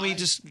 Please, can we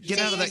just get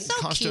out of that so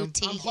costume?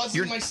 I'm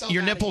buzzing myself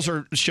Your out of nipples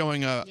here. are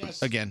showing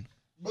again.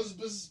 Buzz,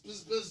 buzz,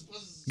 buzz, buzz,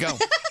 buzz. Go.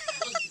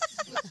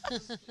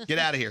 Get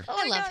out of here.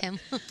 I love him.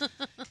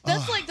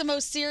 That's like the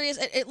most serious.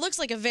 It looks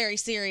like a very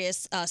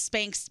serious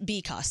Spanx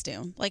bee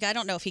costume. Like, I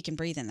don't know if he can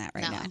breathe in that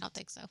right now. I don't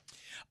think so.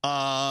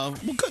 Well,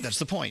 good. That's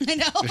the point. I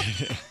know.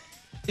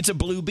 It's a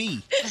blue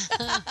bee.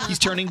 He's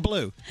turning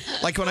blue.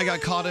 Like when I got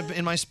caught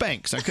in my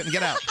Spanx. I couldn't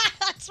get out.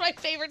 That's my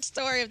favorite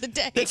story of the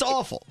day. It's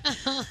awful.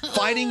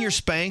 Fighting your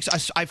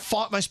Spanx. I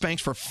fought my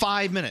Spanx for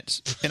 5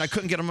 minutes, and I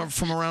couldn't get them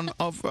from around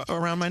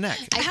my neck.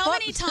 How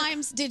many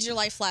times did your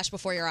life flash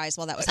before your eyes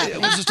while that was happening?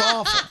 It was just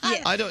awful.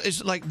 Yeah. I don't.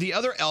 It's like the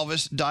other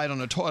Elvis died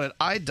on a toilet.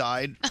 I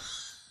died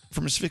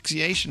from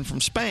asphyxiation from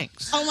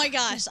Spanx. Oh my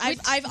gosh,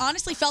 I've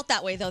honestly felt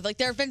that way though. Like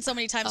there have been so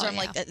many times where I'm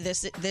like,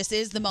 this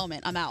is the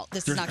moment. I'm out.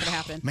 This is not going to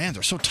happen. Man,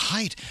 they're so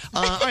tight.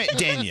 All right,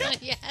 Danielle,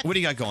 Yes. what do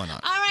you got going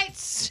on? All right,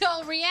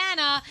 So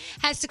Rihanna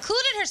has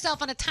secluded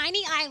herself on a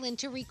tiny island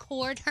to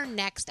record her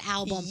next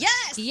album.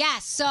 Yes!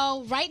 Yes.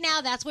 So right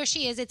now, that's where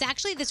she is. It's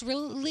actually this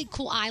really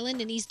cool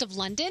island in east of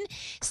London.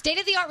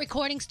 State-of-the-art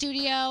recording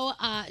studio.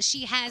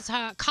 She has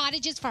her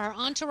cottages for her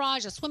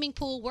entourage, a swimming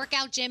pool,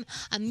 workout gym,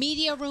 a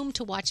media room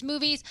to watch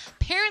movies.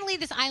 Apparently,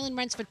 this island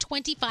rents for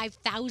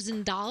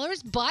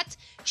 $25,000, but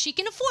she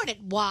can afford it.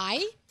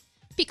 Why?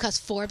 Because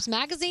Forbes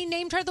magazine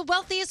named her the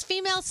wealthiest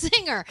female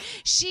singer.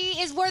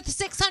 She is worth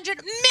 $600 million.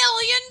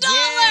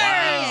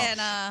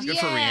 Wow. Good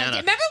for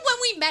Rihanna. Remember when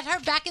we met her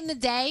back in the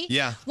day?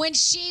 Yeah. When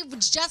she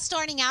was just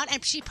starting out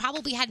and she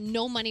probably had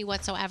no money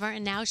whatsoever,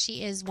 and now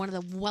she is one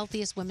of the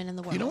wealthiest women in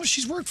the world. You know what?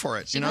 She's worked for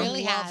it. She you know?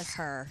 really Love has.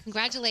 her.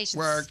 Congratulations.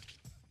 Work.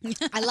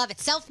 I love it.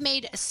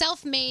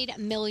 Self-made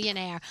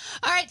millionaire.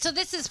 All right, so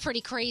this is pretty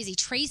crazy.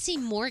 Tracy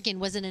Morgan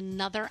was in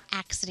another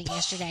accident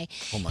yesterday.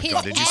 Oh my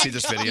God, did you see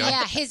this video?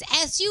 Yeah, his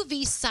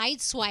SUV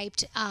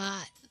sideswiped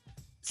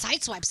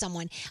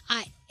someone.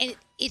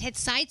 It had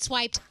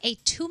sideswiped a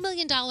 $2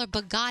 million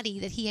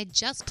Bugatti that he had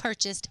just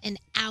purchased an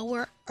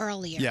hour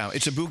earlier. Yeah,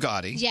 it's a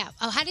Bugatti. Yeah.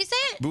 Oh, how do you say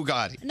it?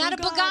 Bugatti. Not a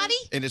Bugatti?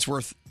 And it's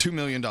worth $2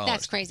 million.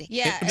 That's crazy.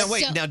 Yeah. Now,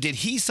 wait. So- Now, did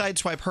he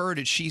sideswipe her or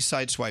did she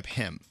sideswipe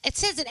him? It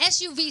says an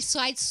SUV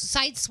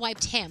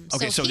sideswiped him.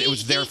 Okay, so it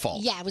was their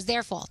fault. Yeah, it was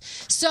their fault.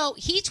 So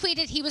he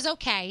tweeted he was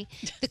okay.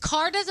 The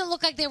car doesn't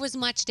look like there was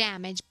much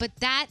damage, but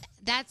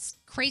that's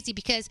crazy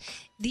because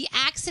the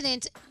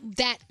accident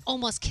that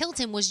almost killed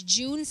him was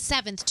June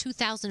 7th,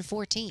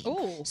 2014.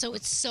 Oh. So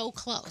it's so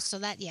close. So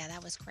that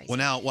was crazy.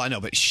 Well, I know,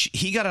 but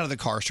he got out of the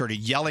car, started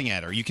yelling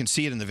at her. You can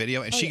see it in the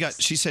video, and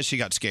she says she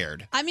got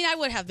scared. I mean, I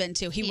would have been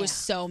too. He was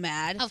so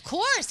mad. Of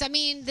course. I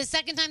mean, the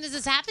second time this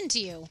has happened to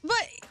you.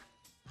 But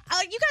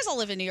you guys all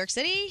live in New York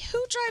City.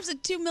 Who drives a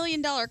 $2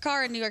 million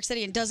car in New York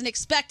City and doesn't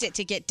expect it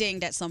to get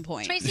dinged at some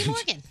point? Tracy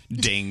Morgan.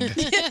 Dinged.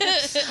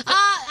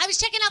 I was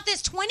checking out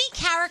this 20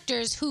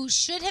 characters who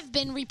should have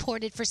been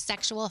reported for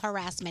sexual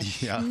harassment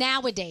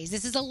nowadays.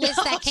 This is a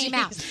list that came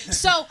out.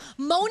 So,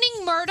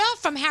 Moaning Murda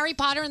from Harry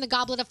Potter and the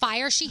Goblet of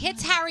Fire. She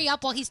hits Harry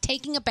up while he's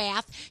taking a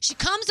bath. She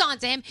comes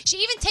onto him. She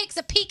even takes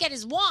a peek at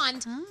his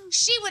wand.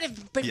 She would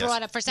have been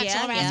brought up for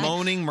sexual harassment.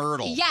 Moaning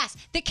Myrtle. Yes.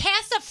 The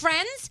cast of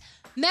Friends.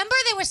 Remember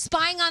they were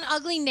spying on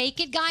ugly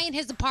naked guy in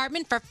his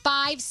apartment for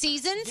 5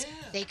 seasons?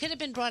 They could have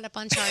been brought up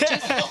on charges.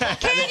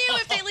 Can you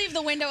if they leave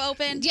the window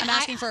open? I'm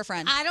asking for a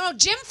friend. I don't know.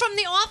 Jim from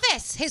The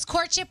Office. His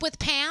courtship with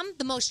Pam,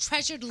 the most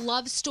treasured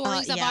love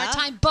stories of yeah. our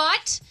time.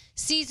 But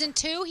season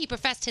 2, he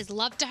professed his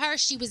love to her.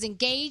 She was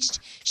engaged.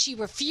 She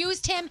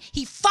refused him.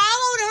 He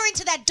followed her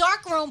into that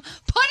dark room,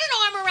 put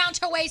an arm around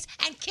her waist,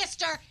 and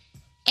kissed her.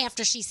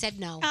 After she said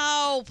no.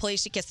 Oh,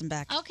 please, she kissed him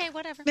back. Okay,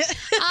 whatever.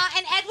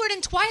 And Edward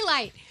in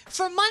Twilight.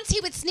 For months, he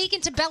would sneak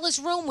into Bella's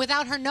room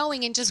without her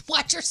knowing and just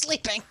watch her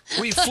sleeping.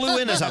 Well, he flew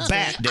in as a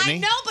bat, didn't he? I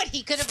know, but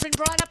he could have been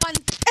brought up on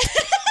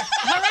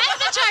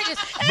harassment charges.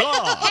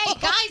 Blah. Hey,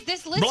 guys,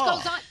 this list Blah.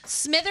 goes on.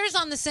 Smithers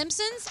on The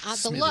Simpsons.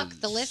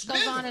 The list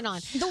goes on and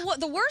on.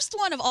 The worst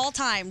one of all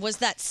time was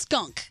that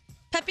skunk.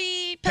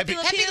 Pepe Le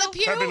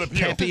Pew.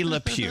 Pepe Le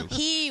Pew.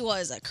 He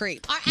was a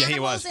creep. Are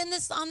animals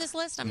on this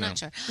list? I'm not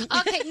sure.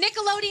 Okay,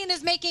 Nickelodeon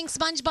is making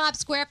SpongeBob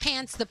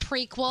SquarePants the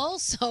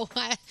prequel, so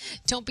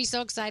don't be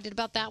so excited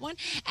about that one.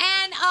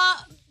 And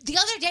the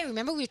other day,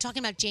 remember we were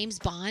talking about James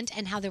Bond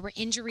and how there were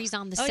injuries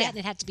on the set and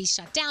it had to be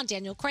shut down.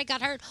 Daniel Craig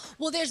got hurt.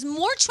 Well, there's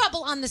more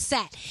trouble on the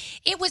set.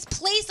 It was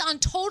placed on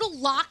total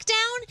lockdown.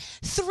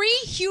 3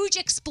 huge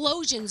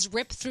explosions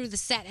ripped through the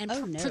set, and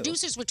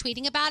producers were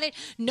tweeting about it.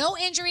 No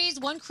injuries.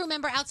 One crew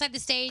member outside the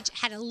stage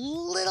had a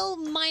little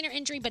minor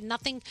injury, but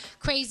nothing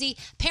crazy.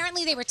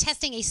 Apparently, they were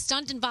testing a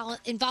stunt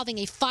involving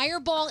a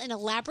fireball in a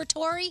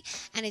laboratory,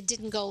 and it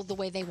didn't go the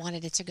way they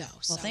wanted it to go.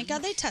 Well, thank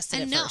God they tested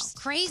it first.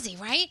 Crazy,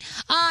 right?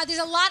 There's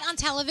a lot on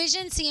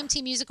television.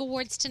 CMT Music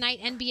Awards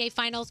tonight, NBA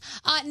Finals.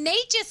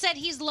 Nate just said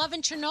he's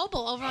loving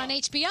Chernobyl over on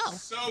HBO.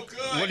 So good.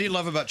 What do you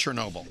love about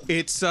Chernobyl?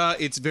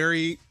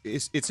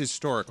 It's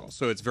historical,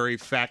 so it's very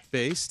fact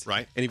based.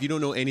 Right. And if you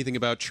don't know anything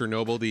about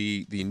Chernobyl,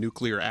 the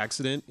nuclear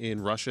accident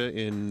in Russia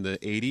in the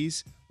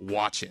 80s,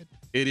 watch it.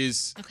 It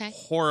is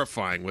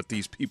horrifying what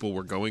these people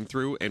were going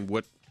through and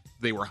what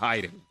they were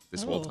hiding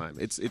this whole time.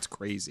 It's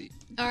crazy.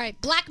 All right.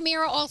 Black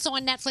Mirror also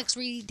on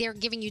Netflix. They're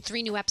giving you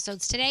 3 new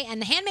episodes today.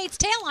 And The Handmaid's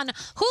Tale on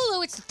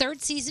Hulu. It's the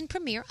 3rd season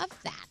premiere of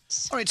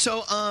that. All right,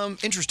 so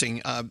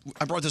interesting. I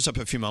brought this up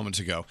a few moments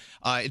ago.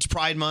 It's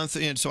Pride Month,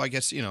 and so I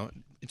guess,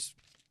 it's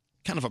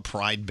kind of a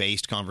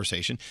pride-based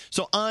conversation.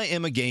 So I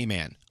am a gay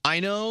man.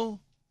 I know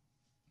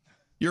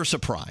you're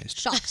surprised.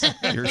 Shocked.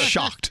 You're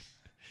shocked.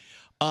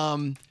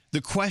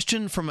 The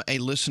question from a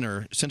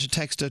listener sent a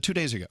text 2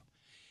 days ago.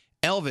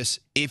 Elvis,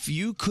 if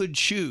you could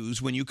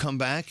choose when you come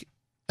back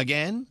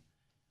again,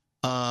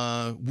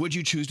 would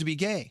you choose to be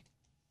gay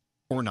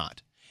or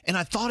not? And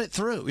I thought it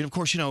through. And of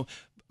course,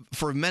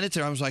 for a minute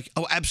there, I was like,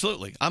 oh,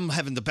 absolutely. I'm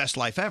having the best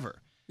life ever.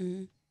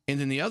 Mm-hmm. And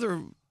then the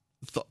other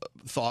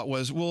thought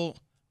was, well,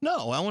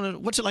 no,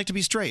 what's it like to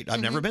be straight?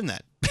 I've never been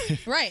that.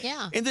 Right.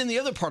 Yeah. And then the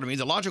other part of me,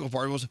 the logical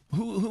part was,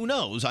 who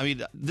knows? I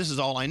mean, this is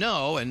all I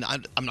know, and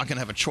I'm not going to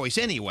have a choice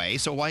anyway,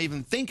 so why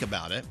even think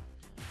about it?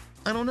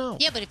 I don't know.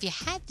 Yeah, but if you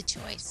had the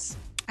choice.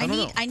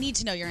 I need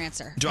to know your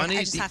answer. Do I need?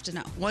 I just have to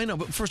know. Well, I know,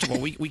 but first of all,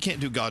 we can't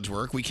do God's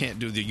work. We can't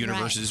do the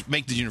universe's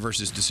make the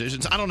universe's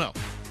decisions. I don't know.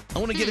 I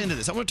want to get into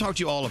this. I want to talk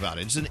to you all about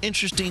it. It's an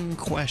interesting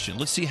question.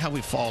 Let's see how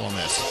we fall on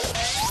this.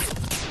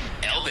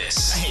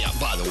 Elvis. Hey,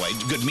 by the way,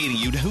 good meeting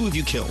you. Who have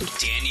you killed?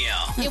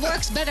 Danielle. It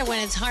works better when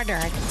it's harder.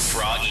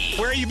 Froggy.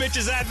 Where are you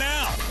bitches at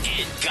now?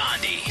 And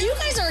Gandhi. You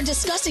guys are a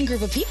disgusting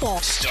group of people.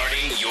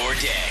 Starting your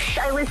day.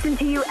 I listen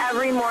to you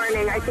every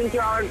morning. I think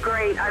you all are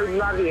great. I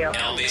love you.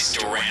 Elvis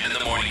Duran in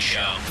the Morning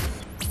Show.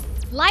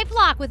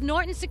 LifeLock with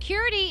Norton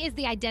Security is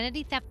the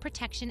identity theft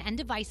protection and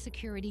device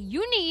security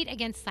you need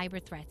against cyber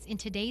threats in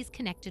today's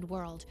connected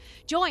world.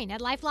 Join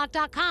at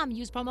LifeLock.com.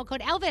 Use promo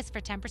code Elvis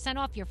for 10%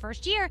 off your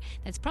first year.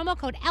 That's promo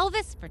code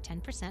Elvis for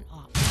 10%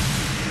 off.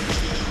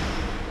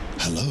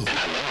 Hello.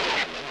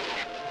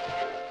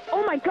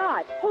 Oh my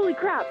God. Holy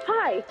crap.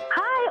 Hi.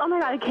 Hi. Oh my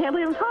God. I can't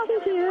believe I'm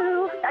talking to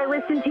you. I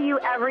listen to you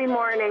every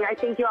morning. I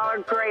think you all are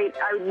great.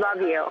 I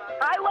love you.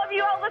 I love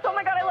you, Elvis. Oh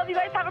my God. I love you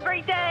guys. Have a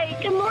great day.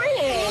 Good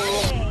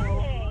morning.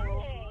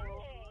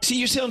 See,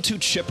 you sound too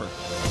chipper.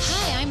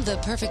 Hi, I'm the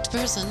perfect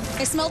person.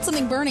 I smelled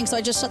something burning, so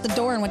I just shut the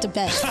door and went to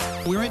bed.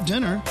 We were at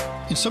dinner,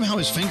 and somehow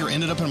his finger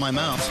ended up in my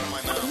mouth.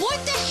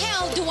 What the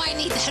hell do I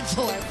need that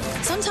for?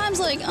 Sometimes,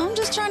 I'm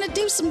just trying to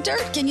do some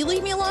dirt. Can you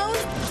leave me alone?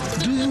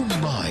 Do you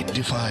mind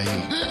if I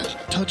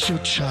touch your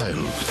child?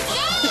 No!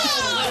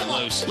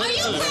 Are you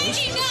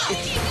crazy? No!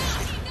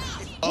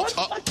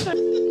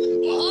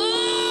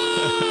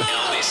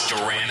 Elvis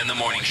Duran in the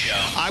Morning Show.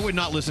 I would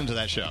not listen to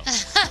that show.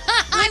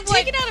 When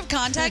taken out of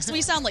context,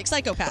 we sound like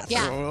psychopaths.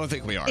 I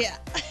think we are. Yeah.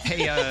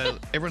 Hey,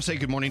 everyone say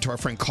good morning to our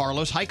friend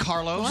Carlos. Hi,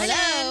 Carlos.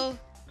 Hello.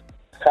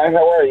 Hi,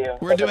 how are you?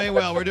 We're doing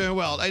well. We're doing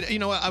well. You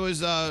know what? I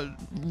was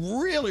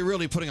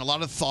really putting a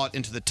lot of thought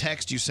into the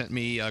text you sent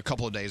me a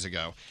couple of days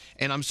ago,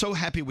 and I'm so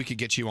happy we could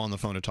get you on the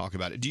phone to talk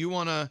about it. Do you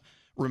want to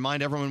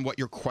remind everyone what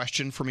your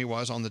question for me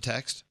was on the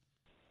text?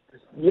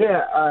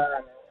 Yeah,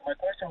 my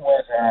question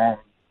was,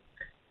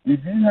 if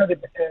you had the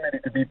opportunity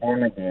to be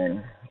born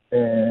again,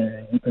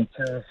 and you can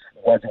choose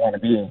what you want to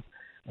be,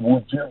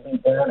 would you be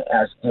born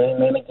as gay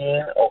man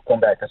again or come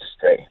back as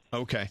straight?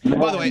 Okay.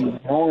 By the way,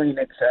 knowing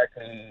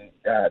exactly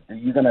that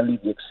you're going to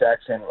live the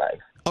exact same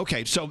life.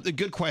 Okay, so the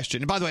good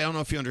question. And by the way, I don't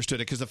know if you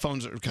understood it because the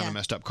phones are kind of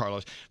messed up,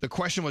 Carlos. The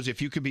question was,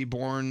 if you could be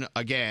born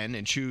again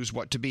and choose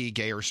what to be,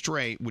 gay or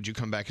straight, would you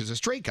come back as a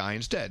straight guy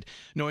instead,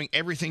 knowing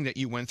everything that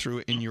you went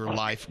through in your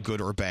life,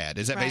 good or bad?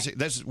 Is that basic?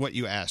 That's what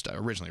you asked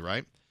originally,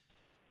 right?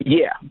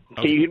 Yeah.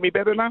 Can you hear me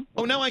better now?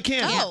 Oh, now I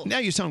can. Oh. Now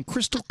you sound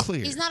crystal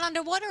clear. He's not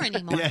underwater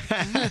anymore.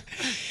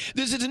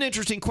 This is an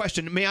interesting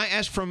question. May I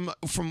ask from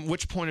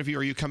which point of view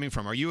are you coming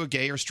from? Are you a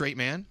gay or straight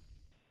man?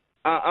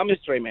 I'm a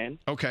straight man.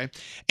 Okay.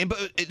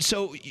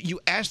 So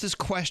you asked this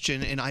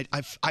question, and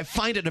I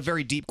find it a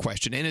very deep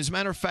question. And as a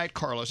matter of fact,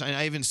 Carlos, and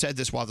I even said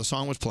this while the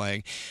song was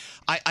playing,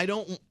 I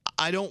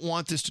don't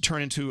want this to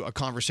turn into a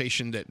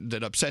conversation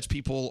that upsets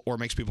people or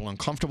makes people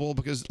uncomfortable,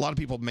 because a lot of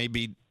people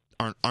maybe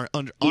aren't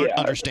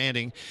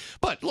understanding.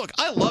 But look,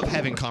 I love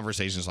having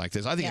conversations like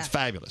this. I think it's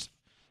fabulous.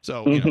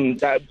 So you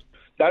know.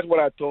 That's what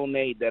I told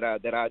Nate, that I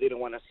didn't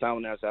want to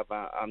sound as if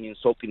I'm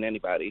insulting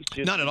anybody.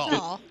 Not at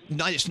all.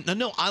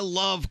 No, I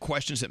love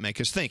questions that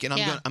make us think, and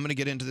I'm going to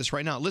get into this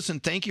right now. Listen,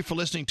 thank you for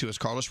listening to us,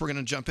 Carlos. We're going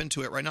to jump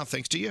into it right now.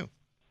 Thanks to you.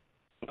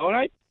 All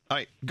right.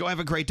 Go have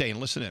a great day and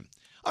listen in.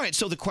 All right.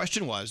 So the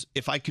question was,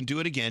 if I can do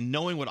it again,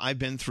 knowing what I've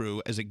been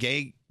through as a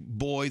gay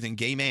boy, then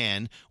gay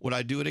man, would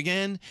I do it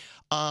again?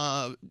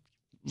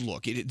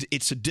 Look,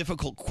 it's a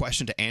difficult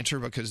question to answer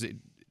because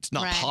it's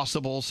not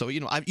possible. So,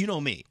 you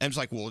know me. I'm just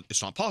like, well,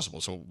 it's not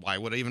possible. So why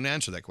would I even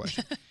answer that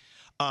question?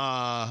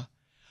 I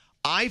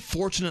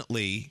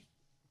fortunately,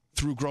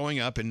 through growing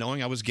up and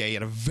knowing I was gay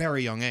at a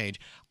very young age,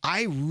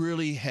 I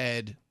really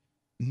had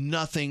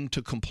nothing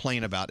to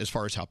complain about as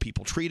far as how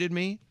people treated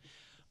me.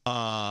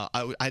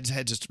 I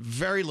had just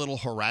very little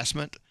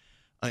harassment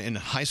in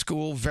high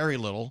school, very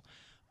little.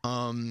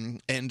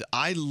 And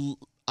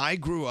I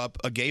grew up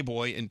a gay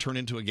boy and turned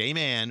into a gay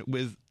man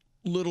with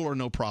little or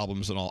no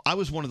problems at all. I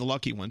was one of the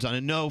lucky ones. And I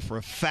know for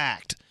a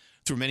fact,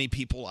 through many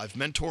people I've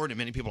mentored and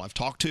many people I've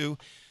talked to,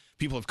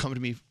 people have come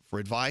to me for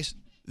advice.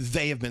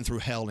 They have been through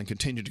hell and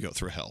continue to go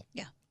through hell.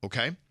 Yeah.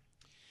 Okay?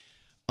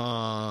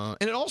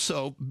 And it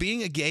also,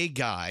 being a gay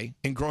guy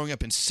and growing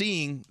up and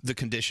seeing the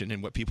condition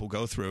and what people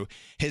go through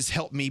has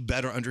helped me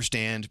better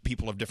understand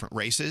people of different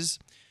races,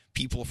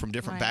 people from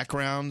different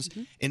backgrounds.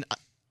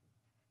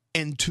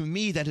 And to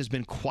me, that has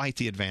been quite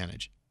the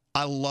advantage.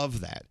 I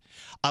love that.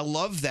 I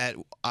love that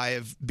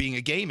being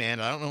a gay man,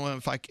 I don't know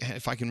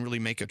if I can really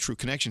make a true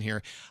connection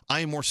here.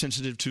 I am more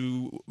sensitive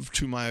to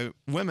my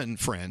women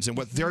friends and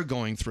what they're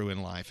going through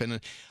in life.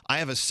 And I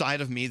have a side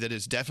of me that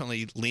is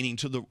definitely leaning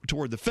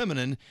toward the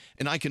feminine,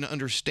 and I can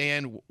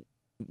understand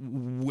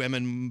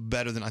women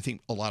better than I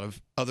think a lot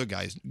of other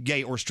guys,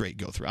 gay or straight,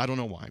 go through. I don't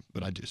know why,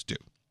 but I just do.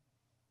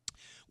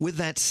 With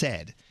that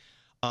said,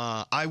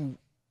 I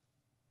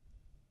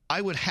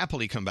would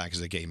happily come back as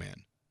a gay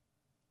man.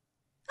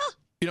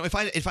 You know, if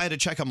I had to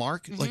check a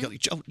mark, like,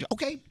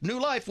 okay, new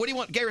life. What do you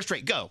want? Gay or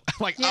straight? Go. I'm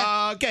like,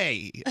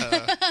 gay.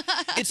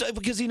 It's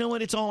because you know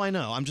what? It's all I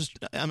know.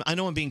 I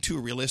know I'm being too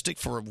realistic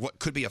for what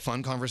could be a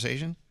fun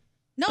conversation.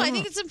 No, I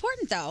think it's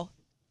important though.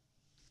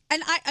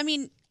 And I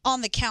mean,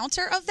 on the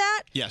counter of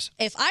that, yes.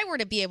 If I were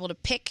to be able to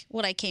pick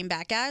what I came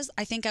back as,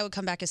 I think I would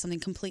come back as something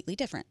completely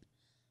different.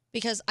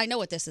 Because I know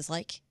what this is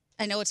like.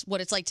 I know it's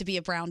what it's like to be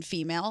a brown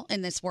female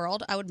in this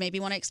world. I would maybe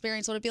want to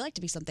experience what it'd be like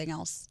to be something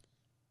else.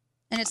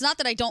 And it's not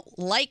that I don't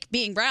like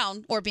being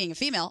brown or being a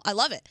female. I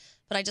love it.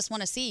 But I just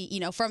want to see, you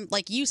know, from,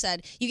 like you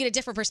said, you get a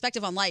different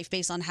perspective on life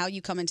based on how you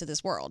come into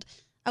this world.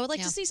 I would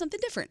like to see something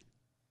different.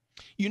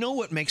 You know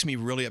what makes me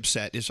really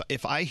upset is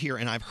if I hear,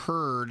 and I've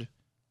heard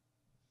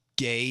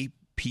gay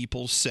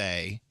people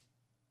say,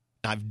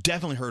 I've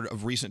definitely heard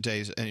of recent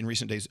days,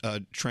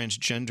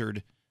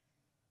 transgendered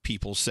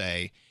people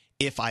say,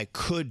 if I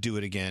could do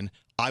it again,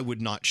 I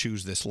would not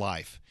choose this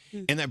life.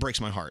 And that breaks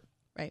my heart.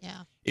 Right.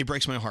 Yeah. It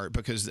breaks my heart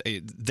because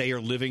they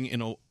are living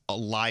in a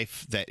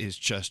life that is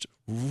just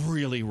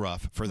really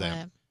rough for them.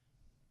 Right.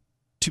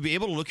 To be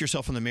able to look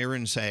yourself in the mirror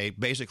and say,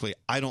 basically,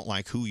 I don't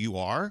like who you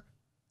are.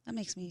 That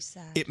makes me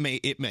sad. It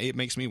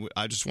makes me.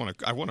 I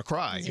want to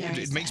cry.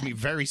 It makes me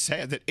very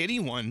sad that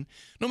anyone,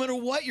 no matter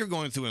what you're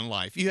going through in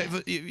life, you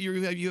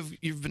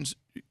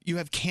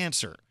have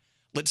cancer.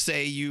 Let's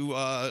say you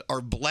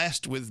are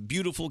blessed with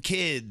beautiful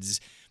kids,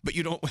 but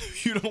you don't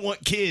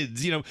want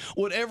kids. You know,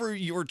 whatever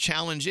your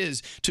challenge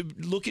is, to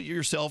look at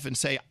yourself and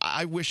say,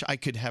 I wish I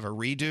could have a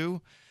redo.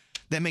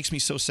 That makes me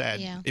so sad.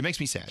 Yeah. It makes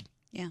me sad.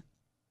 Yeah.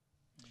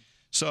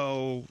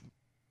 So,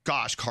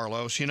 gosh,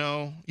 Carlos, you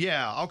know,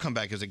 I'll come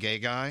back as a gay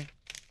guy.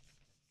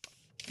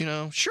 You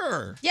know,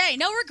 sure. Yay,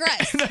 no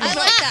regrets. I like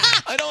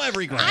that. I don't have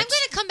regrets. I'm going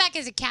to come back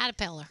as a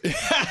caterpillar.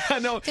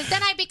 No. Because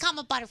then I become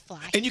a butterfly.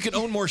 And you can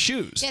own more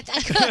shoes. Yes,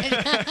 I could.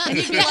 And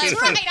you'd be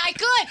like, right, I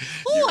could.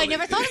 Ooh, I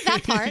never thought of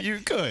that part. You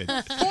could.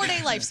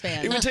 4-day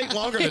lifespan. It would take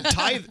longer to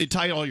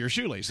tie all your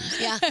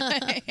shoelaces. Yeah.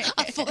 A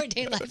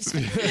 4-day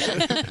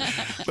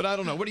lifespan. But I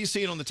don't know. What are you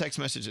seeing on the text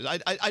messages? I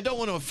don't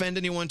want to offend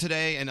anyone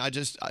today, and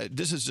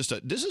this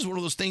is one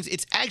of those things.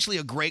 It's actually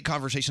a great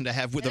conversation to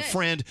have with a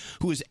friend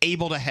who is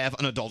able to have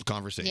an adult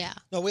conversation. Yeah.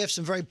 Well, we have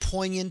some very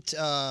poignant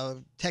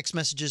text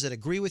messages that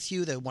agree with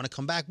you, that want to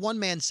come back. One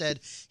man said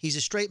he's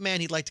a straight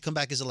man. He'd like to come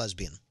back as a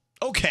lesbian.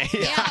 Okay.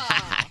 Yeah,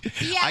 I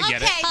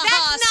get okay. it.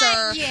 That's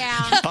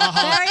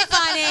not, very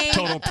funny.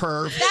 Total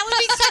perv. That would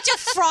be such a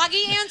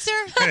froggy answer.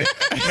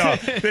 No,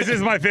 this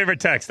is my favorite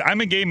text. I'm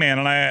a gay man,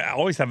 and I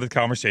always have this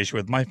conversation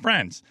with my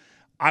friends.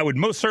 I would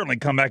most certainly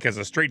come back as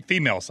a straight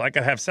female so I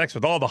could have sex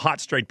with all the hot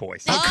straight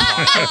boys.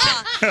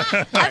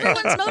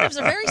 Everyone's motives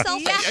are very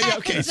selfish. Yeah,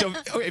 okay, so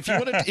if you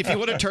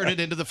want to turn it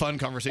into the fun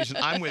conversation,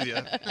 I'm with you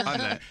on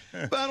that.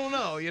 But I don't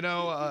know. You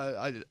know,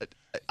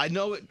 I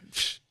know it.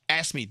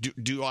 Ask me,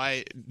 do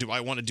I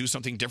want to do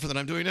something different than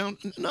I'm doing now?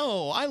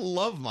 No, I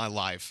love my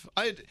life.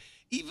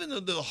 Even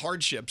the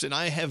hardships, and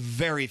I have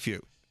very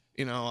few.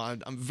 You know,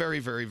 I'm very,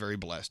 very, very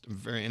blessed.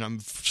 I'm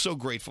so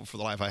grateful for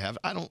the life I have.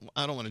 I don't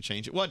want to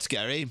change it. What's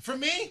Gary? For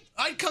me,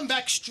 I'd come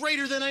back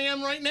straighter than I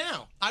am right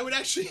now. I would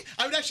actually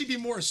be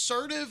more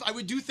assertive. I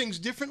would do things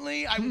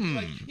differently. I would be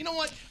like, you know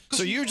what?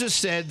 So you just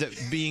said that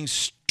being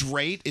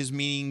straight is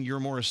meaning you're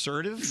more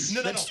assertive?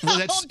 No. Well,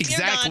 that's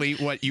exactly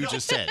what you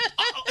just said.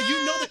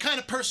 You know the kind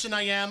of person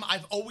I am.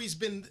 I've always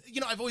been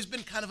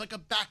kind of like a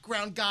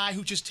background guy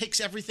who just takes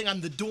everything.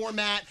 I'm the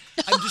doormat.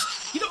 I'm just,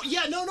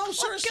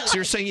 seriously. So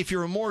you're saying if you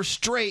were more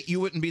straight, you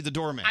wouldn't be the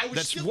doormat.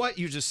 That's what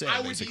you just said, I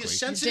would basically. be as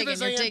sensitive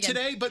as I am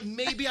today, but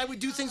maybe I would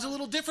do things a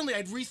little differently.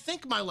 I'd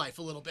rethink my life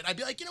a little bit. I'd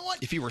be like, you know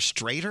what? If you were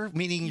straighter,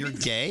 meaning you're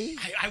gay?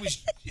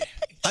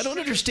 I don't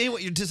understand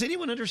does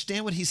anyone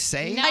understand what he's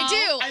saying? I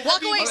do.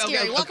 Walk away,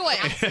 Scary. Walk away.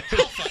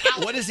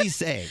 What does he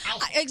say?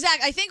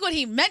 Exactly. I think what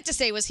he meant to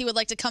say was he would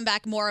like to come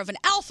back more of an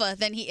alpha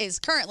than he is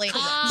currently.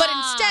 But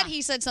instead,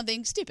 he said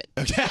something stupid.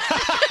 To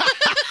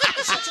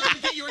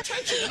get your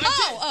attention.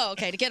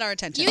 Okay, to get our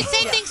attention. You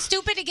say things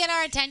stupid to get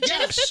our attention?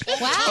 Yes.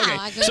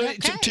 Wow. So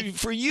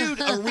for you,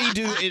 a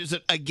redo is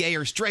a gay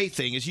or straight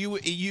thing. Is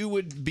you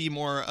would be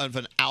more of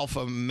an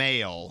alpha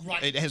male.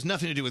 Right. It has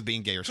nothing to do with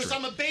being gay or straight.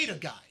 Because I'm a beta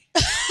guy.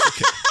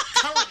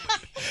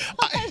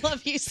 I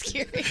love you,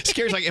 Scary.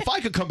 Scary's like, if I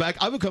could come back,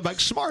 I would come back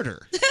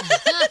smarter.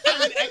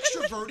 I'm an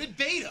extroverted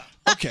beta.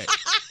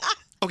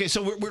 Okay,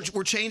 so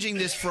we're changing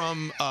this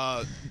from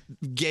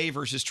gay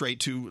versus straight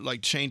to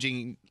like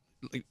changing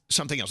like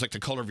something else, like the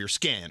color of your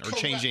skin, or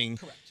changing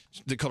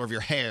the color of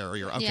your hair, or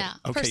your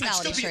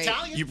personality trait.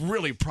 You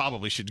really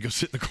probably should go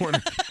sit in the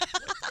corner.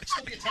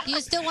 You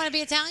still want to be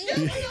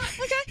Italian?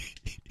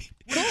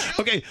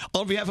 Okay,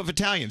 on behalf of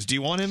Italians, do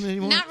you want him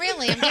anymore? Not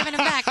really. I'm giving him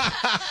back.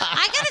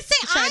 I gotta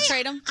say, Trying to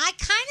trade him? I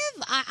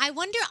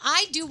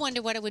do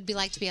wonder what it would be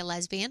like to be a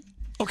lesbian.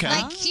 Okay.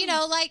 Like,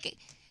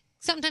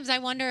 sometimes I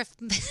wonder if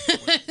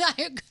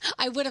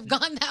I would have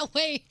gone that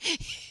way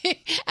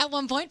at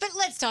one point, but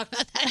let's talk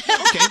about that.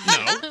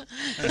 Okay, no.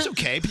 That's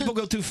okay. People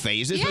go through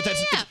phases, but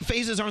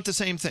phases aren't the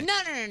same thing.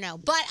 No.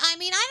 But I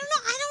mean, I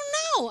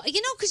don't know.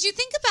 know, because you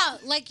think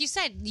about, like you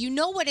said, you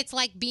know what it's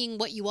like being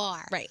what you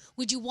are. Right.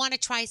 Would you want to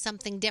try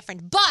something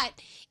different? But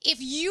if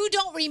you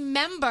don't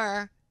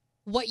remember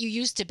what you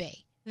used to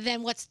be,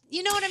 then what's,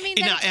 you know what I mean?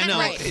 Then it's kinda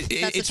right.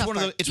 It's one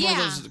of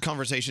those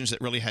conversations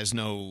that really has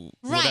no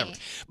whatever. Right.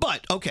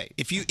 But okay,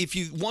 if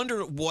you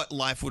wonder what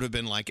life would have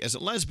been like as a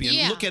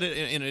lesbian, look at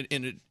it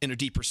in a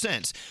deeper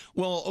sense.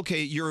 Well,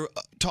 okay, you're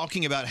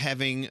talking about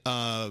having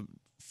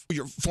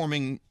you're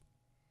forming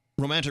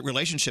romantic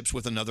relationships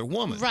with another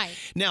woman. Right.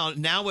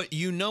 Now what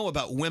you know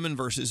about women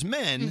versus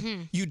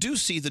men, you do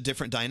see the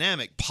different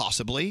dynamic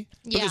possibly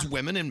because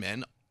women and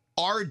men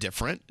are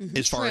different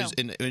as far as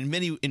in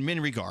many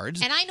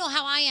regards. And I know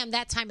how I am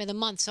that time of the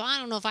month, so I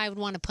don't know if I would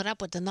want to put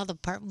up with another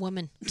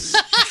woman.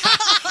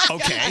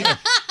 Okay.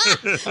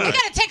 You got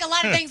to take a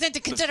lot of things into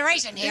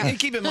consideration here. And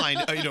keep in mind,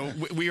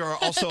 we are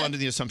also under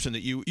the assumption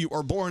that you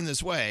are born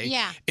this way.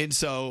 Yeah. And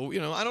so,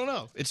 I don't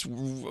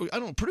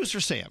know.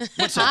 Producer Sam,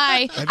 what's up?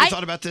 Hi. Have you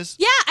thought about this?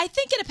 Yeah, I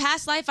think in a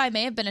past life I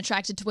may have been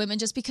attracted to women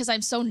just because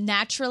I'm so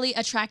naturally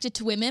attracted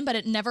to women, but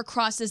it never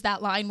crosses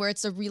that line where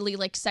it's a really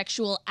like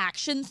sexual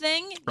action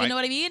thing. You know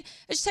what I mean?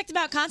 I just check them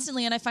out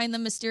constantly and I find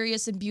them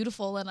mysterious and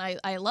beautiful and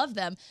I love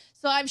them.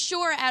 So I'm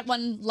sure at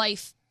one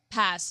life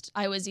past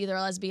I was either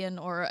a lesbian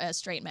or a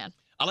straight man.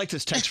 I like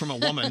this text from a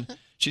woman.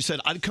 She said,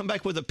 I'd come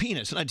back with a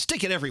penis and I'd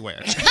stick it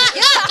everywhere. No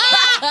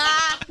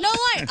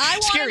lie. I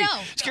want to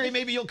know. Scary,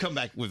 maybe you'll come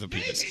back with a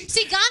penis.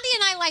 See, Gandhi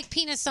and I like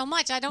penis so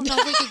much, I don't know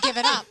if we could give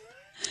it up.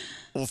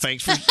 Well,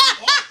 thanks for...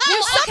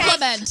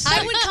 Supplement.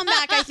 I would come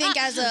back, I think,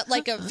 as a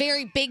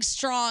very big,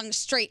 strong,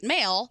 straight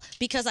male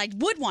because I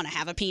would want to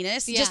have a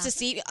penis just to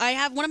see. I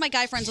have one of my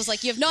guy friends was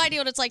like, "You have no idea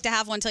what it's like to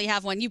have one until you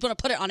have one. You want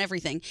to put it on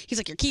everything." He's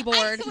like, "Your keyboard."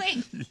 I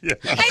think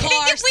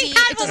if we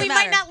had one, we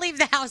might not leave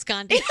the house,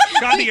 Gandhi.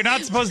 Gandhi, you're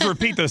not supposed to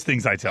repeat those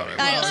things I tell her.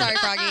 I know, sorry,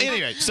 Froggy.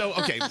 Anyway, so,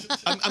 okay,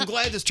 I'm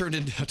glad this turned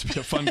into to be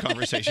a fun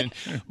conversation,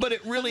 but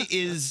it really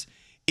is...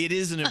 It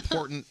is an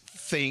important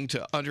thing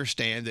to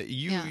understand that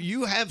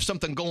you have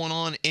something going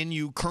on in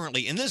you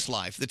currently in this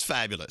life that's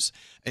fabulous,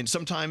 and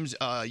sometimes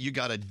you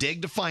got to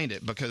dig to find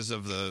it because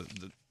of the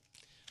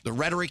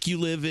rhetoric you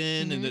live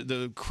in and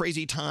the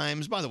crazy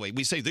times. By the way,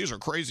 we say these are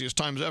craziest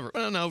times ever.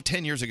 Well, no,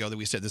 10 years ago that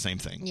we said the same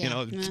thing.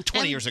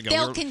 20 years ago.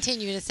 They'll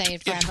continue to say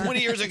it forever.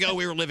 20 years ago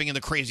we were living in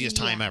the craziest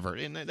time ever,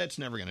 and that's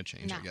never going to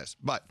change, I guess.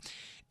 But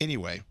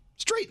anyway.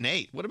 Straight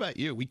Nate, what about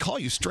you? We call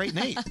you Straight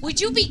Nate. Would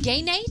you be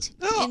gay Nate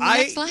in the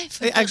next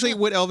life? Actually,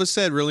 what Elvis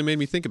said really made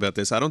me think about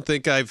this. I don't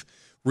think I've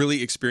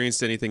really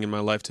experienced anything in my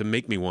life to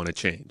make me want to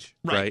change,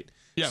 right?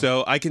 Yeah.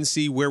 So I can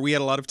see where we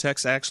had a lot of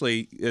texts.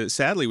 Actually,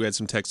 sadly, we had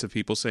some texts of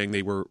people saying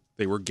they were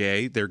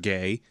gay, they're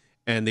gay,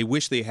 and they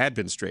wish they had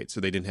been straight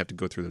so they didn't have to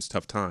go through those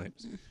tough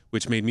times,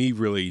 which made me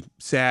really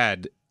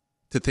sad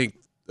to think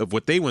of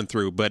what they went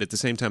through, but at the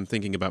same time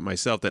thinking about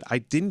myself that I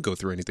didn't go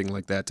through anything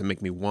like that to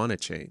make me want to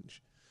change.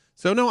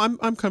 So no,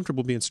 I'm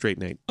comfortable being straight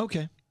Nate.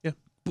 Okay. Yeah.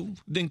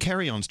 Then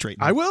carry on straight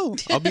Nate. I will.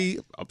 I'll be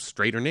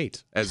straighter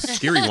Nate, as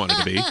Scary wanted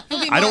to be.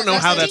 I don't know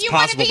how that's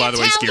possible, by the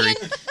way, Scary.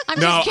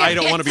 No, I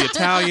don't want to be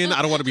Italian.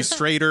 I don't want to be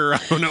straighter. I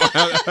don't know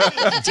how.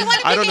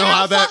 I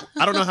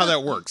don't know how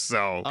that works.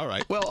 So. All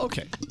right. Well,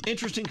 okay.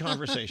 Interesting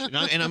conversation,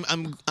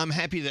 and I'm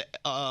happy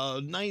that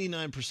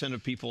 99%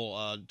 of people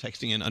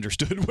texting in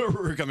understood where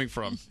we were coming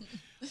from.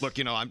 Look,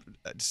 I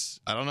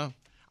don't know.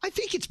 I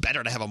think it's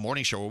better to have a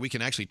morning show where we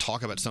can actually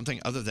talk about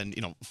something other than,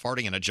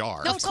 farting in a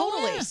jar. No,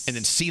 totally. And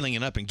then sealing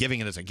it up and giving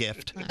it as a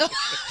gift. Can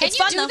you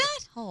do that?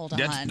 Hold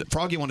on.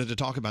 Froggy wanted to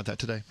talk about that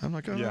today. I'm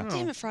like,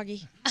 Damn it,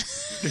 Froggy.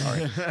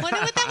 Wonder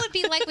what that would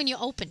be like when you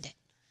opened it.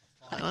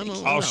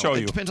 I'll show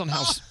you. It depends on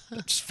how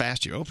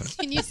fast you open it.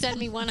 Can you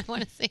send me one? I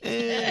want to see.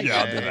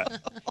 Yeah, I'll do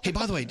that. Hey,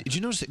 by the way, did you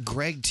notice that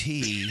Greg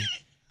T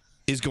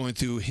is going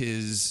through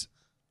his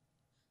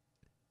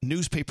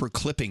newspaper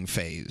clipping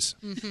phase?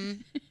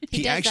 Mm-hmm.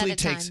 He actually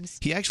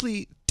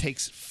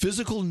takes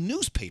physical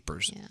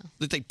newspapers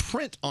that they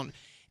print on,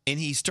 and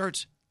he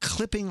starts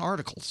clipping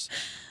articles,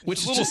 which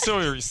it's a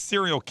little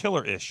serial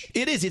killer-ish.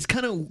 It is. It's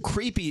kind of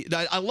creepy.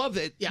 I love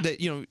that.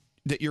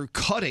 That you're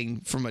cutting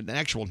from an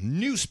actual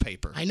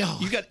newspaper. I know.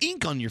 You got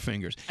ink on your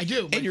fingers. I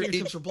do. My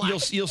fingertips are black.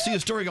 You'll see a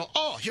story. Go,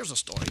 oh, here's a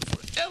story for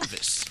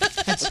Elvis.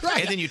 That's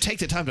right. And then you take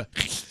the time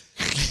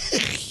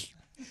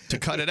to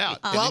cut it out.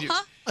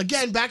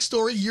 Again,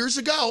 backstory, years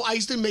ago, I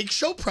used to make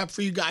show prep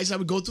for you guys. I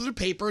would go through the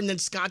paper and then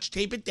scotch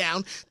tape it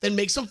down, then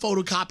make some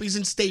photocopies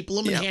and staple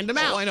them and hand them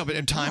out. Oh, I know,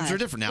 but times are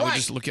different. Now we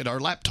just look at our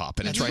laptop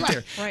and it's right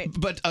there. Right.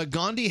 But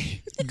Gandhi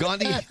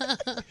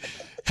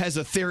has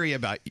a theory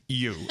about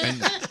you.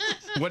 And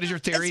what is your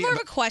theory? It's more of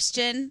a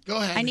question. Go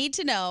ahead. I need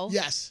to know.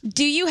 Yes.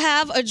 Do you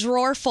have a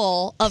drawer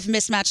full of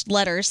mismatched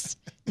letters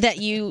that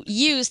you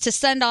use to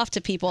send off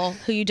to people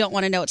who you don't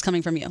want to know it's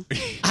coming from you?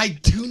 I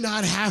do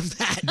not have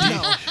that.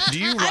 No. Do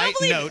you write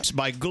notes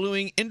by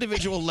gluing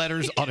individual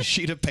letters on a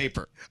sheet of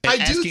paper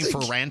and asking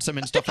for ransom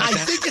and stuff like I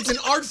that? think it's an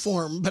art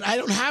form, but I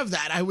don't have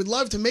that. I would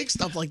love to make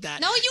stuff like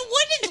that. No, you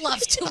wouldn't love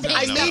to make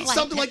I stuff made like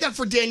something that. like that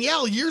for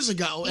Danielle years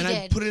ago, and He I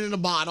did. put it in a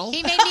bottle.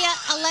 He made me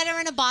a letter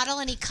in a bottle,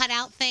 and he cut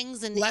out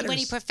things, and when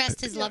he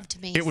professed his love to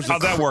me.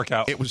 How'd that work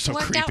out? It was so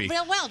worked out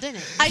real well,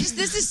 didn't it?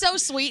 This is so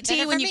sweet, T,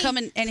 Better when for you me. come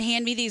and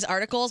hand me these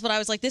articles, but I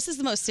was like, this is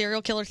the most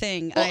serial killer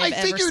thing Well, I've I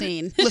ever figured,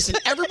 seen. listen,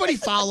 everybody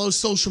follows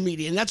social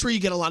media, and that's where you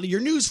get a lot of your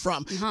news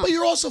from. Uh-huh. But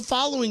you're also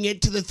following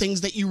it to the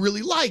things that you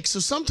really like. So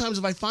sometimes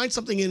if I find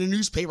something in a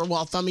newspaper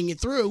while thumbing it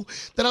through,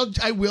 then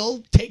I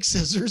will take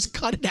scissors,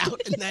 cut it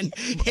out, and then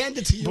hand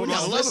it to you. But what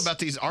I No, love this- about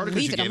these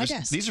articles you gave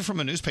us, these are from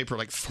a newspaper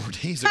like 4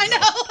 days ago. I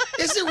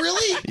know. Is it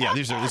really? Yeah,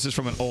 this is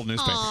from an old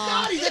newspaper.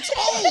 Scotty, that's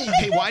old.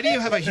 Hey, why do you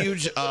have a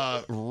huge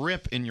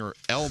rip in your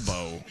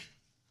elbow?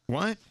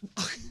 What?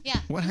 Yeah.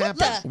 What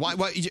happened? Why?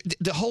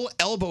 The whole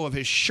elbow of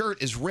his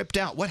shirt is ripped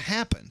out. What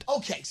happened?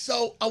 Okay,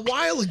 so a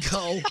while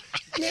ago,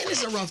 man,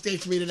 this is a rough day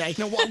for me today.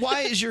 Now,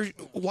 why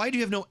do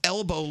you have no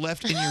elbow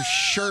left in your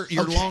shirt,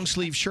 your long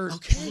sleeve shirt?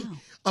 Okay.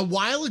 A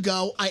while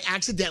ago, I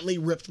accidentally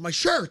ripped my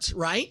shirt,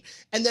 right?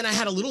 And then I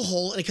had a little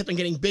hole, and it kept on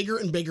getting bigger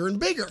and bigger and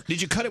bigger.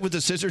 Did you cut it with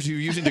the scissors you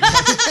were using to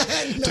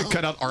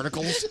cut out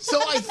articles? So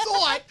I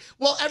thought,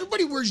 well,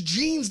 everybody wears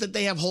jeans that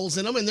they have holes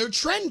in them, and they're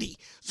trendy.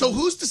 So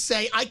who's to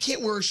say I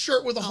can't wear a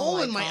shirt with a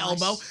hole in my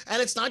elbow,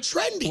 and it's not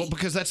trendy? Well,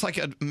 because that's like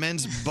a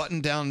men's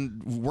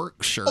button-down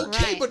work shirt.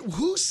 Okay, but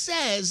who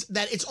says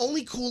that it's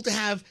only cool to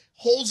have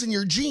holes in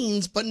your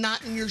jeans but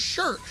not in your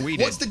shirt? We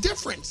did. What's the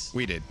difference?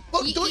 We did.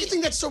 Well, don't you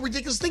think that's so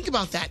ridiculous? Think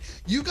about that.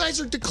 You guys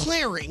are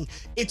declaring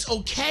it's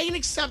okay and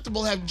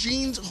acceptable to have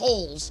jeans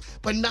holes,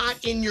 but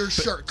not in your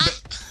shirt.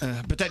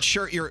 But that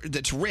shirt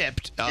that's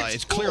ripped,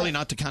 it's clearly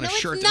not the kind of No,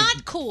 it's shirt.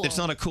 not cool. It's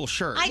not a cool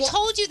shirt. I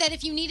told you that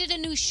if you needed a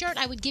new shirt,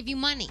 I would give you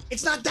money.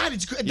 It's not that.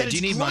 It's Yeah, do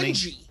you need money?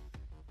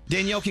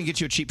 Danielle can get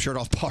you a cheap shirt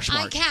off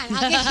Poshmark. I can.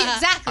 I'll get you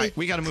exactly. All right,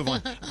 we got to move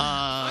on.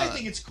 I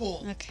think it's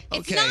cool. It's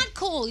Okay. not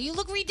cool. You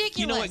look ridiculous.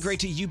 You know what,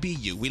 Greta? You be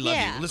you. We love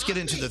Yeah. you. Let's get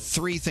into the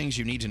 3 things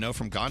you need to know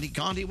from Gandhi.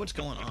 Gandhi, what's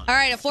going on? All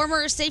right, a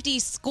former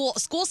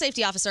school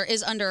safety officer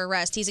is under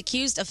arrest. He's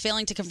accused of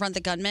failing to confront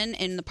the gunman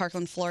in the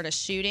Parkland, Florida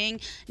shooting.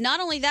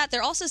 Not only that,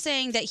 they're also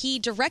saying that he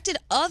directed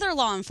other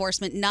law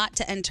enforcement not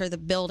to enter the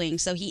building,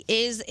 so he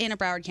is in a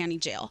Broward County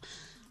jail.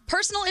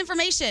 Personal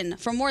information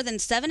from more than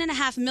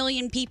 7.5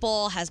 million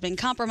people has been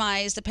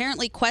compromised.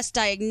 Apparently, Quest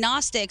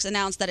Diagnostics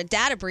announced that a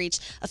data breach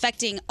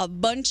affecting a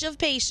bunch of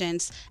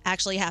patients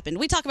actually happened.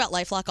 We talk about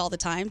LifeLock all the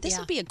time. This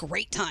would be a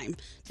great time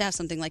to have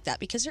something like that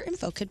because your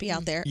info could be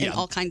out there in Yeah.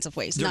 all kinds of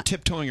ways. They're Not-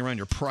 tiptoeing around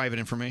your private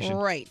information.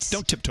 Right.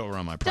 Don't tiptoe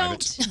around my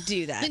privates. Don't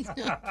do that.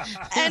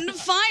 And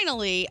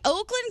finally,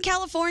 Oakland,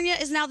 California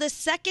is now the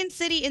second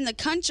city in the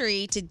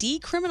country to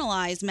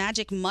decriminalize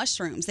magic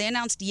mushrooms. They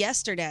announced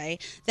yesterday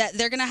that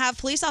they're going to have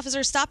police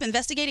officers stop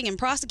investigating and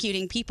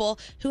prosecuting people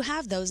who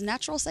have those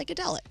natural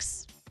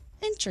psychedelics.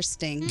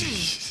 Interesting.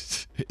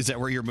 Is that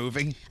where you're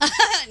moving?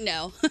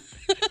 No.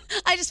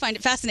 I just find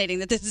it fascinating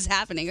that this is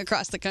happening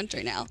across the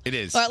country now. It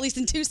is. Or at least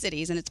in 2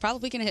 cities, and it's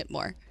probably going to hit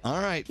more.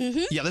 All right.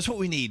 Mhm. Yeah, that's what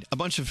we need. A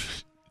bunch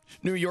of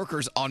New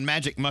Yorkers on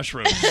magic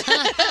mushrooms.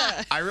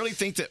 I really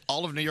think that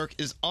all of New York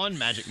is on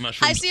magic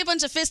mushrooms. I see a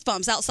bunch of fist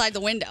bumps outside the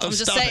window. Oh, I'm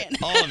just stop saying.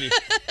 it, all of you.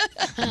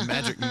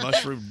 Magic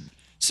mushroom.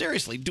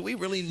 Seriously, do we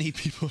really need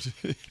people to...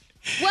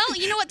 Well,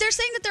 you know what? They're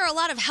saying that there are a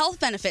lot of health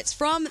benefits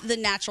from the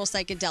natural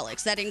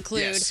psychedelics that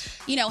include, Yes.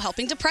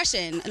 helping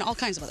depression and all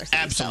kinds of other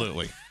things. So-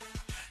 Absolutely.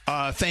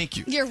 Thank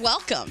you. You're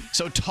welcome.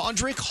 So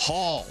Todrick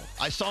Hall,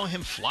 I saw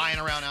him flying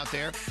around out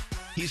there.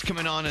 He's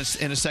coming on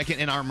in a second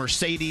in our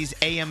Mercedes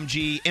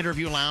AMG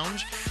interview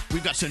lounge.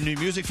 We've got some new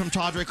music from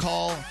Todrick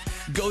Hall.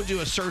 Go do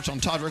a search on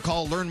Todrick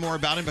Hall. Learn more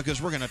about him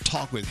because we're going to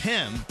talk with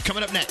him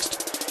coming up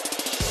next.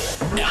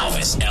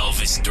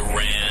 Elvis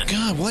Duran.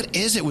 God, what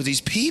is it with these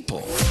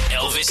people?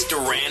 Elvis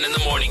Duran in the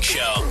Morning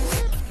Show.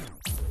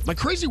 My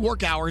crazy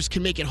work hours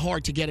can make it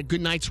hard to get a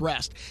good night's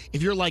rest.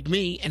 If you're like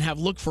me and have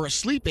looked for a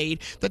sleep aid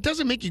that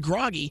doesn't make you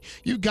groggy,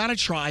 you've got to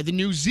try the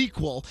new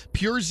ZzzQuil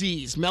Pure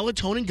Z's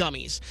melatonin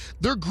gummies.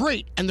 They're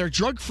great and they're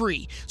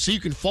drug-free, so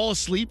you can fall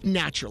asleep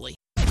naturally.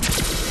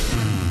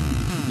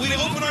 We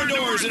open our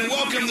doors and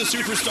welcome the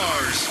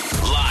superstars.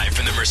 Live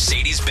from the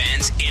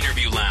Mercedes-Benz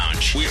interview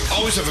lounge. We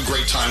always have a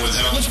great time with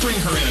him. Let's bring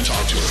her in and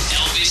talk to her.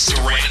 Elvis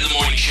Duran in the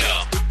Morning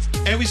Show.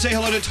 And we say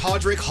hello to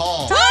Todrick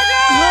Hall.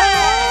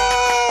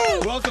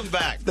 Welcome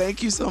back.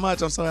 Thank you so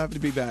much. I'm so happy to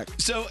be back.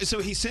 So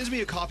he sends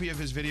me a copy of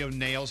his video,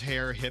 Nails,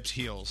 Hair, Hips,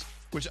 Heels.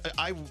 which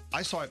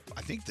I saw it,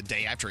 I think, the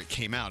day after it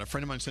came out. A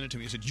friend of mine sent it to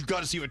me and said, you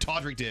got to see what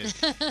Todrick did.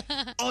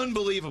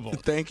 Unbelievable.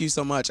 Thank you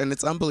so much. And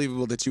it's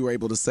unbelievable that you were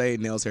able to say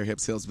nails, hair,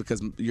 hips, heels,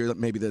 because you're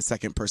maybe the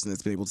second person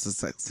that's been able to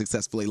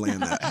successfully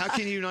land that. How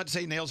can you not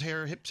say nails,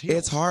 hair, hips, heels?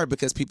 It's hard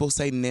because people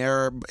say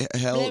nair,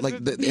 hell,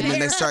 and then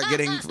they start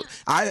getting.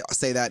 I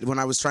say that when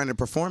I was trying to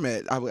perform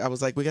it, I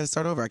was like, we got to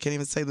start over. I can't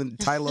even say the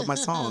title of my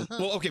song.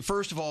 Well, okay,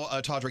 first of all,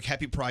 Todrick,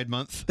 happy Pride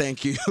Month.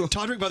 Thank you.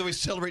 Todrick, by the way,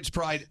 celebrates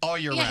Pride all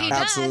year round.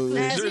 Absolutely.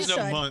 There's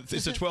no month.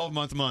 It's a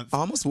 12-month month. I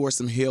almost wore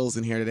some heels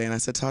in here today, and I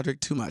said, Todrick,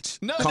 too much.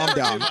 No, calm never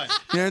down. too much.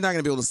 You're not going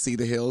to be able to see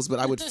the heels, but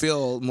I would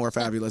feel more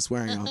fabulous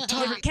wearing them.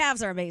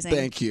 Calves are amazing.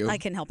 Thank you. I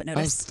couldn't help but Oh,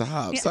 notice.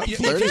 stop. Yeah. Stop If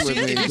flirting you with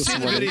me. see this the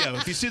morning. video,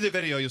 if you see the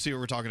video, you'll see what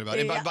we're talking about.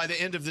 And Yeah. by the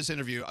end of this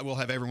interview, I will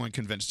have everyone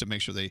convinced to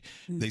make sure they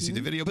see Mm-hmm.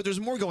 the video. But there's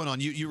more going on.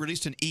 You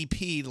released an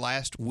EP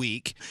last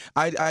week.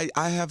 I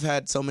have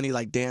had so many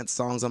like dance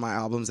songs on my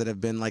albums that have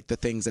been like the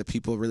things that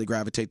people really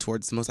gravitate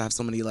towards the most. I have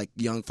so many like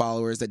young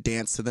followers that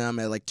dance to them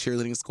at like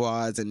cheerleading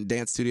squads and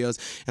dance studios.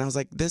 And I was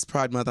like, this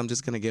Pride Month, I'm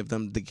just going to give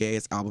them the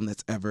gayest album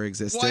that's ever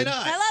existed. Why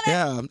not? I love it.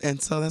 Yeah.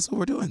 And so that's what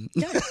we're doing.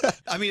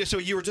 I mean, so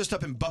you were just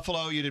up in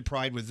Buffalo. You did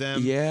Pride with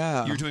them.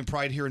 Yeah. You were doing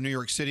Pride here in New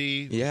York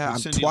City. Yeah,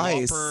 with I'm Cyndi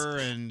twice. Lauper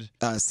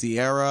and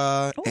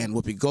Sierra and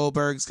Whoopi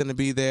Goldberg's going to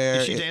be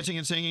there. is she dancing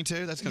and singing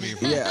too? That's gonna be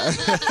fun. Yeah.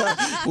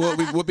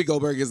 Whoopi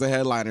Goldberg is the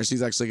headliner.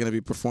 She's actually going to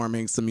be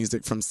performing some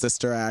music from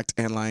Sister Act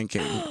and Lion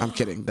King. I'm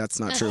kidding. That's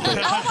not true. But,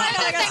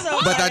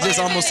 but I just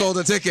almost sold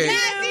a ticket.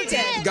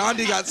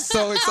 Gandhi got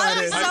so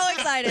excited. I'm so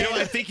excited. You know,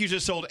 I think you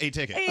just sold a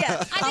ticket.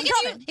 Yeah, I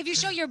think if you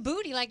show your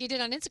booty like you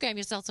did on Instagram,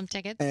 you sell some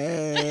tickets.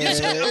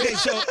 Okay,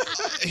 so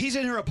he's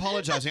in here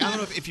apologizing. I don't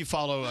know if you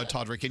follow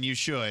Todrick, and you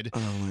should.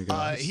 Oh my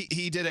gosh.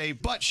 He did a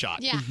butt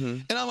shot. Yeah.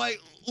 Mhm. And I'm like,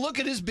 look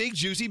at his big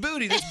juicy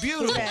booty. That's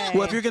beautiful.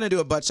 Well, if you're going to do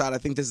a butt shot, I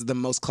think this is the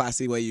most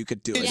classy way you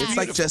could do it. It's It's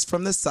like beautiful. just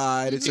from the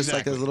side. It's just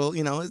like a little,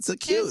 it's a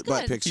cute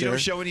butt picture. You don't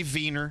show any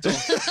wiener.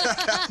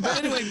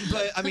 But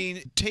anyway, I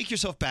mean, take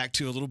yourself back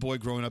to a little boy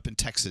growing up in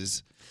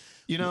Texas,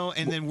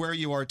 and then where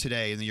you are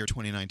today in the year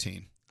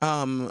 2019.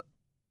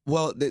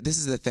 Well, this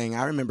is the thing.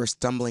 I remember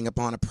stumbling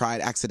upon a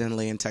Pride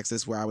accidentally in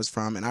Texas where I was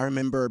from. And I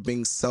remember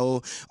being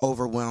so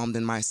overwhelmed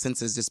and my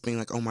senses just being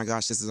like, oh my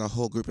gosh, this is a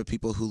whole group of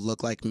people who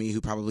look like me, who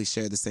probably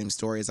share the same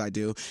story as I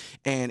do.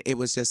 And it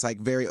was just like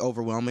very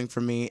overwhelming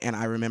for me. And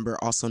I remember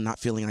also not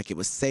feeling like it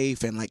was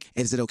safe and like,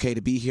 is it okay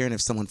to be here? And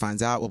if someone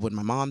finds out, what would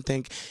my mom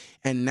think?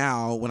 And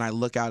now when I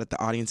look out at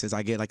the audiences,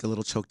 I get like a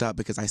little choked up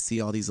because I see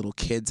all these little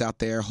kids out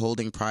there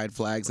holding Pride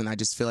flags. And I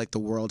just feel like the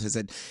world has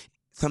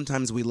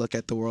sometimes we look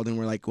at the world and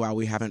we're like, wow,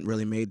 we haven't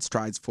really made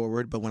strides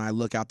forward. But when I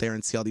look out there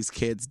and see all these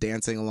kids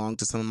dancing along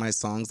to some of my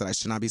songs that I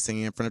should not be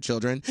singing in front of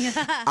children,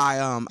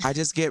 I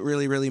just get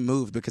really, really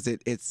moved because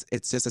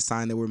it's just a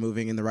sign that we're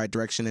moving in the right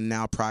direction. And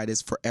now Pride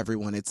is for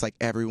everyone. It's like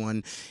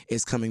everyone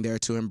is coming there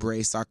to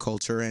embrace our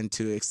culture and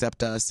to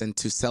accept us and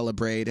to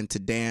celebrate and to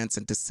dance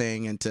and to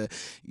sing and to,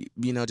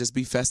 just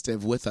be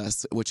festive with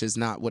us, which is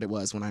not what it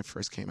was when I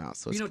first came out.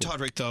 So it's cool.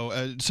 Todrick,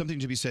 though, something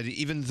to be said,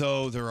 even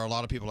though there are a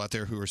lot of people out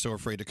there who are so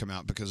afraid to come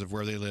out because of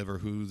where they live or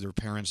who their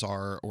parents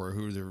are or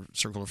who their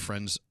circle of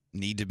friends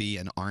need to be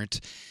and aren't,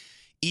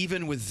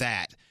 even with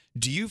that,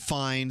 do you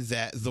find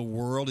that the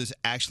world is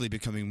actually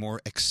becoming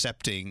more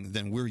accepting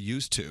than we're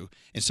used to?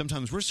 And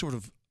sometimes we're sort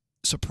of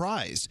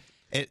surprised.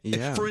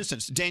 For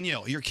instance,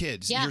 Danielle, your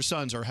kids, your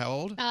sons are how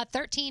old?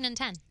 13 and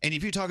 10. And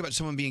if you talk about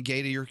someone being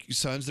gay to your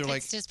sons, they're like...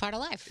 It's just part of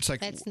life. It's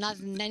like... It's not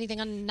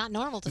anything not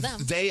normal to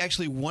them. They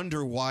actually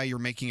wonder why you're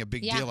making a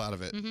big deal out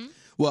of it. Mm-hmm.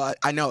 Well,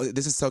 I know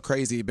this is so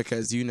crazy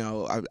because,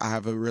 I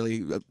have a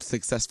really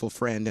successful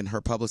friend and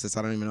her publicist.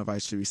 I don't even know if I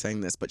should be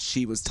saying this, but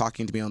she was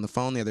talking to me on the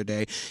phone the other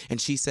day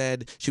and she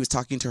said she was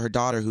talking to her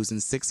daughter who's in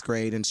 6th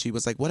grade and she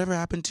was like, whatever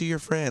happened to your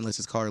friend? Let's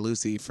just call her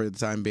Lucy for the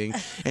time being.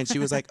 And she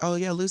was like, oh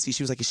yeah, Lucy.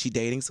 She was like, is she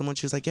dating someone?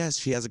 She was like, yes,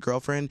 she has a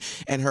girlfriend.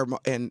 And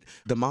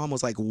the mom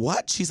was like,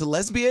 what? She's a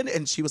lesbian?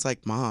 And she was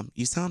like, Mom,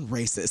 you sound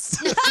racist.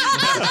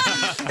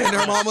 And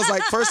her mom was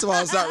like, first of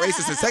all, it's not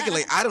racist. And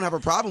secondly, I don't have a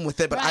problem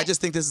with it, but I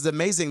just think this is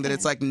amazing that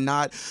it's like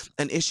not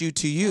an issue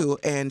to you.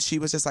 And she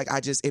was just like,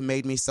 it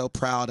made me so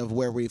proud of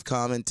where we've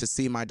come and to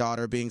see my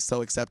daughter being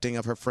so accepting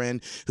of her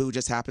friend who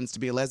just happens to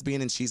be a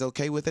lesbian and she's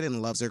okay with it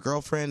and loves her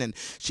girlfriend. And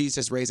she's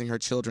just raising her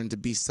children to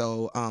be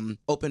so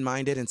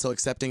open-minded and so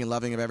accepting and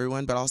loving of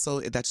everyone. But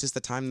also that's just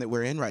the time that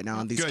we're in right now.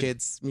 And these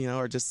kids,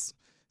 are just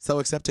so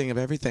accepting of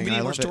everything. We need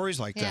I more love stories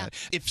it. like that.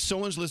 If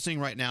someone's listening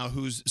right now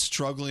who's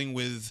struggling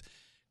with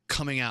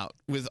coming out,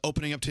 with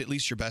opening up to at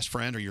least your best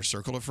friend or your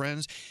circle of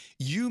friends,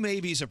 you may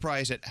be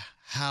surprised at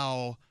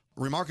how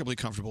remarkably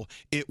comfortable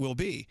it will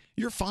be.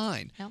 You're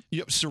fine. Yep.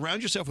 You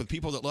surround yourself with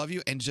people that love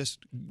you and just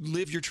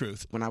live your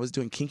truth. When I was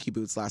doing Kinky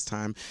Boots last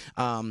time,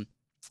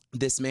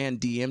 this man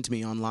DM'd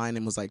me online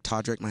and was like,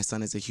 Todrick, my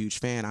son is a huge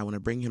fan. I want to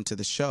bring him to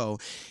the show.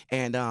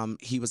 And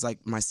he was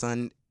like, my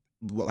son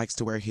likes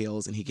to wear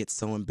heels, and he gets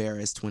so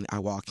embarrassed when I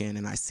walk in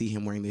and I see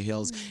him wearing the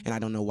heels, and I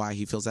don't know why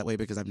he feels that way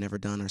because I've never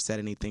done or said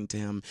anything to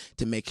him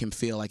to make him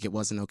feel like it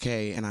wasn't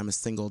okay, and I'm a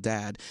single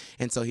dad.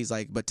 And so he's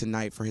like, but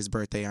tonight for his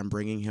birthday, I'm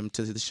bringing him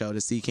to the show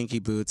to see Kinky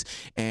Boots,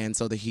 and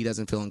so that he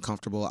doesn't feel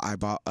uncomfortable, I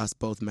bought us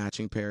both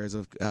matching pairs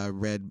of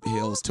red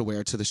heels to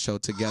wear to the show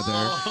together.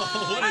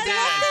 What a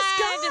dad.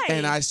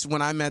 And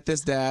when I met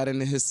this dad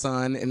and his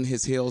son and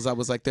his heels, I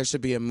was like, there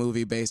should be a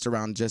movie based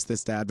around just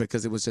this dad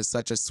because it was just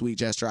such a sweet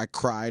gesture. I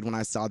cried when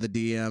I saw the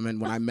DM, and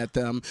when I met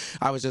them,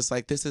 I was just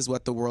like, this is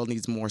what the world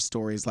needs, more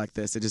stories like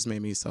this. It just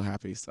made me so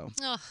happy. So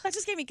That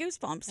just gave me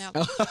goosebumps.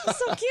 That's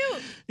so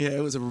cute. yeah,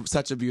 it was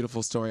such a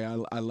beautiful story.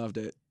 I loved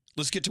it.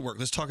 Let's get to work.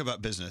 Let's talk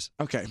about business.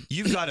 Okay.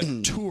 You've got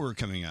a tour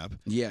coming up.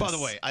 Yes. By the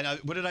way,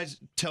 what did I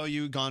tell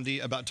you, Gandhi,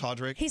 about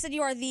Todrick? He said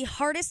you are the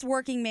hardest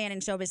working man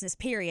in show business,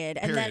 period.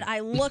 And then I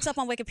looked up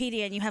on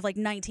Wikipedia and you have like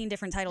 19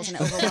 different titles and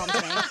it overwhelmed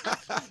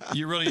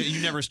me.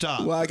 You never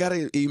stop. Well, I got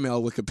to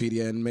email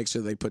Wikipedia and make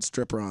sure they put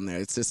stripper on there.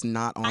 It's just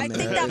not on there. I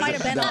think that might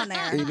have been on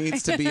there. It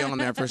needs to be on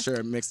there for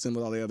sure, mixed in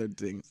with all the other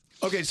things.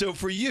 Okay, so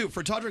for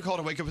Todrick Hall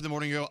to wake up in the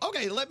morning and go,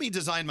 okay, let me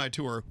design my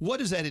tour. What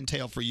does that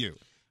entail for you?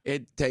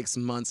 It takes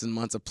months and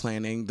months of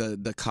planning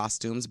the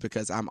costumes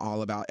because I'm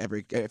all about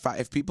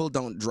if people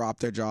don't drop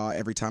their jaw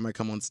every time I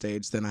come on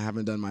stage, then I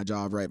haven't done my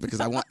job right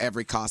because I want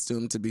every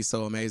costume to be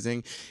so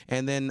amazing.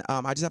 And then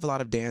I just have a lot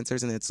of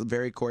dancers and it's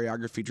very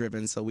choreography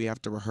driven, so we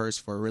have to rehearse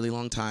for a really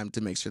long time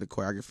to make sure the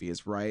choreography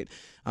is right.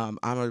 I'm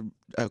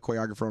a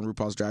choreographer on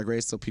RuPaul's Drag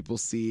Race, so people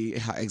see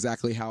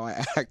exactly how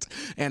I act.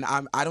 And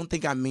I don't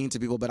think I'm mean to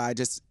people, but I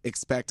just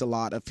expect a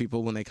lot of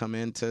people when they come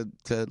in to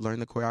learn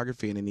the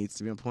choreography, and it needs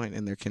to be on point,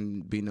 and there can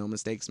be no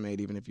mistakes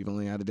made, even if you've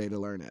only had a day to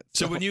learn it.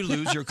 So when you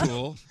lose your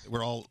cool,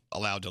 we're all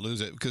allowed to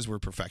lose it because we're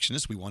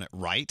perfectionists. We want it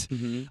right.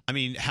 Mm-hmm. I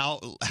mean, how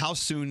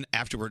soon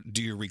afterward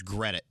do you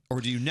regret it?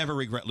 Or do you never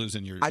regret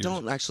losing your... I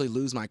don't actually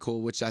lose my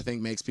cool, which I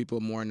think makes people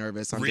more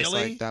nervous. I'm just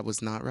Really? like, that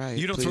was not right.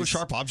 You don't throw Please.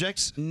 sharp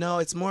objects? No,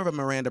 it's more of a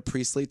Miranda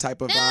Priestley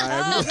type of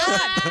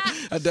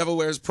vibe. A Devil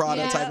Wears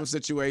Prada type of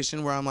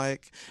situation where I'm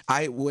like,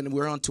 when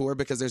we're on tour,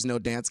 because there's no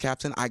dance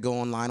captain, I go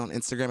online on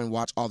Instagram and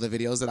watch all the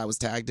videos that I was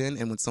tagged in,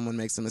 and when someone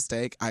makes a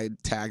mistake, I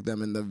tag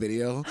them in the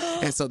video.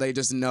 And so they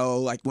just know,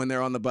 like, when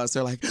they're on the bus,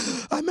 they're like,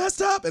 I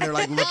messed up, and they're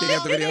like looking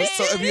at the videos.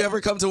 So if you ever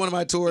come to one of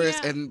my tours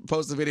and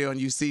post a video and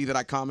you see that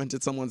I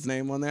commented someone's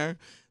name on there,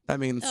 that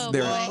means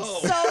they're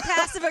So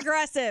passive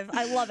aggressive.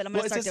 I love it. I'm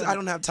gonna start doing I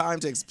don't have time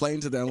to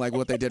explain to them like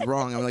what they did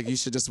wrong. I'm like, you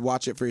should just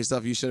watch it for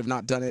yourself. You should have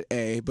not done it,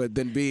 A, but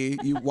then B,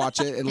 you watch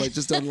it and like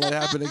just don't let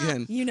it happen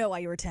again. You know why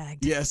you were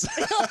tagged. Yes.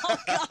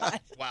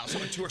 Wow. So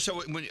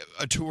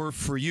a tour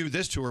for you,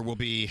 this tour will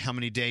be how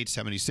many dates,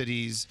 how many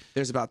cities?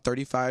 There's about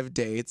 35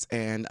 dates,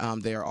 and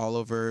they are all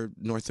over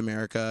North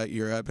America,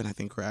 Europe, and I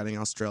think we're adding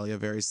Australia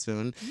very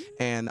soon.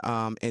 And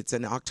it's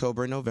in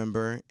October,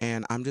 November,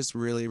 and I'm just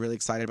really, really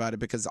excited about it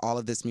because all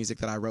of this music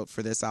that I wrote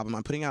for this album,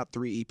 I'm putting out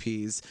 3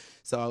 EPs,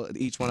 so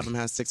each one of them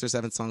has 6 or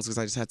 7 songs because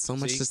I just had so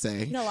much to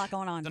say. You got a lot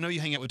going on. I know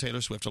you hang out with Taylor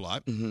Swift a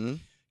lot. Mm-hmm.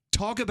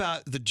 Talk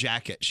about the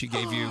jacket she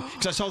gave you,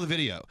 because I saw the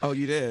video. Oh,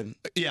 you did?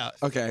 Yeah.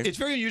 Okay. It's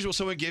very unusual.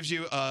 Someone gives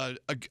you a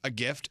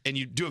gift, and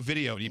you do a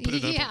video, and you put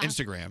it up on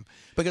Instagram.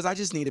 Because I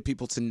just needed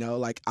people to know,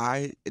 like,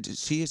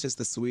 she is just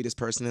the sweetest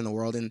person in the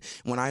world. And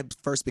when I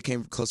first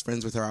became close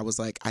friends with her, I was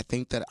like, I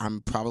think that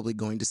I'm probably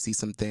going to see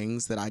some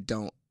things that I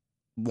don't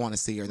want to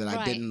see or that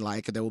I didn't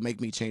like that will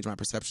make me change my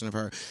perception of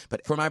her.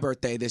 But for my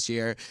birthday this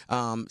year,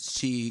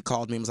 she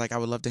called me and was like, I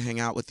would love to hang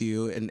out with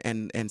you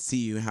and see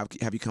you and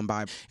have you come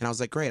by. And I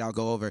was like, great, I'll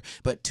go over.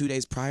 But 2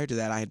 days prior to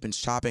that, I had been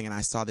shopping and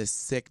I saw this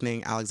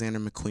sickening Alexander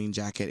McQueen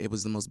jacket. It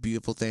was the most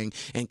beautiful thing.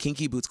 And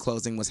Kinky Boots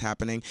closing was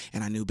happening,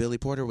 and I knew Billy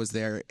Porter was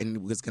there and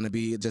it was going to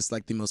be just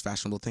like the most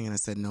fashionable thing. And I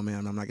said, no,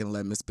 man, I'm not going to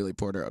let Miss Billy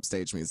Porter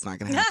upstage me. It's not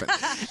going to happen.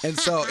 And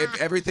so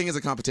everything is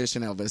a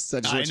competition, Elvis.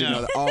 I just want you to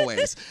know that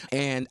always.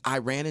 And I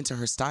ran into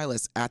her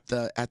stylist at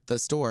the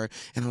store,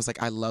 and I was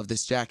like, I love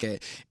this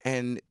jacket,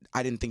 and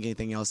I didn't think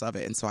anything else of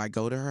it. And so I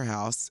go to her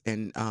house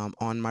and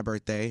on my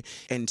birthday,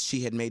 and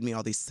she had made me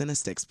all these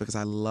Cinnasticks because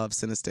I love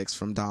Cinnasticks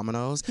from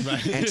Domino's.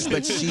 Right.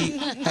 But she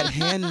had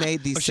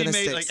handmade these She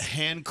Cinnasticks. made like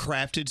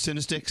handcrafted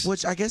Cinnasticks?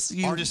 Which I guess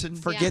you Artisan?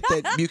 forget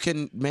that you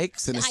can make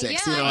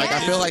Cinnasticks.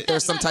 I feel like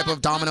there's some type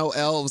of domino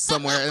elves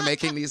somewhere in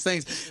making these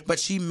things. But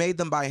she made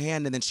them by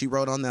hand, and then she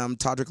wrote on them,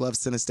 Todrick loves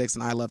Cinnasticks,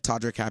 and I love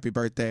Todrick, happy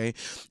birthday.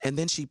 And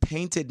then she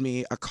painted me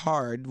a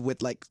card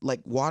with like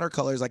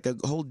watercolors, like a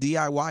whole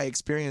DIY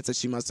experience that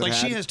she must have Like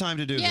had. she has time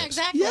to do this. Yeah,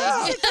 exactly.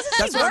 Yeah,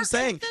 that's what I'm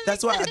saying.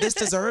 That's why this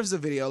deserves a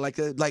video.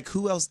 Like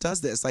who else does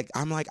this? Like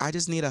I'm like, I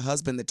just need a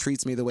husband that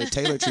treats me the way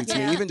Taylor treats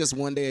me, even just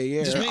one day a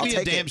year. Just I'll maybe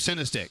a take damn it.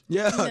 Cinestick.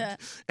 Yeah.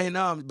 And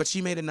but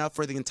she made enough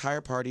for the entire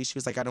party. She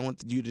was like, I don't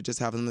want you to just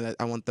have them.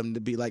 I want them to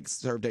be like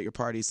served at your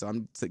party. So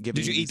I'm giving.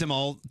 Did you eat them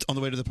all on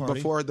the way to the party?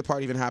 Before the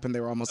party even happened,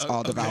 they were almost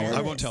all devoured.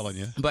 I won't tell on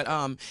you. But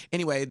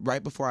anyway,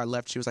 right before I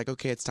left, she was like,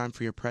 okay, it's time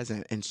for your present.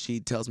 present. And she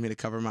tells me to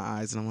cover my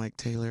eyes. And I'm like,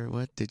 Taylor,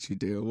 what did you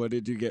do? What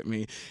did you get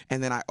me?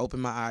 And then I open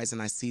my eyes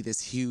and I see this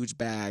huge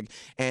bag.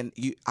 And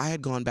I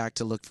had gone back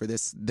to look for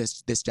this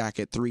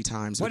jacket 3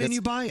 times. Why didn't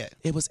you buy it?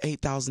 It was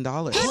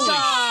 $8,000.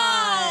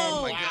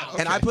 Oh my God.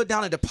 And I put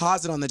down a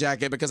deposit on the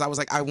jacket because I was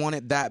like, I want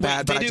it that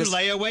bad. They but do I just,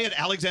 layaway at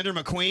Alexander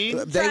McQueen?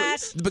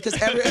 because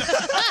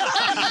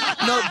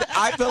no,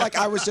 I feel like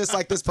I was just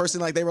like this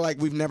person. Like they were like,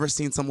 we've never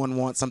seen someone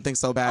want something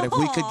so bad. If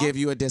we could give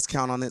you a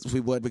discount on this, we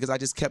would. Because I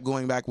just kept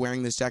going back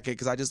wearing this jacket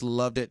because I just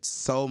loved it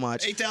so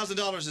much.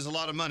 $8,000 is a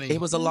lot of money. It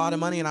was a lot of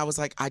money, and I was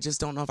like, I just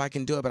don't know if I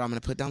can do it. But I'm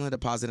going to put down the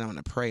deposit and I'm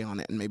going to pray on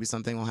it, and maybe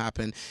something will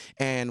happen.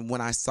 And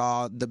when I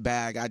saw the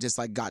bag, I just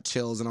like got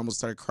chills and almost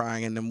started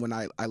crying. And then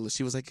when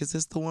she was like, "Is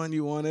this the one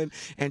you wanted?"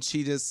 And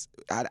she just,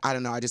 I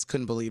don't know, I just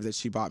couldn't believe that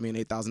she bought me an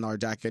 $8,000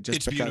 jacket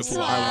just because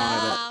beautiful. I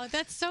wanted it. Wow,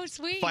 that's so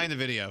sweet. Find the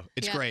video.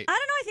 It's great. I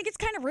don't know. I think it's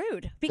kind of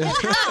rude. Because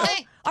how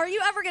are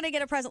you ever going to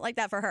get a present like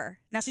that for her?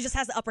 Now she just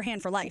has the upper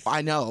hand for life.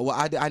 I know. Well,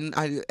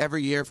 I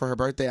every year for her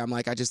birthday, I'm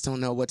like, I just don't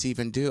know what to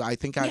even do. I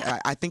think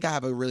I think I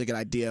have a really good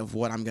idea of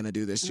what I'm going to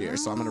do this year.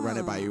 So I'm going to run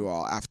it by you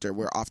all after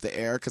we're off the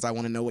air because I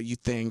want to know what you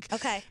think.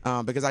 Okay.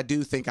 Because I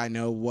do think I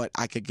know what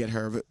I could get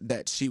her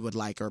that she would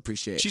like or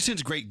appreciate. She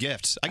sends great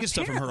gifts. I get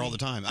stuff from her all the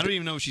time. I don't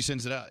even know if she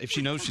sends it out. If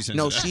she knows she sends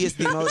No, it out. she is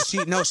the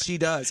most. She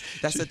does.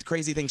 That's the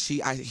crazy thing.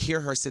 I hear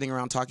her sitting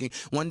around talking.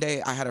 One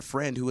day, I had a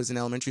friend who was in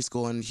elementary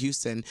school in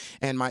Houston,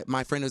 and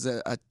my friend was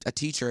a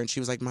teacher, and she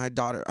was like, my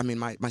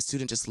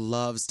student just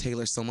loves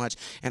Taylor so much.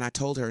 And I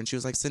told her, and she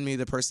was like, send me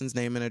the person's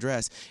name and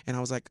address. And I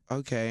was like,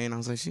 okay. And I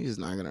was like, she's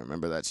not gonna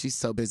remember that. She's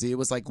so busy. It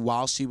was like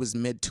while she was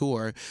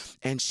mid-tour,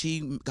 and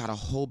she got a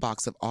whole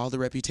box of all the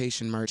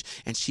Reputation merch,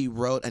 and she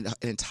wrote an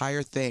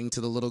entire thing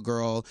to the little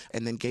girl,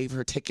 and then gave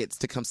her tickets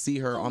to come see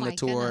her on the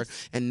tour,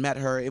 and met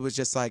her. It was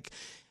just like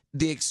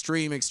the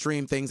extreme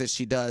things that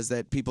she does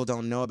that people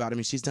don't know about. I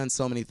mean, she's done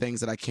so many things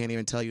that I can't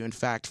even tell you. In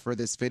fact, for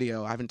this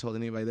video, I haven't told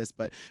anybody this,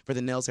 but for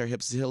the Nails, Hair,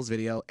 Hips, Heels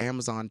video,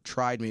 Amazon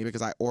tried me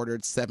because I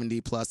ordered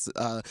 70 plus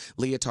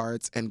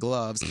leotards and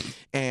gloves.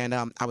 And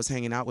I was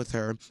hanging out with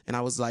her, and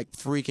I was like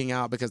freaking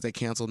out because they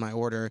canceled my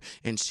order.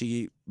 And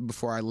she,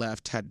 before I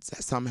left, had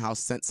somehow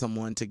sent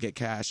someone to get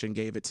cash and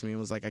gave it to me and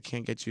was like, I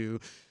can't get you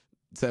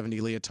 70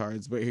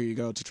 leotards, but here you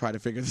go to try to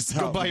figure this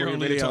out. Go buy your own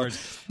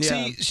leotards.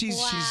 Yeah. See,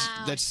 she's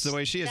that's the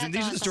way she is. And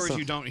these are the stories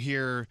you don't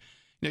hear.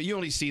 You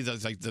only see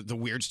the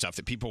weird stuff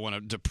that people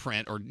want to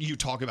print or you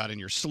talk about in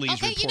your sleeves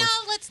Okay,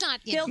 reports. let's not.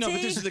 No,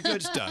 but this is the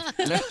good stuff.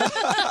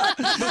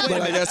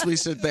 But I guess we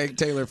should thank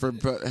Taylor for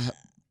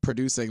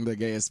producing the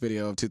gayest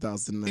video of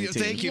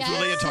 2019. Thank you for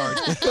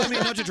leotards. But, I mean,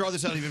 not to draw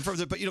this out even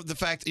further, but the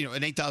fact an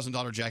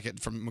 $8,000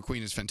 jacket from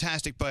McQueen is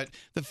fantastic. But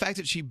the fact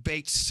that she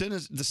baked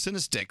the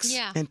Cinesticks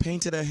and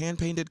painted a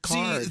hand-painted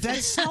card. See,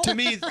 that's to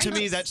me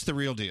that's the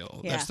real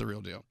deal. Yeah. That's the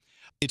real deal.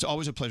 It's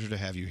always a pleasure to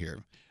have you here.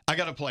 I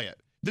got to play it.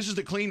 This is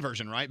the clean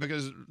version, right?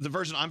 Because the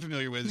version I'm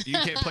familiar with, you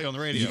can't play on the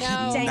radio.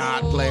 No. Do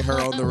not play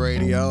her on the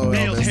radio.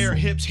 Nails, hair,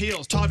 hips,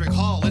 heels. Todrick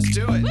Hall. Let's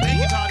do it.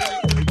 Thank you,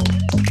 Todrick.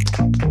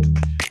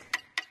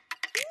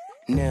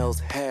 Nails,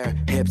 hair,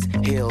 hips,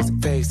 heels,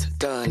 face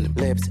done,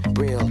 lips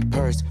real,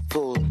 purse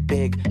full,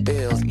 big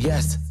bills.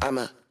 Yes, I'm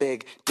a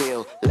big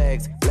deal.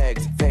 Legs,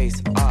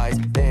 face, eyes,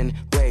 thin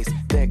waist,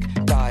 thick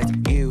thighs.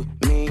 You,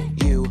 me,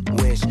 you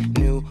wish.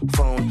 New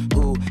phone,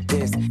 who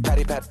this?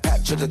 Patty pat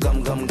pat, sugar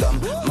gum gum gum.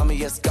 Mommy,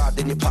 yes God,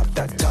 then you pop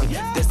that tongue.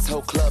 This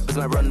whole club is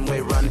my runway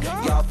run.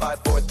 Y'all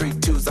 5, 4, 3,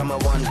 2s, I'm a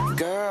 1.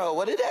 Girl,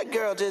 what did that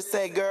girl just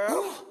say,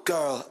 girl?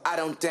 Girl, I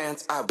don't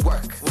dance, I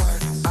work.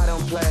 I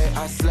don't play,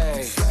 I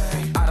slay.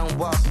 I don't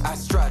walk, I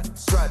strut,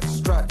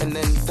 and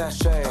then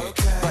sashay.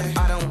 But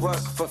I don't work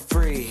for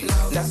free.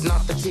 That's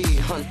not the tea,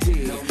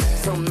 hunty.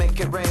 So make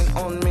it rain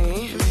on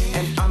me,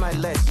 and I might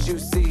let you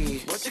see.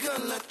 What you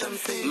gonna let them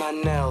see? My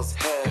nails,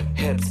 hair,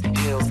 hips,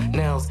 heels,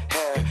 nails,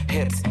 hair,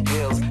 hips,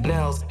 heels,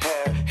 nails,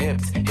 hair,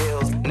 hips,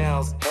 heels,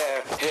 nails,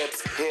 hair,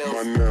 hips, heels.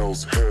 My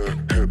nails, hair,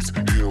 hips,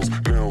 heels,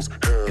 nails,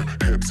 hair,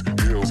 hips,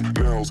 heels,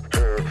 nails,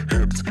 hair,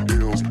 hips,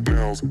 heels,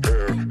 nails,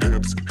 hair,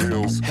 hips,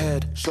 heels.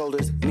 Head,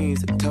 shoulders,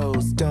 knees,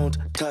 toes, don't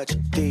touch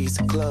these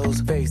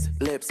clothes. Face,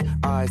 lips,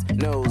 eyes,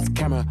 nose,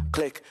 camera,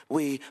 click,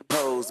 we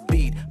pose.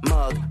 Beat,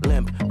 mug,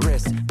 limp,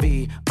 wrist,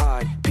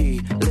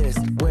 VIP list.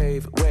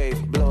 Wave,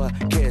 blow a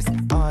kiss.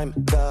 I'm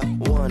the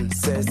one,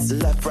 sis.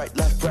 Left, right,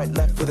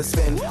 left with a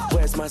spin.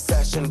 Where's my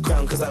sash and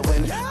crown? Cause I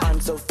win. I'm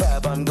so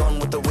fab, I'm gone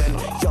with the wind.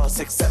 Y'all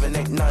 6, 7,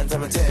 8, 9,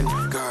 7, 10.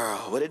 Girl,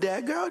 what did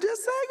that girl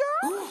just say,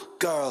 girl?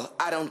 Girl,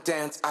 I don't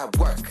dance, I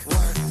work.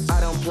 I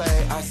don't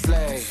play, I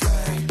slay.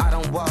 I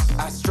don't walk,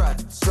 I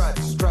strut,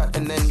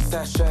 and then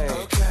sashay.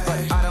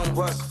 But I don't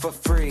work for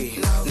free.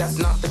 That's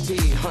not the tea,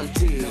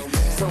 hunty.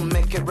 So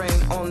make it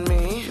rain on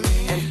me,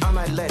 and I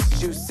might let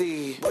you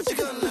see. What you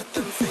gonna let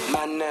them see?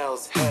 My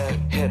nails, hair,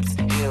 hips,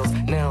 heels,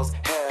 nails,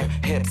 hair,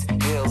 hips,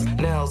 heels,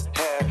 nails,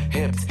 hair,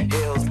 hips,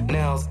 heels,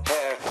 nails,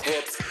 hair,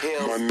 hips,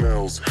 heels. My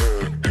nails,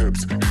 hair,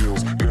 hips,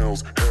 heels,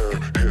 nails, hair,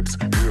 hips,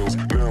 heels,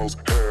 nails,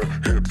 hair,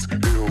 hips,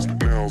 heels,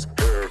 nails,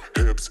 hair,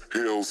 hips,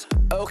 heels.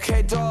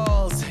 Okay,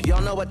 dolls,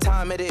 y'all know what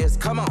time it is.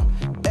 Come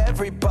on,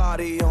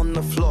 everybody on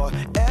the floor.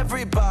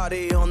 Everybody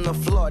body on the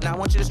floor. Now I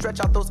want you to stretch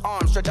out those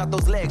arms, stretch out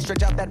those legs,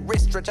 stretch out that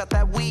wrist, stretch out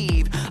that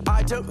weave.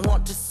 I don't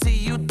want to see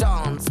you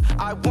dance,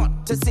 I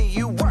want to see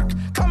you work.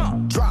 Come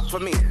on, drop for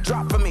me,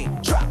 drop for me,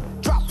 drop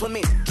for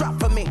me, drop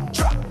for me,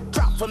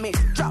 drop for me,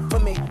 drop for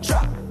me,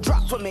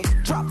 drop for me,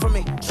 drop for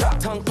me, drop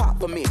tongue pop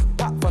for me,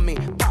 pop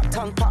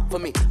tongue pop for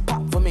me, pop tongue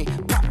pop for me,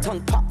 pop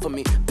tongue pop for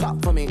me,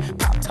 pop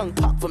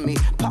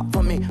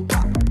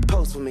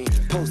pose for me,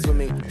 pose for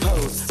me,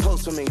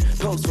 pose for me,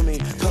 pose for me,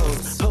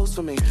 pose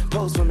for me,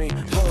 pose for me,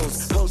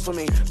 pose for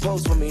me,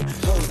 pose for me,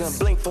 pose. Now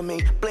blink for me,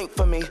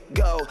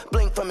 go,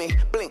 blink for me,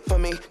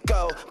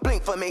 go,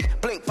 blink for me,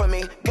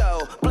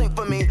 go, blink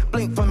for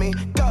me,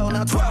 go.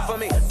 Now twirl for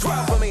me,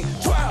 twirl for me,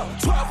 twirl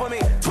for me,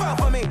 twirl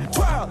for me,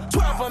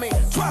 twirl for me,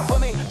 twirl for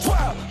me,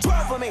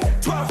 twirl for me,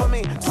 twirl for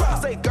me,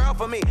 twirl. Say girl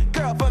for me,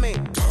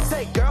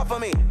 say girl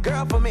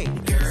for me,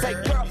 say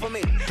girl for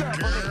me,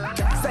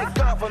 say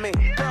girl for me,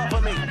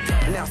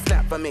 Now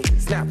snap for me,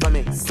 snap for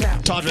me,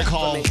 snap. Todrick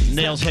Hall,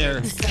 nails, hair,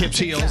 hips,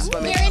 heels.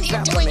 They're in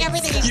here doing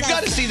everything he You've says.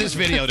 got to see this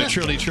video to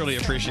truly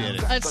appreciate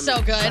it. That's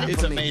so good.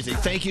 It's amazing.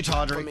 Thank you,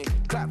 Todrick.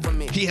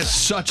 He has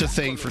such a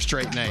thing for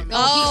Straight Nate.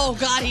 Oh,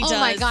 God, he does. Oh,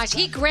 my gosh.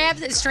 He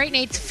grabbed Straight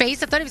Nate's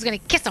face. I thought he was going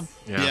to kiss him.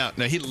 Yeah,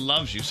 no, he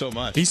loves you so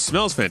much. He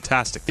smells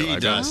fantastic, though, He I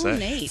gotta does.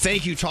 say.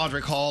 Thank you,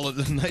 Todrick Hall.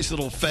 A nice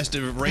little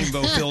festive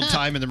rainbow-filled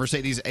time in the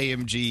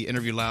Mercedes-AMG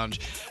interview lounge.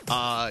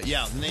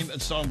 The name of the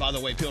song, by the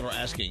way, people are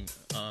asking,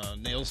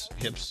 Nails,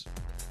 Hips.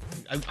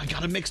 I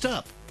got them mixed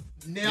up.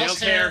 Nails,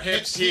 hair,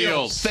 hips,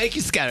 heels. Thank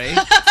you, Scotty.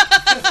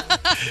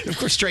 Of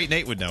course, Straight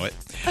Nate would know it.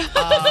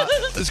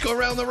 Let's go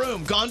around the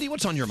room. Gandhi,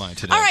 what's on your mind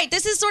today? All right,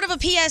 this is sort of a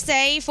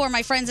PSA for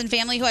my friends and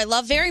family who I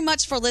love very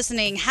much for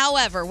listening.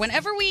 However,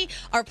 whenever we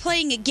are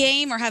playing a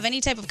game or have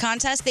any type of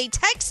contest, they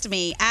text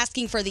me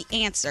asking for the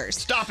answers.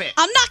 Stop it.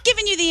 I'm not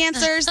giving you the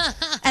answers,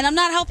 and I'm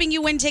not helping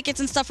you win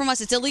tickets and stuff from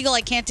us. It's illegal.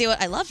 I can't do it.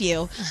 I love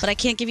you, but I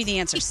can't give you the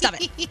answers. Stop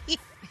it.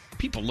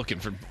 People looking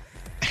for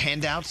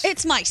handouts?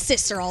 It's my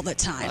sister all the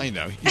time. I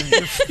know.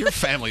 Your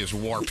family is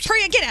warped.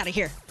 Priya, get out of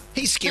here.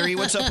 Hey, Scary,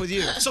 what's up with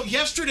you? So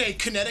yesterday,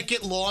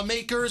 Connecticut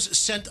lawmakers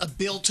sent a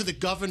bill to the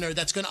governor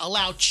that's going to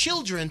allow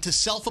children to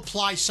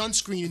self-apply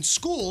sunscreen in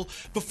school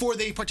before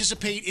they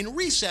participate in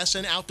recess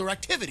and outdoor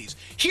activities.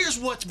 Here's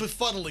what's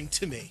befuddling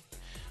to me.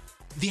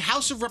 The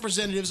House of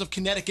Representatives of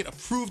Connecticut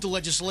approved the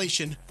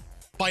legislation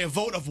by a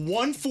vote of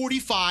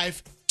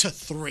 145 to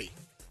 3.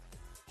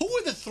 Who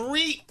were the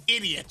 3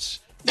 idiots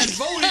that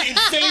voted in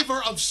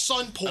favor of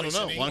sun poisoning? I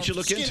don't know. Why don't you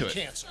look skin into it?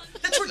 Cancer?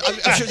 That's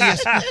I'm sure,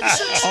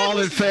 yes. All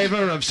in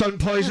favor of sun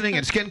poisoning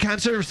and skin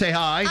cancer? Say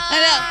hi.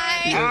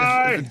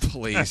 Hi.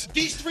 Please.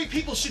 These 3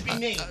 people should be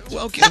named.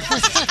 Well, okay.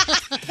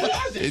 What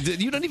are they?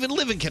 You don't even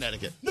live in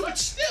Connecticut. No, but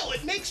still,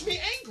 it makes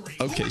me angry.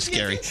 Okay,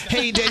 Scary.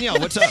 Hey, Danielle,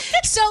 what's up?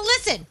 So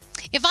listen,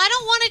 if I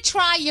don't want to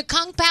try your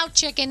Kung Pao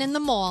chicken in the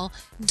mall,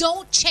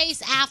 don't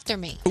chase after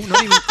me. Ooh,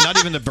 not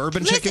even the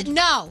bourbon chicken? Listen,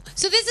 no.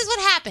 So this is what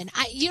happened.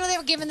 They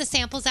were giving the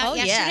samples out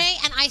yesterday,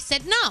 and I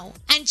said no.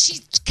 And she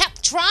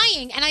kept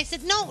trying, and I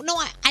said, no,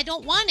 I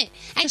don't want it.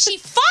 And she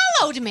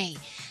followed me.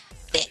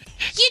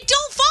 You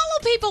don't follow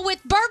people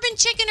with bourbon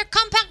chicken or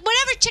Kung Pao,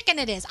 whatever chicken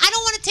it is. I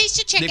don't want to taste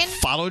your chicken. They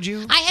followed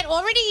you? I had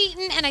already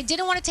eaten, and I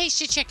didn't want to taste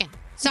your chicken.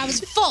 So I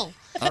was full.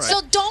 All right.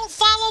 So don't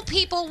follow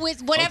people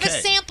with whatever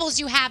Okay. samples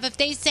you have. If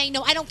they say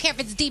no, I don't care if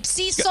it's deep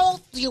sea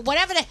salt,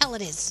 whatever the hell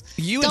it is.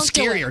 You don't and do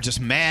Scary it. are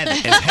just mad as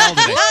hell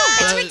today.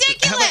 It's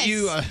ridiculous. How about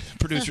you,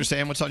 producer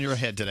Sam? What's on your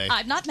head today?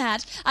 I'm not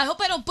mad. I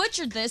hope I don't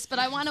butcher this, but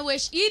I want to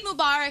wish Eid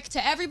Mubarak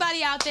to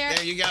everybody out there.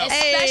 There you go.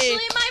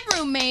 Especially my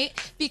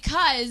roommate,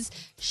 because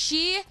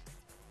she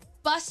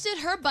busted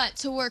her butt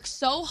to work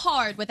so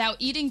hard without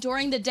eating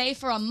during the day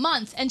for a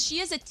month, and she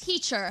is a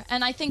teacher,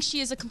 and I think she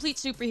is a complete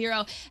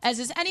superhero, as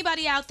is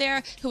anybody out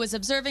there who is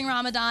observing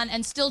Ramadan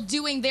and still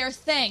doing their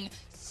thing.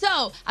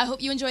 So I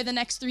hope you enjoy the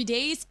next 3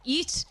 days.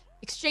 Eat,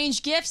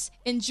 exchange gifts,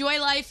 enjoy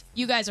life.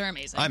 You guys are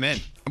amazing. I'm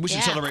in. We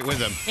should celebrate with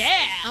them.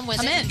 Yeah, I'm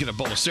in. Get a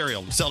bowl of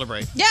cereal and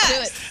celebrate. Yeah. Do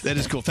it. That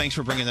is cool. Thanks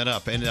for bringing that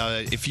up. And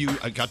if you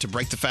got to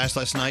break the fast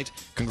last night,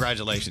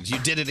 congratulations. You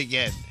did it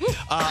again.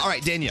 All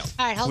right, Danielle.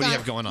 All right, hold what on. do you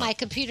have going on? My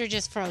computer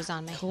just froze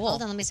on me. Cool.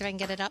 Hold on, let me see if I can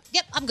get it up.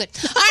 Yep, I'm good.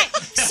 All right,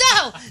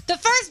 so the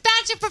first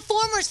batch of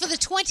performers for the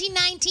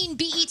 2019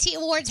 BET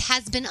Awards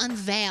has been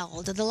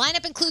unveiled. The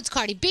lineup includes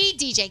Cardi B,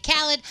 DJ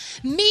Khaled,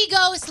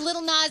 Migos,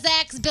 Lil Nas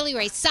X, Billy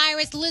Ray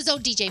Cyrus, Lizzo,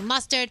 DJ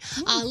Mustard,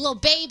 Lil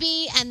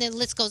Baby, and the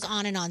list goes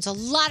on and on. So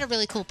a lot of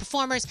really cool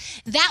performers.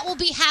 That will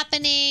be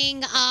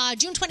happening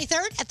June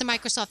 23rd at the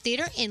Microsoft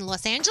Theater in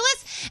Los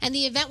Angeles, and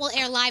the event will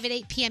air live at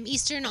 8 p.m.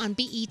 Eastern on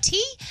BET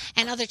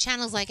and other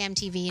channels like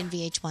MTV and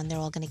VH1. They're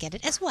all going to get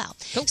it as well.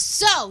 Cool.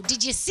 So,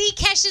 did you see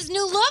Kesha's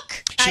new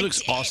look? She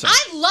looks awesome.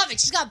 I love it.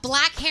 She's got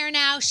black hair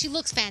now. She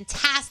looks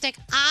fantastic.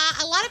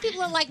 A lot of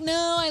people are like,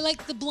 no, I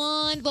like the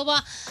blonde, blah,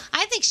 blah.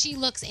 I think she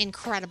looks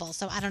incredible,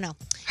 so I don't know.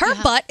 Her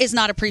butt is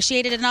not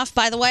appreciated enough,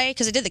 by the way,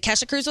 because I did the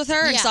Kesha cruise with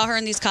her and Yeah. saw her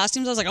in these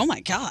costumes. I was like, oh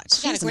my God,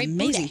 She's got a has great an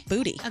amazing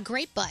booty. A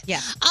great butt.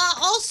 Yeah.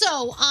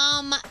 Also,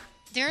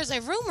 There's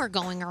a rumor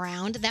going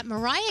around that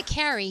Mariah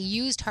Carey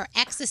used her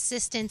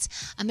ex-assistant's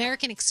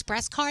American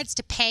Express cards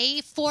to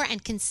pay for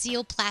and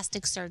conceal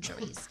plastic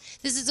surgeries.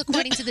 This is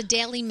according to the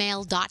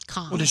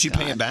DailyMail.com. Well, did she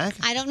pay it back?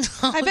 I don't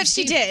know. I bet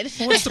she did.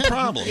 What's the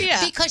problem?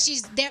 Yeah.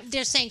 Because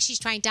they're saying she's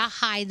trying to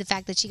hide the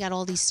fact that she got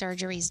all these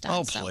surgeries done.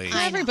 Oh, so please.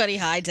 I know. Everybody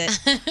hides it.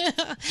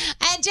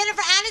 And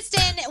Jennifer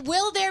Aniston,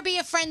 will there be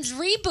a Friends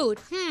reboot?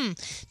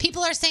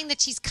 People are saying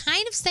that she's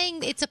kind of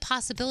saying it's a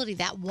possibility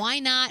that why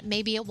not?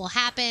 Maybe it will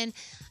happen.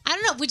 I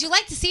don't know. Would you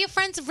like to see a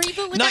Friends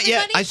reboot with Not everybody?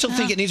 yet. I still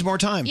think it needs more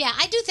time. Yeah,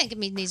 I do think it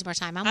needs more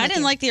time. I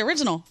didn't like the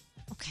original.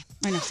 Okay.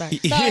 I know, sorry.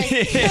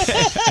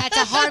 That's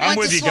a hard I'm one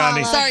with to you, swallow.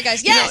 Gandhi. Sorry,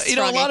 guys. You know- Yes, you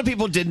know, a Froggy. lot of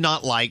people did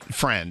not like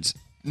Friends.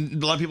 A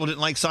lot of people didn't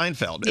like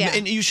Seinfeld. Yeah.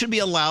 And you should be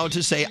allowed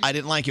to say, I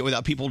didn't like it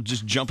without people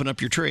just jumping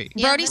up your tree.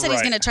 Brody said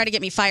he's going to try to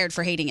get me fired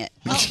for hating it.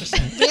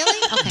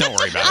 Don't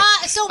worry about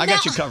it. So I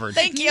got you covered.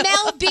 Thank you.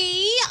 Mel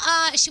B,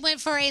 she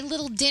went for a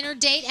little dinner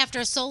date after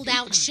a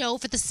sold-out show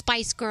for the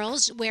Spice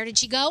Girls. Where did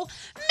she go?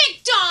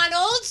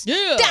 McDonald's.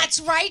 Yeah. That's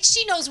right.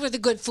 She knows where the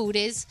good food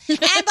is. And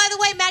by the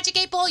way, Magic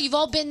 8 Ball, you've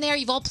all been there.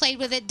 You've all played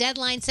with it.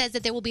 Deadline says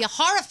that there will be a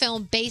horror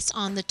film based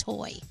on the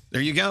toy.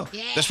 There you go.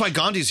 Yeah. That's why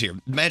Gandhi's here.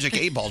 Magic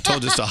 8 Ball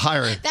told us to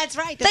hire him. That's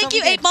right. Thank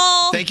you, 8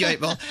 Ball. Thank you,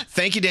 8 Ball.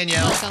 Thank you,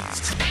 Danielle.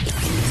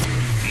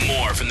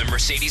 More from the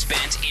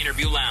Mercedes-Benz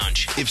Interview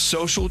Lounge. If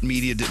social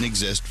media didn't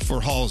exist for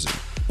Halsey,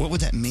 what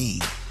would that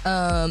mean?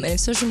 And if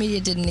social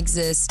media didn't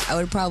exist, I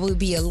would probably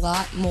be a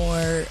lot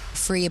more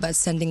free about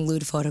sending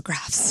lewd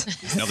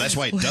photographs. No, that's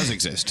why it does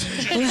exist.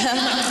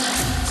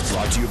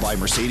 Brought to you by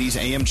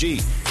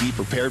Mercedes-AMG. Be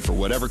prepared for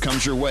whatever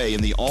comes your way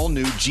in the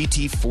all-new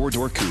GT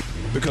 4-door coupe.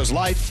 Because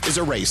life is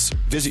a race.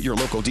 Visit your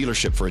local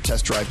dealership for a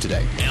test drive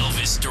today.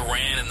 Elvis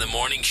Duran in the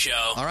Morning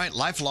Show. All right,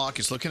 LifeLock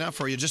is looking out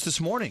for you. Just this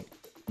morning,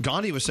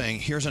 Gandhi was saying,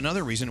 here's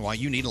another reason why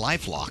you need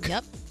LifeLock.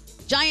 Yep.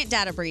 Giant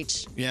data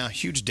breach. Yeah,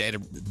 huge data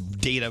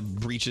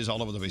breaches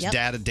all over the place.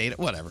 Yep. Data,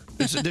 whatever.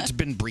 It's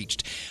been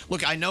breached.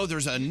 Look, I know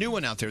there's a new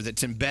one out there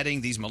that's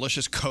embedding these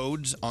malicious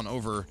codes on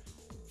over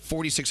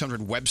 4,600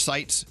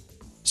 websites.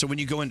 So when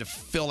you go in to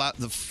fill out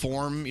the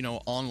form,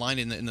 online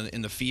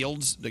in the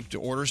fields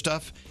to order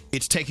stuff,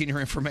 it's taking your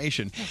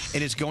information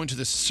and it's going to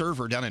the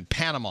server down in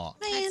Panama.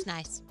 That's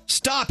nice.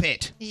 Stop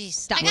it.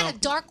 Jeez. I got a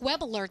dark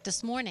web alert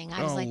this morning.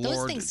 I was Oh, like, those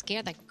Lord. things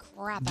scare the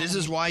crap out This of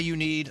is me. why you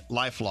need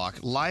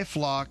LifeLock.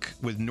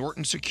 LifeLock with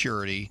Norton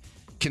Security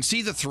can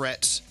see the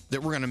threats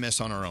that we're going to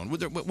miss on our own. We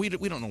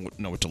don't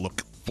know what to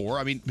look for.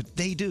 I mean, but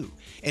they do.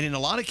 And in a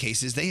lot of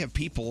cases, they have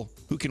people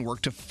who can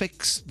work to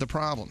fix the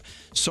problem.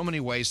 So many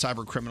ways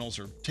cyber criminals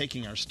are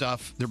taking our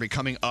stuff. They're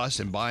becoming us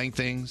and buying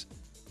things.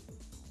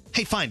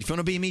 Hey, fine. If you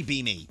want to be me,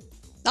 be me.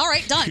 All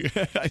right, done.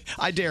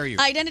 I dare you.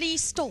 Identity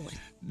stolen.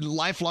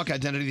 LifeLock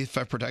Identity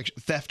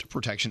Theft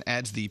Protection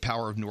adds the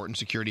power of Norton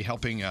Security,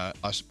 helping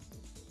us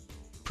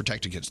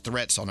protect against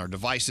threats on our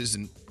devices,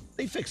 and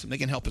they fix them. They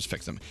can help us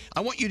fix them.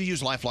 I want you to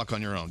use LifeLock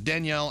on your own.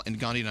 Danielle and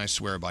Gandhi and I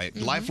swear by it.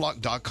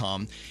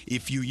 LifeLock.com.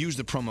 If you use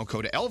the promo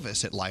code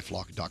Elvis at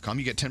LifeLock.com,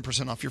 you get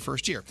 10% off your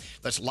first year.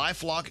 That's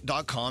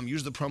LifeLock.com.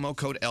 Use the promo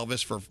code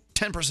Elvis for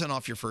 10%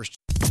 off your first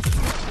year.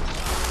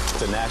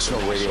 The National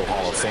Radio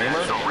Hall of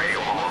Famer.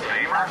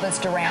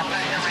 Elvis Duran.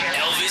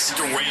 Elvis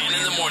Duran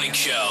in the Morning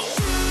Show.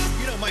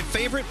 You know, my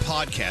favorite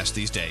podcast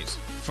these days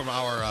from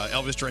our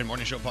Elvis Duran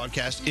Morning Show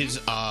podcast is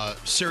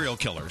Serial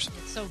Killers.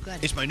 It's so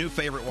good. It's my new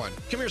favorite one.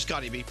 Come here,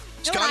 Scotty B.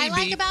 You know what I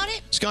like about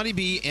it? Scotty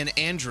B and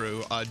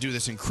Andrew do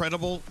this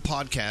incredible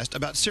podcast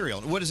about cereal.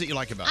 What is it you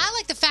like about it? I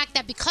like the fact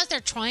that because they're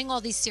trying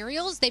all these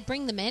cereals, they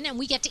bring them in and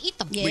we get to eat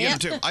them. We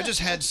get them too. I just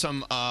had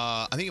some,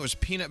 I think it was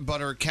peanut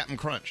butter Captain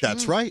Crunch.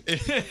 That's right.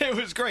 It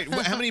was great.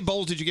 How many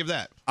bowls did you give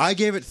that? I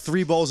gave it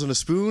 3 bowls and a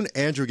spoon.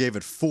 Andrew gave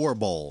it 4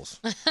 bowls.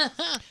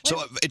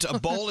 So it's a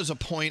bowl is a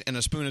point and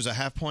a spoon is a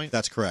half point?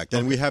 That's correct.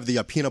 And we have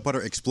the peanut butter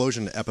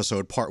explosion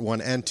episode, part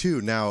 1 and 2,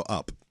 now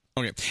up.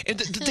 Okay. And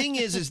the thing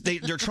is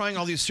they're trying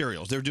all these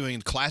cereals. They're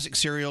doing classic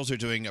cereals. They're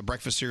doing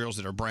breakfast cereals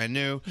that are brand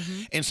new.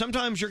 And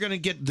sometimes you're going to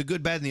get the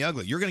good, bad, and the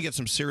ugly. You're going to get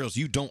some cereals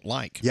you don't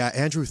like. Yeah,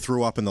 Andrew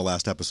threw up in the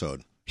last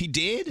episode. He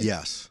did?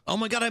 Yes. Oh,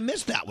 my God, I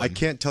missed that one. I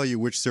can't tell you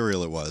which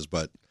cereal it was,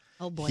 but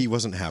he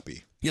wasn't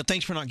happy. Yeah,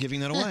 thanks for not giving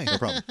that away. No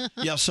problem.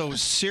 Yeah, so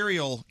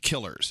Serial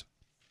Killers.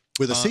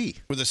 With a C.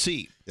 With a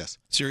C. Yes.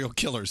 Serial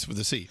Killers with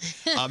a C.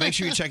 Make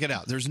sure you check it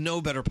out. There's no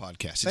better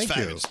podcast. It's Thank you.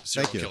 fabulous.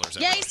 Serial Thank you. Killers.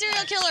 Yay,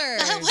 serial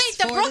killers. Wait,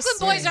 the Brooklyn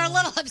Boys are a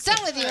little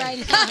upset with you right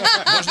now.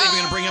 I wasn't even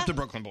going to bring up the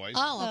Brooklyn Boys.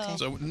 Oh, okay.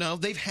 So no,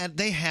 they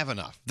have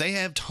enough. They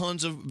have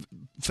tons of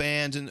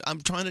fans, and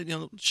I'm trying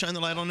to shine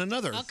the light on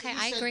another. Okay,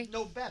 I agree.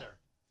 No better.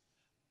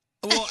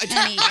 Well,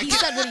 he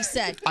said what he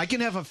said. I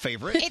can have a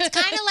favorite. It's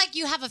kind of like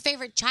you have a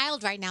favorite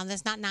child right now, and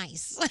that's not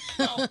nice.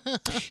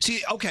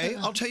 See, okay,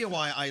 I'll tell you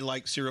why I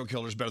like Serial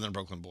Killers better than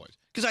Brooklyn Boys.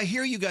 Because I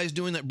hear you guys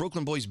doing that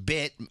Brooklyn Boys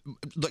bit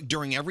like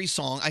during every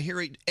song. I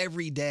hear it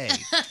every day.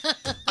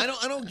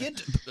 I don't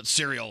get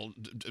cereal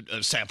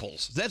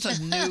samples. That's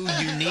a new,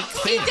 unique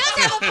He thing. does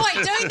have a point.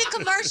 During the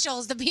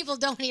commercials, the people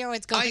don't hear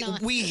what's going on.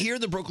 We hear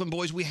the Brooklyn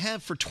Boys. We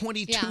have for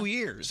 22 Yeah.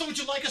 years. So would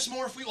you like us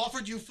more if we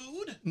offered you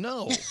food?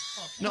 No,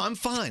 no, I'm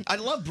fine. I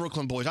love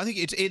Brooklyn Boys. I think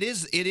it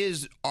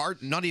is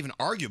not even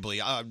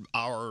arguably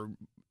our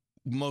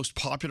most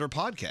popular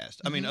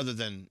podcast. I mean, other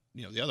than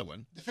the other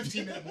one. The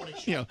 15-minute morning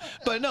show.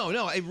 But no,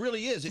 it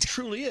really is. It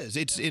truly is.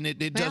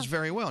 It does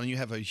very well, and you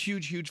have a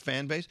huge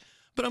fan base.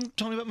 But I'm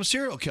talking about my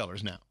serial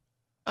killers now.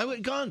 I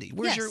went Gandhi.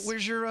 Where's your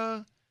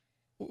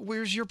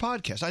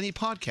podcast? I need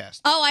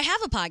podcasts. Oh, I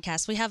have a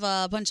podcast. We have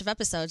a bunch of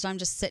episodes. I'm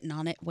just sitting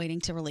on it,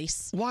 waiting to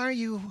release. Why are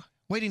you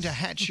waiting to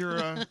hatch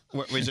your?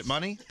 Is it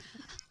money?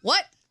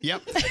 What?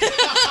 Yep.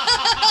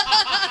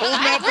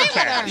 I agree with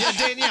her. Yeah,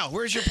 Danielle,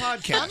 where's your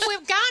podcast? I'm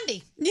with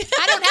Gandhi.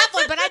 I don't have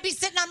one, but I'd be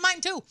sitting on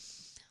mine too.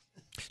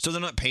 So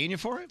they're not paying you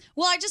for it?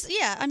 Well,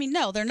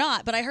 no, they're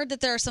not. But I heard that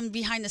there are some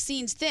behind the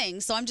scenes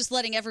things, so I'm just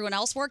letting everyone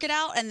else work it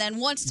out. And then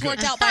once it's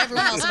worked out by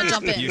everyone else, I'm gonna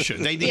jump in. You should.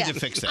 They need to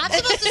fix that. I'm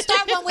supposed to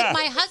start one with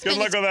my husband. Good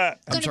luck with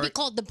that. It's going to be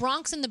called The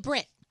Bronx and the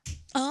Brit.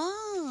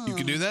 Oh. You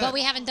can do that. But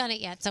we haven't done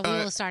it yet, so we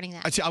will starting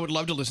that. I would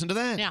love to listen to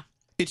that. Yeah.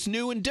 It's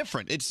new and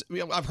different.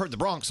 I've heard the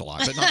Bronx a lot,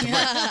 but not the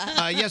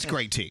Brit. Yes,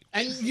 Greg T.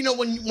 And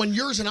when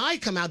yours and I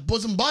come out,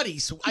 bosom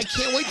buddies, I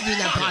can't wait to do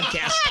that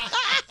podcast.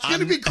 It's going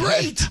to be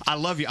great. I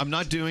love you. I'm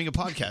not doing a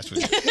podcast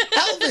with you.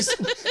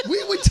 Elvis,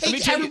 we would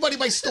take everybody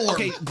by storm.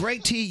 Okay,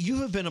 Greg T,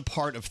 you have been a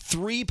part of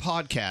 3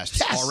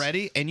 podcasts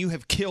already, and you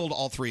have killed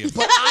all 3 of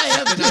them. But I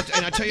have,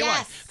 and I tell you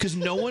why. Because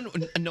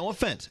no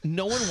offense,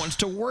 no one wants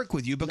to work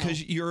with you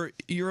because you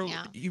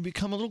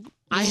become a little.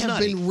 I have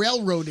nutty. been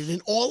railroaded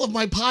in all of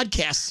my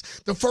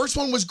podcasts. The first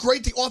one was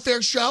great, the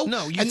off-air show.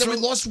 No, and then we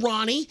lost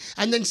Ronnie,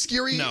 and then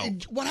Scary. No.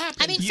 What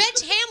happened? I mean,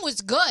 Fetch Ham was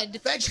good.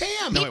 Fetch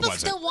Ham. No, it People wasn't.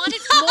 still wanted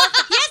more.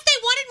 Yes,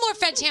 they wanted more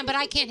Fetch Ham, but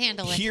I can't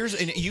handle it.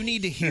 And you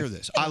need to hear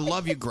this. I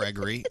love you,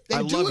 Gregory. Then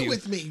I do love it you.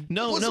 with me.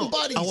 No, Bosom no,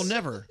 buddies. I will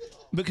never,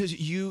 because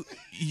you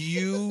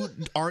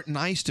aren't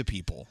nice to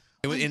people.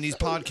 In these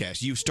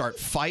podcasts, you start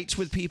fights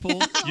with people.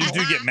 You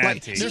do get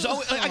mad, T. There's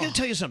always, I got to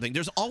tell you something.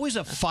 There's always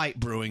a fight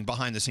brewing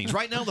behind the scenes.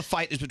 Right now, the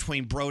fight is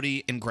between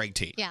Brody and Greg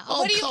T. Yeah.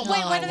 What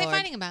are they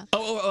fighting about?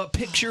 Oh, a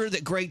picture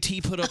that Greg T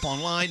put up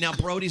online. Now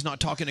Brody's not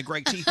talking to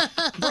Greg T.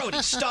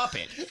 Brody, stop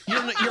it.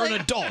 You're an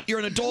adult. You're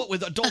an adult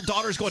with adult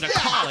daughters going to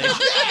college.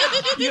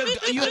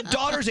 You have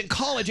daughters in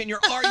college, and you're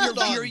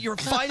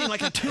fighting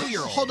like a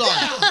 2-year-old. Hold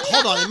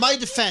on. In my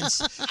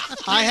defense,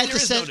 I had There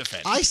to is no send.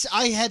 defense.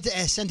 I had to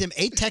send him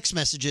 8 text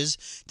messages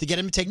to get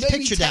him to take the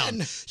picture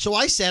down. So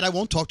I said I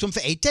won't talk to him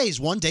for 8 days,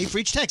 1 day for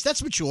each text.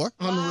 That's mature.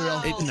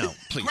 Unreal. No,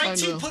 please. Greg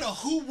T put a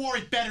who wore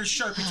it better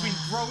shirt between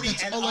Brody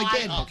and all I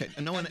did. Okay,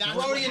 no one.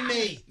 Brody and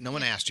me. No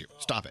one asked you.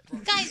 Stop it.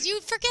 Guys,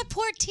 you forget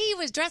poor T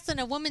was dressed in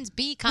a woman's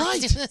bee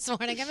costume this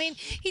morning. I mean,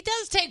 he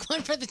does take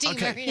one for the team.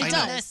 Okay, He I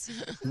know. does.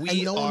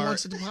 We no one are,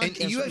 wants to do and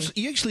podcasts you with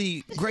me.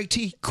 actually, Greg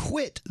T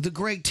quit the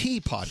Greg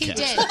T podcast. He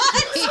did.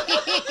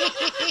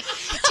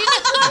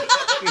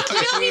 Do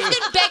you know he's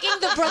been begging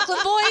the Brooklyn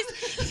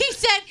Boys? He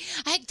said,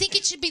 I think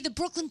it should be the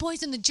Brooklyn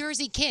Boys and the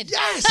Jersey Kid.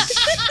 Yes,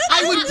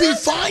 I would be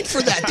fine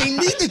for that. They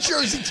need the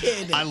Jersey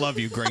Kid. I love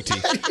you, Greg T.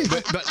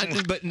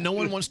 But no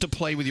one wants to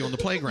play with you on the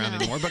playground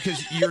anymore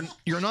because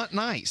you're not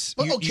nice.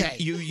 But okay.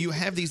 You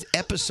have these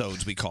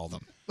episodes, we call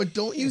them. But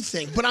don't you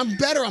think? But I'm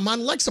better. I'm on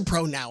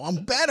Lexapro now.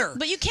 I'm better.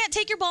 But you can't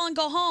take your ball and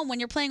go home when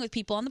you're playing with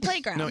people on the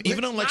playground. No,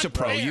 even on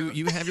Lexapro,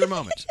 you have your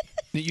moments.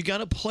 You got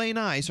to play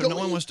nice, or no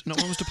one wants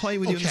to play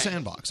with you in the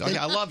sandbox. Okay,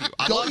 I love you.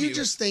 Don't you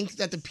just think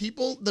that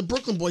the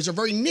Brooklyn Boys are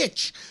very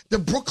niche? The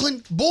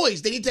Brooklyn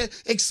Boys, they need to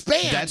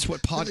expand. That's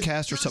what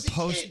podcasts are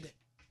supposed.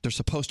 They're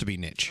supposed to be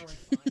niche.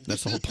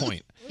 That's the whole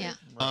point.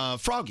 Yeah.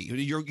 Froggy,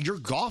 your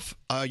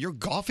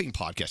golfing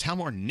podcast. How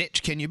more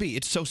niche can you be?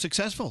 It's so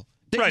successful.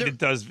 Right, it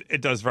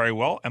does very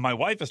well. And my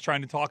wife is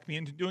trying to talk me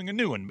into doing a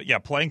new one. But yeah,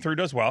 Playing Through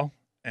does well.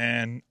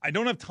 And I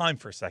don't have time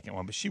for a second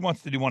one, but she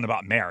wants to do one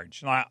about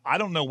marriage. And I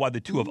don't know why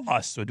the two of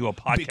us would do a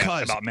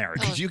podcast about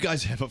marriage. Because you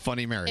guys have a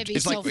funny marriage. It'd be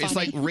It's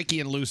like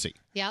Ricky and Lucy.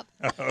 Yep.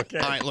 Okay.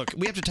 All right, look,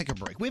 we have to take a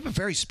break. We have a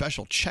very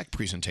special check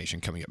presentation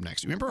coming up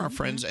next. Remember our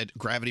friends at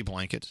Gravity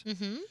Blankets?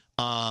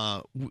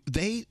 Mm-hmm.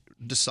 They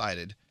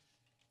decided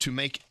to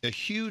make a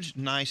huge,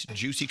 nice,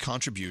 juicy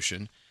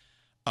contribution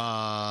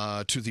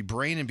to the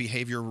Brain and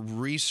Behavior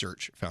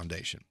Research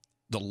Foundation,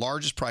 the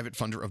largest private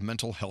funder of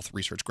mental health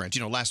research grants.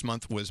 You know, last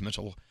month was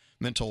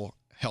Mental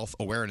Health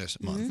Awareness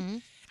Month. Mm-hmm.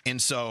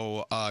 And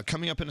so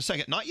coming up in a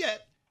second, not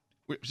yet,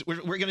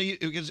 we're going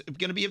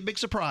to be a big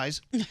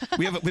surprise.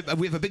 we have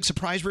a big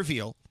surprise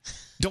reveal.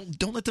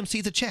 Don't let them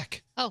see the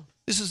check. Oh.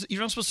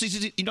 You're not supposed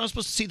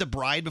to see the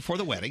bride before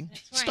the wedding.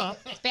 Right. Stop.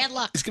 It's bad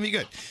luck. It's going to be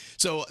good.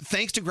 So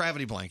thanks to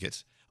Gravity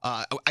Blankets,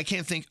 I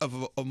can't think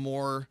of a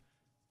more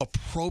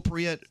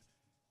appropriate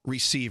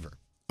receiver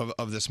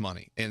of this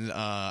money.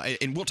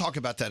 And we'll talk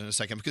about that in a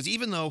second, because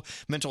even though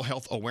Mental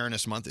Health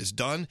Awareness Month is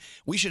done,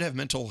 we should have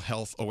Mental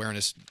Health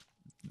Awareness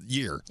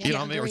year. Yeah, You know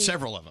what I mean? Or agreed.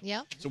 several of them.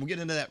 Yep. So we'll get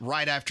into that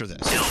right after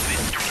this.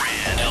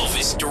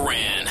 Elvis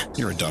Duran.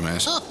 You're a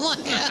dumbass. Oh my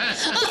god.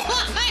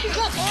 Oh my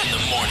god. In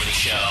the morning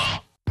show.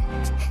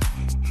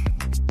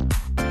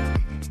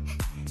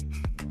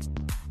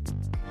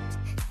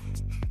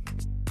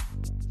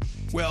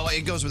 Well,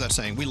 it goes without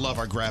saying, we love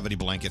our Gravity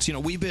blankets. You know,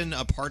 we've been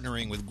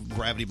partnering with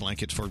Gravity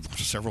blankets for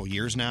several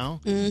years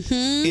now.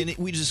 Mm-hmm. And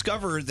we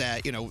discovered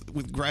that, you know,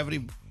 with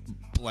Gravity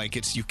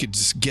blankets, you could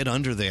just get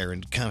under there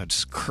and kind of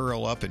just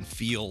curl up and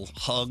feel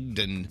hugged.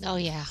 And Oh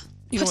yeah.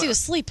 Puts you to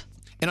sleep.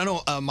 And I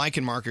know Mike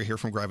and Mark are here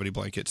from Gravity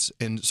Blankets.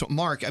 And so,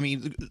 Mark, I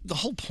mean, the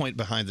whole point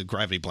behind the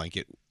Gravity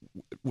Blanket,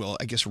 well,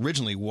 I guess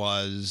originally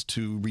was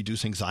to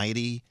reduce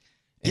anxiety.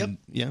 And,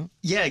 yeah.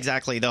 Yeah,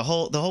 exactly. The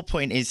whole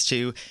point is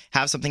to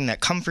have something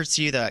that comforts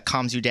you, that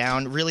calms you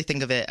down. Really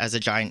think of it as a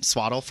giant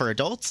swaddle for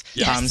adults.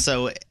 Yes.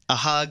 So a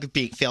hug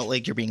felt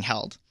like you're being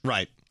held.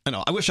 Right. I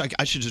know. I wish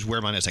I should just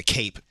wear mine as a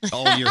cape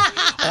all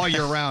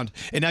year round.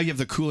 And now you have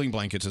the cooling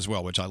blankets as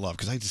well, which I love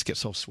because I just get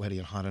so sweaty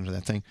and hot under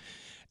that thing.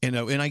 And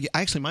I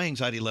actually my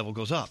anxiety level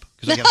goes up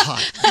because I get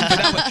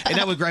hot. and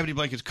now with Gravity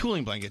Blankets,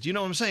 cooling blankets, you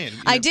know what I'm saying?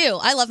 I do.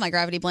 I love my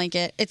Gravity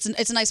blanket. It's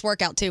a nice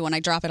workout too when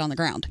I drop it on the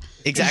ground.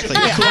 Exactly.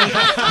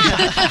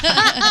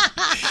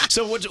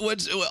 So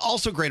what's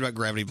also great about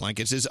Gravity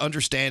Blankets is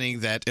understanding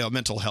that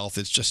mental health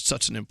is just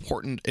such an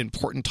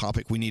important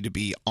topic we need to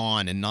be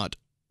on and not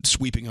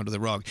sweeping under the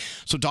rug.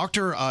 So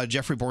Dr.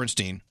 Jeffrey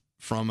Bornstein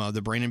from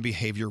the Brain and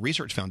Behavior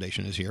Research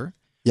Foundation is here.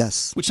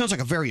 Yes. Which sounds like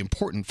a very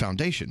important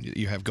foundation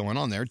you have going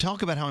on there.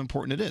 Talk about how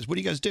important it is. What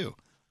do you guys do?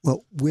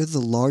 Well, we're the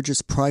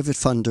largest private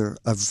funder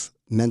of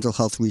mental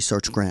health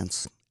research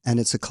grants, and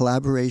it's a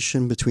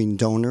collaboration between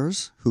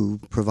donors who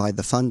provide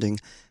the funding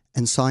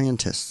and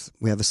scientists.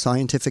 We have a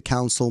scientific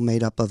council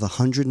made up of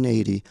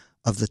 180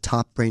 of the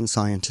top brain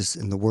scientists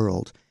in the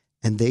world,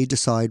 and they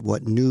decide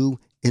what new,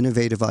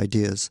 innovative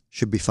ideas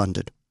should be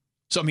funded.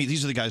 So, I mean,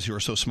 these are the guys who are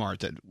so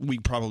smart that we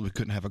probably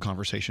couldn't have a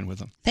conversation with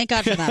them. Thank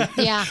God for them.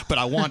 Yeah. But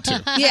I want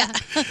to. Yeah.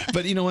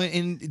 But, you know,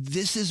 and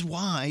this is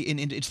why, and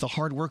it's the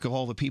hard work of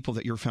all the people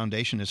that your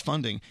foundation is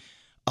funding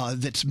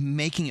that's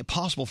making it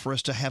possible for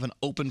us to have an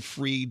open,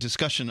 free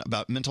discussion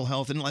about mental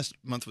health. And last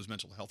month was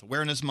Mental Health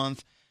Awareness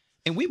Month.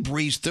 And we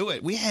breezed through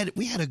it. We had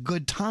a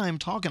good time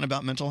talking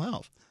about mental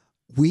health.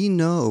 We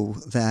know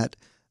that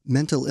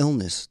mental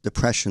illness,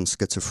 depression,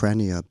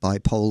 schizophrenia,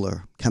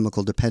 bipolar,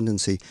 chemical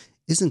dependency,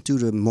 isn't due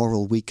to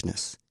moral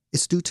weakness.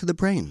 It's due to the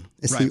brain.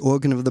 It's the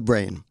organ of the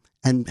brain.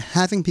 And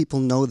having people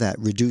know that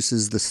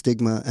reduces the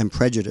stigma and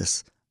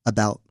prejudice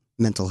about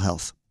mental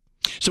health.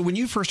 So when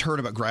you first heard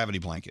about Gravity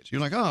Blankets,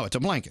 you're like, oh, it's a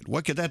blanket.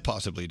 What could that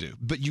possibly do?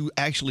 But you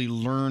actually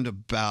learned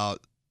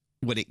about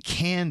what it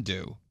can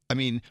do. I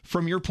mean,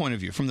 from your point of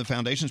view, from the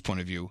foundation's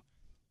point of view,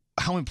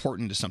 how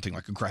important is something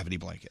like a Gravity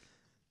Blanket?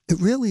 It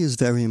really is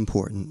very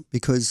important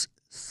because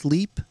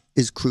sleep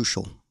is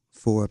crucial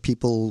for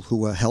people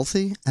who are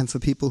healthy and for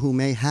people who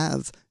may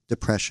have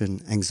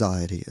depression,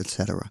 anxiety,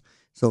 etc.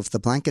 So if the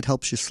blanket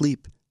helps you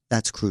sleep,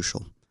 that's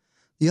crucial.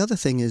 The other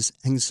thing is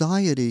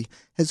anxiety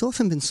has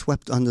often been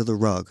swept under the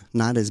rug,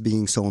 not as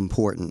being so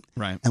important.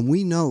 Right. And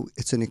we know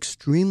it's an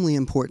extremely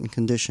important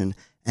condition,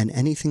 and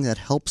anything that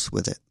helps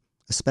with it,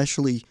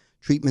 especially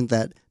treatment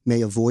that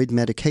may avoid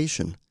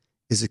medication,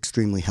 is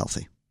extremely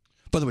healthy.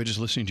 By the way, just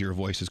listening to your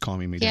voice is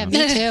calming me Yeah, down.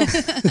 me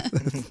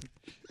too.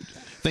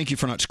 Thank you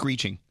for not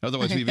screeching.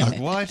 Otherwise, we'd be like,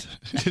 what?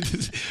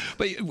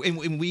 But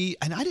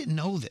and I didn't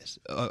know this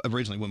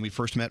originally when we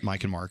first met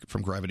Mike and Mark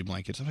from Gravity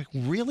Blankets. I'm like,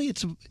 really?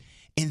 And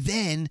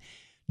then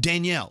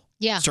Danielle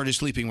started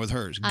sleeping with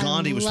hers.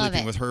 Gandhi was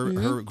sleeping with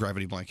her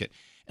Gravity Blanket.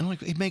 And I'm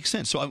like, it makes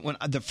sense. So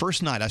the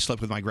first night I slept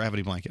with my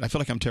Gravity Blanket. I feel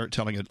like I'm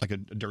telling a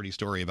dirty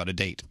story about a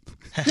date.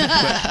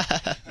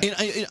 And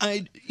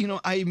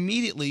I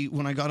immediately,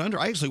 when I got under,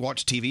 I actually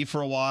watched TV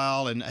for a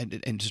while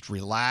and just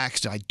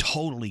relaxed. I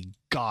totally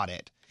got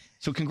it.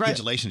 So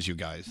congratulations, you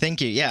guys.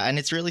 Thank you. Yeah, and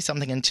it's really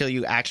something until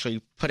you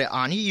actually put it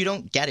on you, you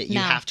don't get it. You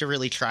No. have to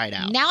really try it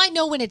out. Now I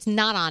know when it's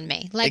not on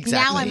me. Like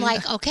now I'm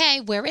like, okay,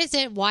 where is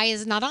it? Why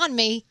is it not on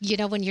me? You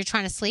know, when you're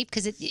trying to sleep,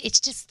 because it's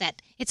just that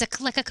it's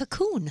like a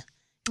cocoon.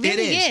 It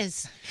really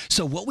is.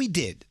 So what we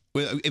did,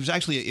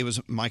 it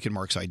was Mike and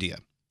Mark's idea.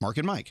 Mark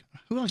and Mike.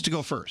 Who wants to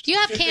go first? Do you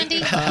have candy?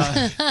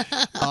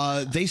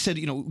 They said,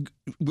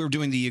 we're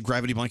doing the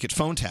Gravity Blanket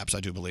phone taps, I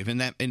do believe.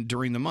 And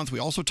during the month, we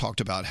also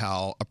talked about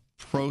how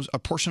a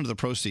portion of the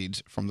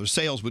proceeds from the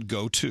sales would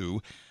go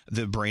to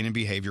the Brain and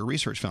Behavior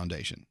Research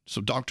Foundation.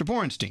 So, Dr.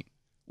 Bornstein,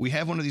 we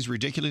have one of these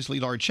ridiculously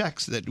large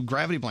checks that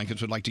Gravity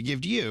Blankets would like to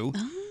give to you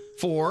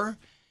for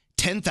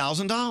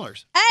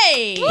 $10,000.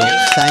 Hey!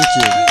 Well, thank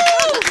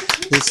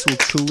you. This will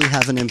truly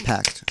have an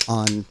impact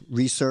on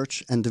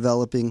research and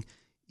developing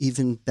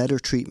even better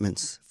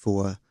treatments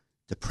for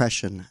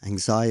depression,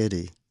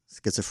 anxiety,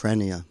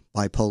 schizophrenia,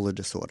 bipolar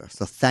disorder.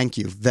 So thank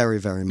you very,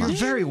 very much. You're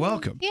very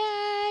welcome.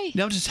 Yay!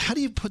 Now, just how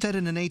do you put that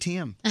in an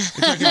ATM?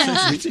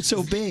 It's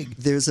so big.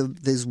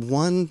 There's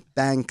one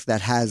bank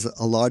that has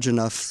a large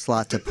enough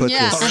slot to put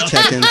Yeah. this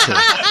check into.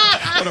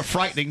 What a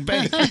frightening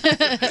babe.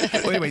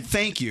 Well, anyway,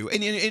 thank you.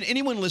 And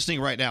anyone listening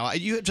right now,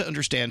 you have to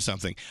understand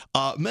something.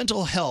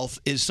 Mental health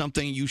is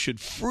something you should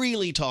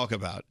freely talk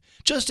about.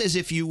 Just as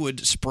if you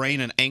would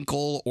sprain an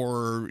ankle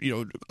or,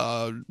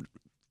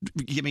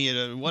 give me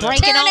a what?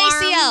 Break an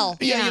ACL.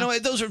 Yeah,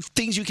 those are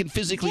things you can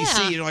physically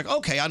see. You're like,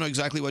 okay, I know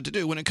exactly what to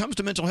do. When it comes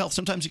to mental health,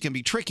 sometimes it can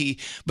be tricky,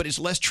 but it's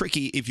less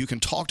tricky if you can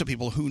talk to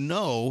people who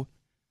know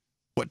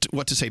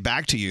what to say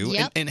back to you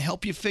and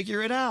help you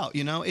figure it out.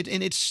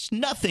 And it's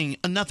nothing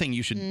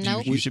you should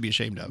you should be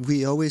ashamed of.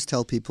 We always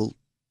tell people,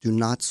 do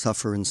not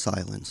suffer in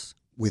silence.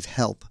 With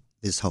help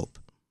is hope.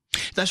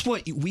 That's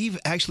what we've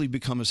actually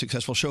become a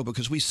successful show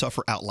because we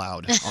suffer out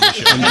loud on the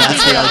show. And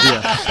that's the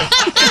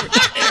idea.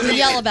 We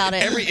yell about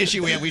it. Every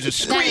issue we have, we just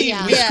scream.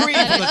 We scream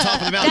from the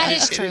top of the mountain. That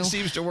is true. It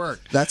seems to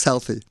work. That's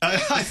healthy.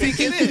 I think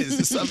it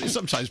is.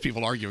 Sometimes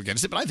people argue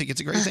against it, but I think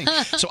it's a great thing.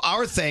 So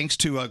our thanks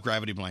to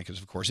Gravity Blankets,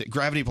 of course, at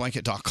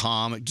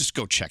gravityblanket.com. Just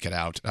go check it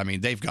out. I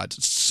mean, they've got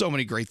so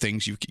many great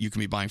things you can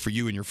be buying for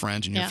you and your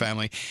friends and your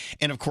family.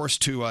 And, of course,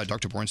 to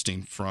Dr.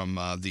 Bornstein from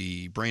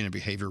the Brain and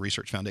Behavior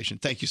Research Foundation.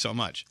 Thank you so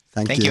much.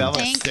 Thank you.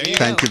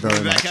 Thank you very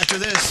We'll be much. back after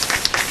this.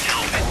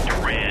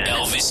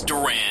 Elvis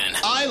Duran.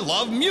 I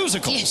love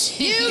musicals.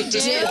 You do.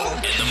 In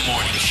the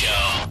morning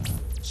show.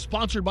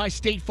 Sponsored by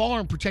State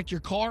Farm. Protect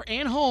your car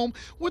and home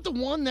with the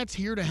one that's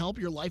here to help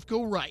your life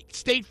go right.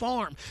 State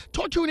Farm.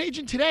 Talk to an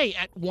agent today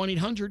at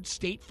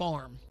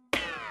 1-800-STATE-FARM.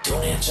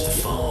 Don't answer the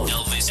phone.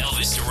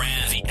 Elvis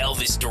Duran. The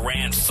Elvis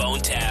Duran phone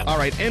tap. All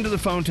right, end of the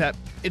phone tap.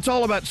 It's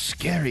all about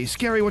Scary.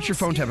 Scary, what's your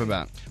phone tap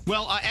about?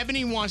 Well,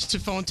 Ebony wants to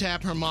phone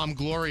tap her mom,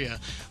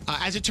 Gloria.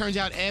 As it turns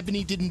out,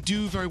 Ebony didn't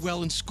do very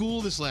well in school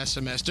this last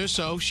semester,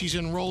 so she's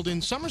enrolled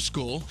in summer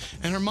school,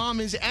 and her mom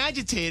is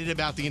agitated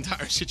about the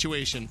entire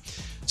situation.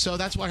 So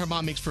that's why her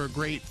mom makes for a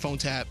great phone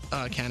tap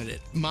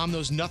candidate. Mom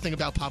knows nothing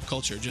about pop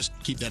culture. Just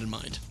keep that in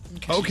mind.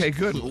 Okay,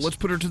 good. Well, let's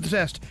put her to the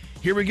test.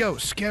 Here we go.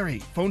 Scary.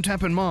 Phone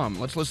tapping mom.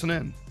 Let's listen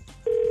in.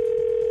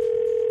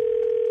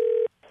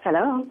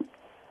 Hello.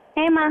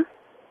 Hey, Ma.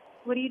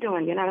 What are you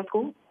doing? You're not at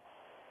school?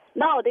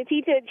 No, the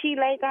teacher, she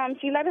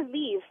let us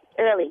leave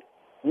early.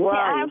 Why?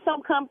 I have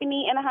some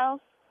company in the house.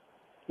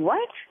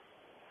 What?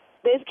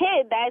 This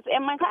kid that's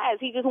in my class,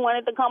 he just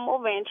wanted to come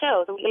over and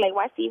chill so we can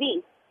watch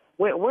TV.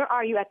 Where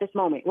are you at this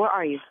moment? Where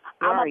are you?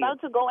 I'm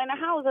about to go in the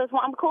house. That's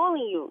why I'm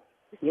calling you.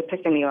 You're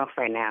pissing me off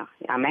right now.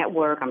 I'm at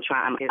work. I'm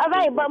trying. All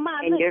right, but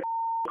Mom, and you're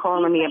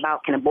calling me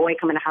about can a boy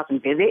come in the house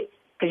and visit?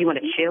 Because you want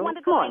to chill? He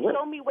wanted to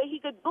show me what he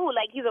could do.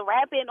 Like, he's a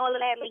rapper and all of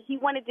that. Like, he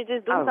wanted to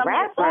just do some of the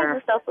rapper? songs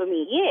and stuff for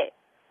me. Yeah.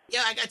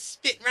 Yeah, I got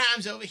spit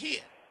rhymes over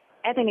here.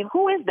 Anthony,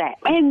 who is that?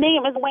 His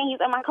name is Wayne. He's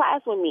in my class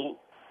with me.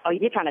 Oh,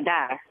 you're trying to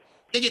die.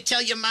 Did you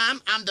tell your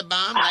mom I'm the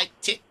bomb? Like,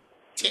 tick,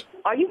 tick.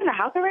 Are you in the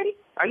house already?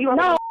 Are you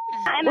No,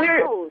 I'm in the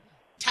house.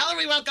 Tell her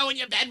we won't go in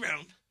your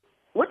bedroom.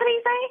 What did he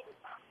say?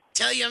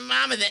 Tell your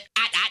mama that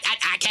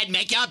I can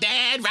make your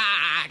bed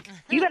rock.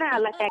 You better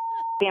not let that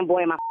damn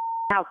boy in my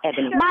house,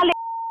 Ebony.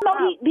 No,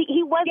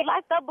 he was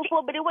locked up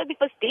before, but it wasn't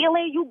for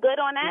stealing. You good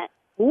on that?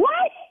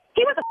 What?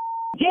 He was a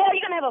jail. You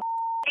gonna have a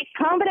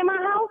convict in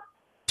my house?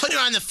 Put her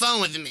on the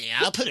phone with me.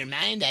 I'll put her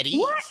mind at ease.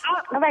 What?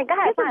 Oh my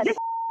God!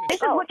 This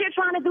is what you're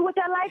trying to do with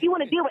your life? You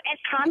want to deal with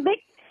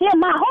ex-convict? Yeah,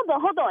 Ma, hold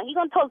on. He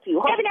gonna talk to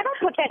you. Ebony, don't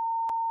put that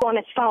on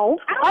his phone.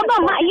 Hold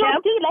on, Ma. You don't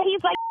see that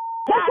he's like.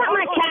 That's not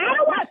my cat. I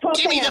don't want to talk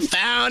Give to me him. the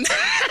phone.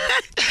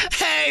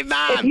 Hey,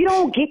 Mom. If you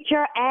don't get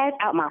your ass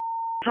out my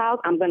house,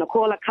 I'm gonna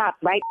call the cops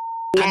right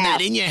now. I'm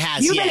not in your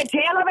house You yet. been in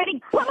jail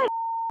already? Put my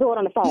do it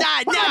on the phone.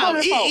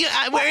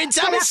 We're in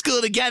summer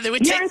school together.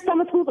 You're in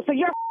summer school, so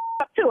you're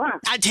up too, huh?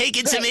 I'm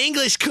taking some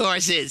English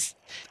courses.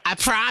 I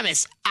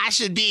promise. I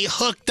should be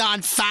hooked on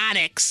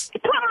phonics.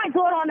 Put my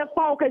daughter on the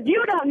phone, because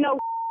you don't know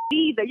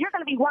either. You're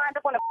gonna be wind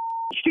up on the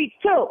streets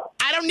too.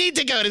 I don't need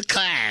to go to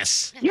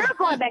class. You're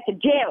going back to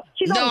jail.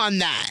 I'm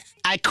not.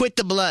 I quit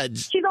the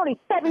Bloods. She's only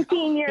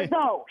 17 years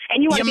old,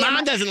 and you. Your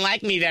mom doesn't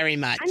like me very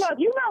much. I know. If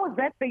you know what's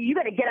best for you, you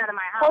better get out of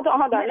my house. Hold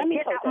on. Let me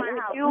Get get out out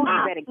my house. You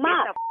Ma, better get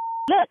Ma. the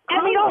look.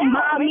 Ebony don't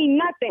mom me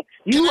nothing.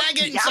 Can I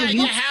get inside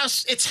your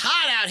house? It's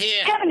hot out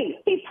here. Ebony,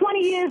 he's 20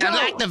 years I'm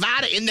old. like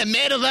Nevada in the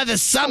middle of the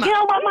summer. You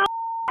know what, Ma?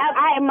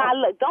 Ma,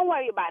 look, don't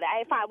worry about it. All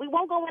right, fine. We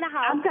won't go in the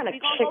house. I'm gonna We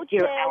gonna go kick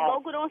your chill.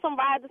 ass. Go on some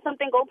rides or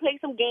something. Go play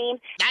some games.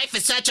 Life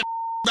is such a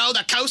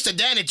roller coaster,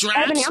 then it drops.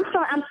 Ebony,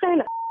 I'm saying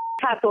the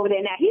cops over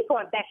there now. He's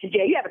going back to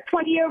jail. You have a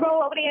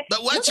 20-year-old over there.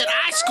 But what should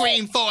I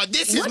scream for?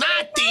 This is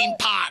my theme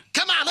park.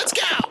 Come on, let's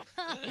go.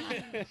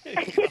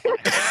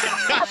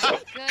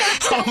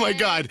 Oh my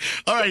God!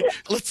 All right,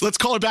 let's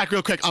call her back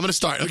real quick. I'm gonna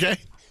start. Okay.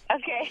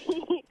 Okay.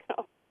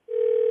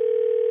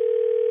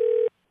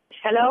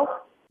 Hello?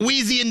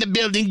 Wheezy in the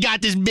building,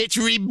 got this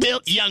bitch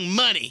rebuilt, Young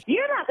Money.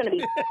 You're not going to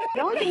be.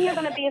 The only thing you're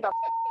going to be is a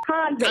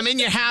convict. I'm in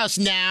your house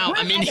now.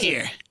 I'm in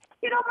here.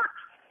 You know what?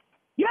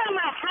 You're in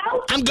my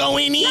house? I'm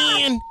going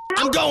in.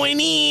 I'm going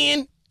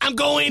in. I'm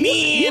going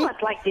in. You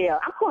must like jail.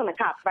 I'm calling the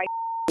cops right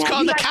now.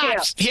 Call You the like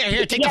cops. jail.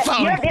 Here, take Yes, the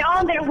phone. They're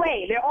on their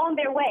way. They're on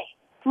their way.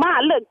 Ma,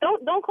 look,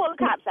 don't call the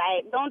cops, all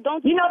right?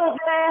 Don't. You know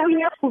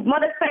whose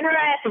mother sent her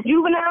ass to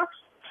juvenile?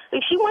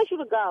 If she wants you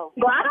to go.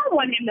 Well, I don't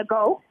want him to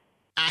go.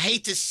 I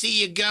hate to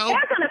see you go.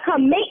 They're going to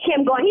come make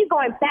him go. He's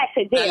going back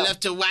to jail. I love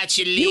to watch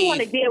you leave. You want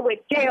to deal with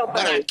jailbirds.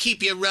 But I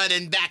keep you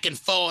running back and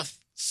forth.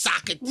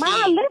 Soccer team.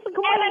 Mom, listen,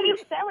 come on.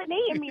 He's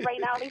serenading me right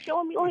now. They're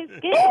showing me on his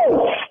skin.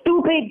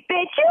 Stupid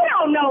bitch. You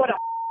don't know what a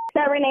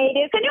serenade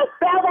is. Can you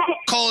spell that?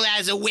 Cold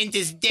as a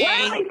winter's day.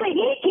 Well, he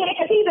can't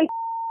because he's in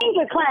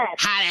English class.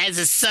 Hot as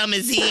a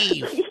summer's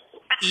eve.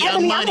 Your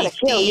Ebony, I'm money gonna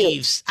kill you.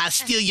 thieves. I'll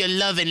steal your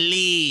love and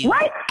leave.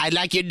 What? I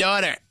like your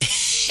daughter.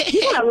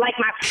 You're going to like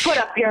my foot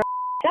up your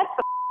That's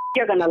the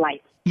you're going to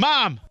like.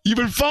 Mom, you've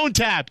been phone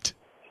tapped.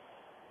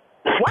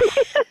 What?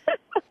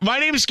 My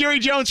name is Scary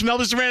Jones from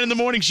Elvis Duran in the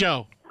Morning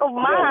Show. Oh,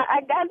 Ma,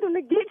 I got them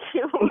to get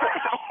you.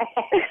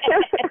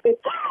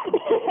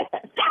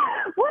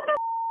 What the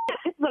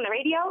It's on the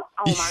radio?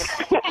 Oh,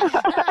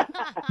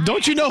 my.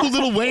 Don't you know who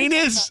Lil Wayne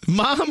is,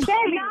 Mom? Daddy,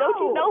 don't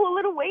you know who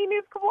Lil Wayne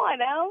is? Come on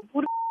now.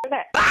 Who the is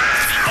that?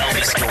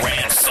 Elvis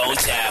Duran phone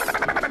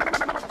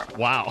tap.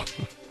 Wow.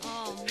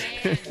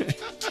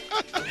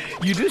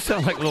 You do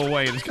sound like Lil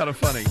Wayne. It's kind of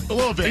funny. A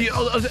little bit.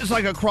 It's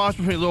like a cross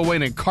between Lil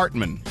Wayne and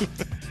Cartman.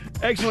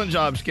 Excellent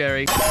job,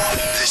 Scary.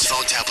 This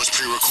phone tap was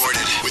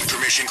pre-recorded with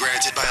permission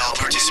granted by all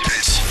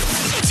participants.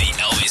 The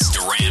Elvis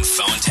Duran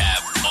phone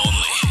tap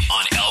only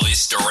on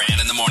Elvis Duran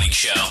in the Morning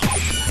Show.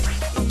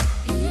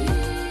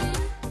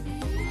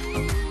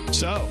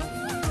 So,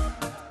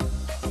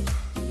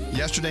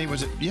 yesterday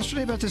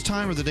about this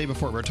time or the day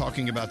before, we were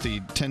talking about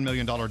the $10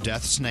 million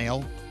death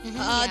snail.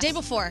 Day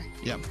before.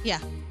 Yeah. Yeah.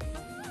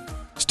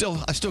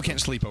 I still can't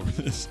sleep over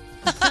this.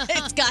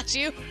 It's got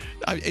you.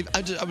 I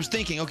was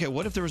thinking, okay,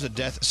 what if there was a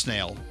death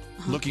snail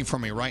looking for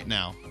me right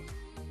now,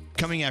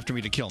 coming after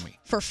me to kill me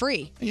For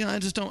free. I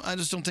just don't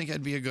think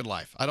it'd be a good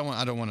life. I don't want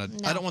the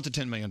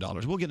 $10 million.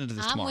 We'll get into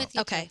this I'm tomorrow. with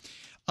you. Okay.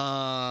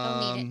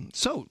 Don't need it.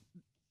 So,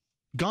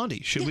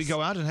 Gandhi, should we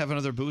go out and have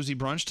another boozy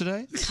brunch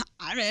today?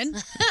 I'm in.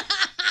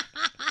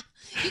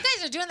 You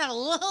guys are doing that a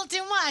little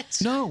too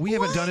much. No, we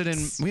haven't done it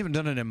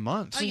in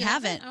months. We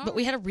haven't, but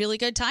we had a really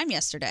good time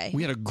yesterday.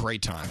 We had a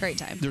great time. Great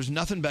time. There's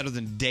nothing better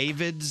than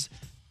David's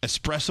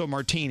espresso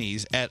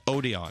martinis at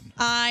Odeon.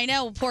 I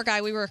know, poor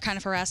guy. We were kind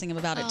of harassing him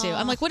about it too.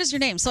 I'm like, "What is your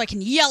name?" So I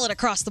can yell it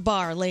across the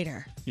bar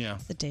later. Yeah.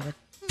 Said David.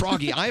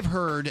 Froggy, I've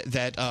heard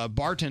that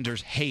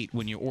bartenders hate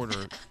when you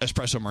order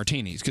espresso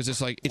martinis because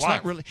it's Why?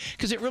 not really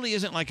because it really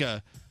isn't like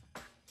a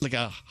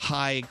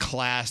high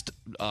class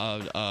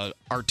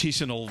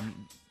artisanal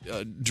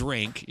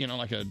drink,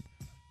 like a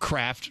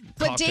craft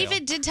But cocktail.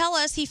 David did tell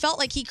us he felt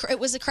like it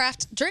was a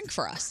craft drink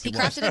for us. He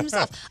crafted it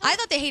himself. I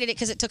thought they hated it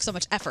because it took so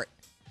much effort.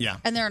 Yeah.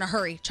 And they're in a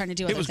hurry trying to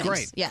do other It was things.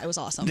 great. Yeah, it was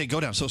awesome. They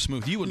go down so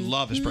smooth. You would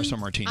love espresso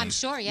martinis. I'm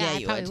sure, yeah, I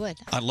you probably would.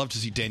 I'd love to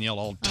see Danielle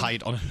all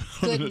tight on a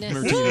Goodness.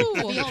 martini.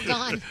 Woo, be all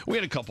gone. We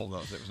had a couple of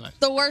those. It was nice.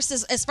 The worst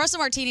is espresso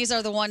martinis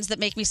are the ones that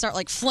make me start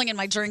like flinging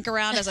my drink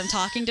around as I'm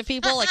talking to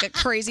people like a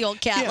crazy old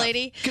cat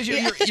lady. Because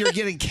you're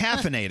getting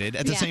caffeinated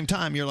at the Yeah. same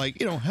time. You're like,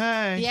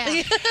 hey.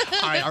 Yeah.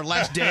 All right, our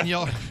last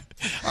Danielle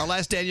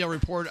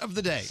report of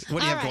the day.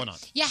 What do you have going on?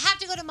 You have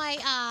to go to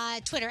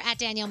my Twitter at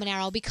Danielle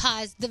Monero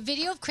because the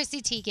video of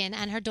Chrissy Teigen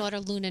and her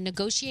daughter Luna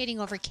negotiating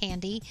over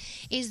candy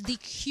is the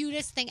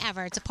cutest thing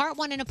ever. It's a part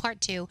 1 and a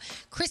part 2.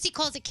 Chrissy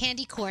calls it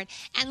Candy Court,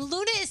 and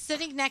Luna is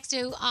sitting next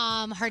to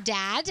her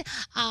dad,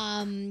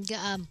 John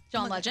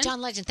Legend.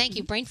 John Legend, thank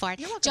you, brain fart.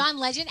 John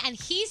Legend, and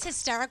he's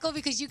hysterical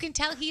because you can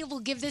tell he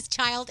will give this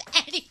child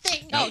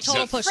anything.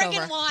 Total he pushover.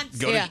 friggin' wants.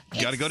 Got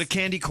to go to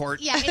Candy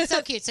Court. Yeah, it's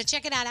so cute. So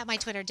check it out at my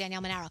Twitter,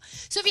 Danielle Monero.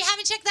 So if you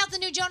haven't checked out the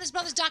new Jonas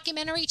Brothers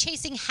documentary,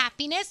 Chasing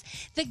Happiness,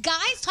 the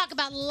guys talk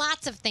about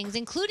lots of things,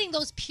 including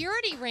those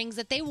purity rings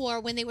that they wore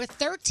when they were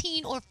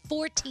 13 or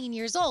 14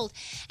 years old.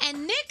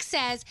 And Nick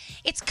says,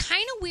 it's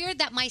kind of weird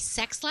that my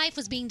sex life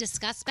was being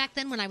discussed back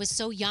then when I was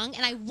so young,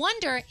 and I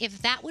wonder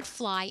if that would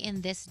fly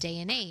in this day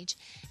and age.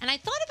 And I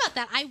thought about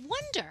that. I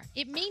wonder.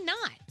 It may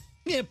not.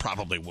 Yeah, it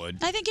probably would.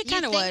 I think it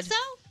kind of You would. think so?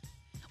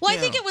 Well, I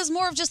Yeah. think it was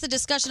more of just a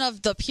discussion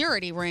of the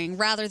purity ring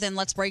rather than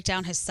let's break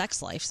down his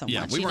sex life so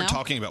Yeah, much. we you weren't know?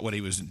 talking about what he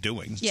was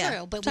doing. Yeah,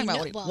 True, but talking we about know,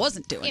 what he well,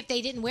 wasn't doing. If they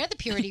didn't wear the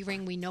purity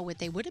ring, we know what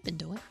they would have been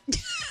doing.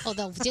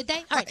 Although, did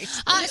they? All right.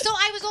 So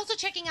I was also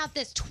checking out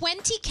this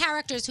 20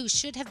 characters who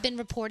should have been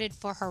reported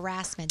for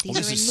harassment. These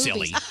Well, this are in is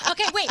movies. silly.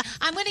 Okay, wait.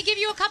 I'm going to give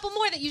you a couple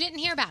more that you didn't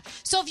hear about.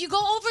 So if you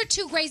go over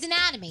to Grey's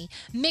Anatomy,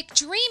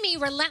 McDreamy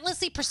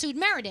relentlessly pursued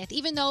Meredith,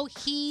 even though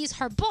he's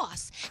her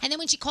boss. And then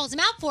when she calls him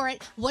out for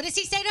it, what does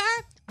he say to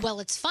her? Well,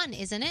 it's fun,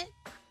 isn't it?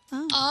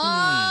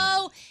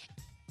 Oh.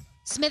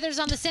 Smithers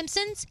on The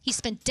Simpsons, he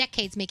spent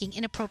decades making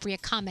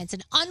inappropriate comments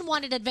and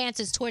unwanted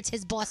advances towards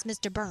his boss,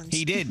 Mr. Burns.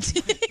 He did.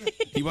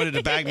 He wanted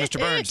to bag Mr.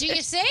 Burns. Do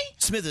you see?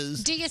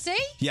 Smithers. Do you see?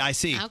 Yeah, I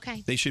see.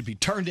 Okay. They should be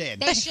turned in.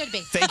 They should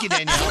be. Thank you,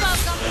 Danielle.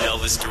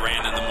 Elvis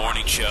Duran in the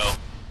Morning Show.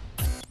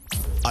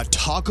 A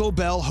Taco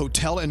Bell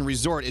hotel and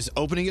resort is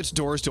opening its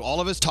doors to all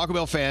of us Taco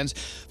Bell fans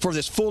for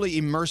this fully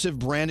immersive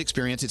brand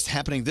experience. It's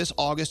happening this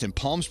August in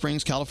Palm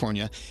Springs,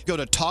 California. Go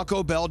to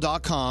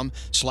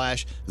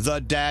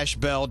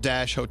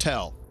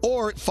tacobell.com/the-bell-hotel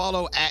or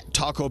follow at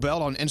Taco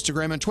Bell on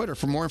Instagram and Twitter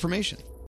for more information.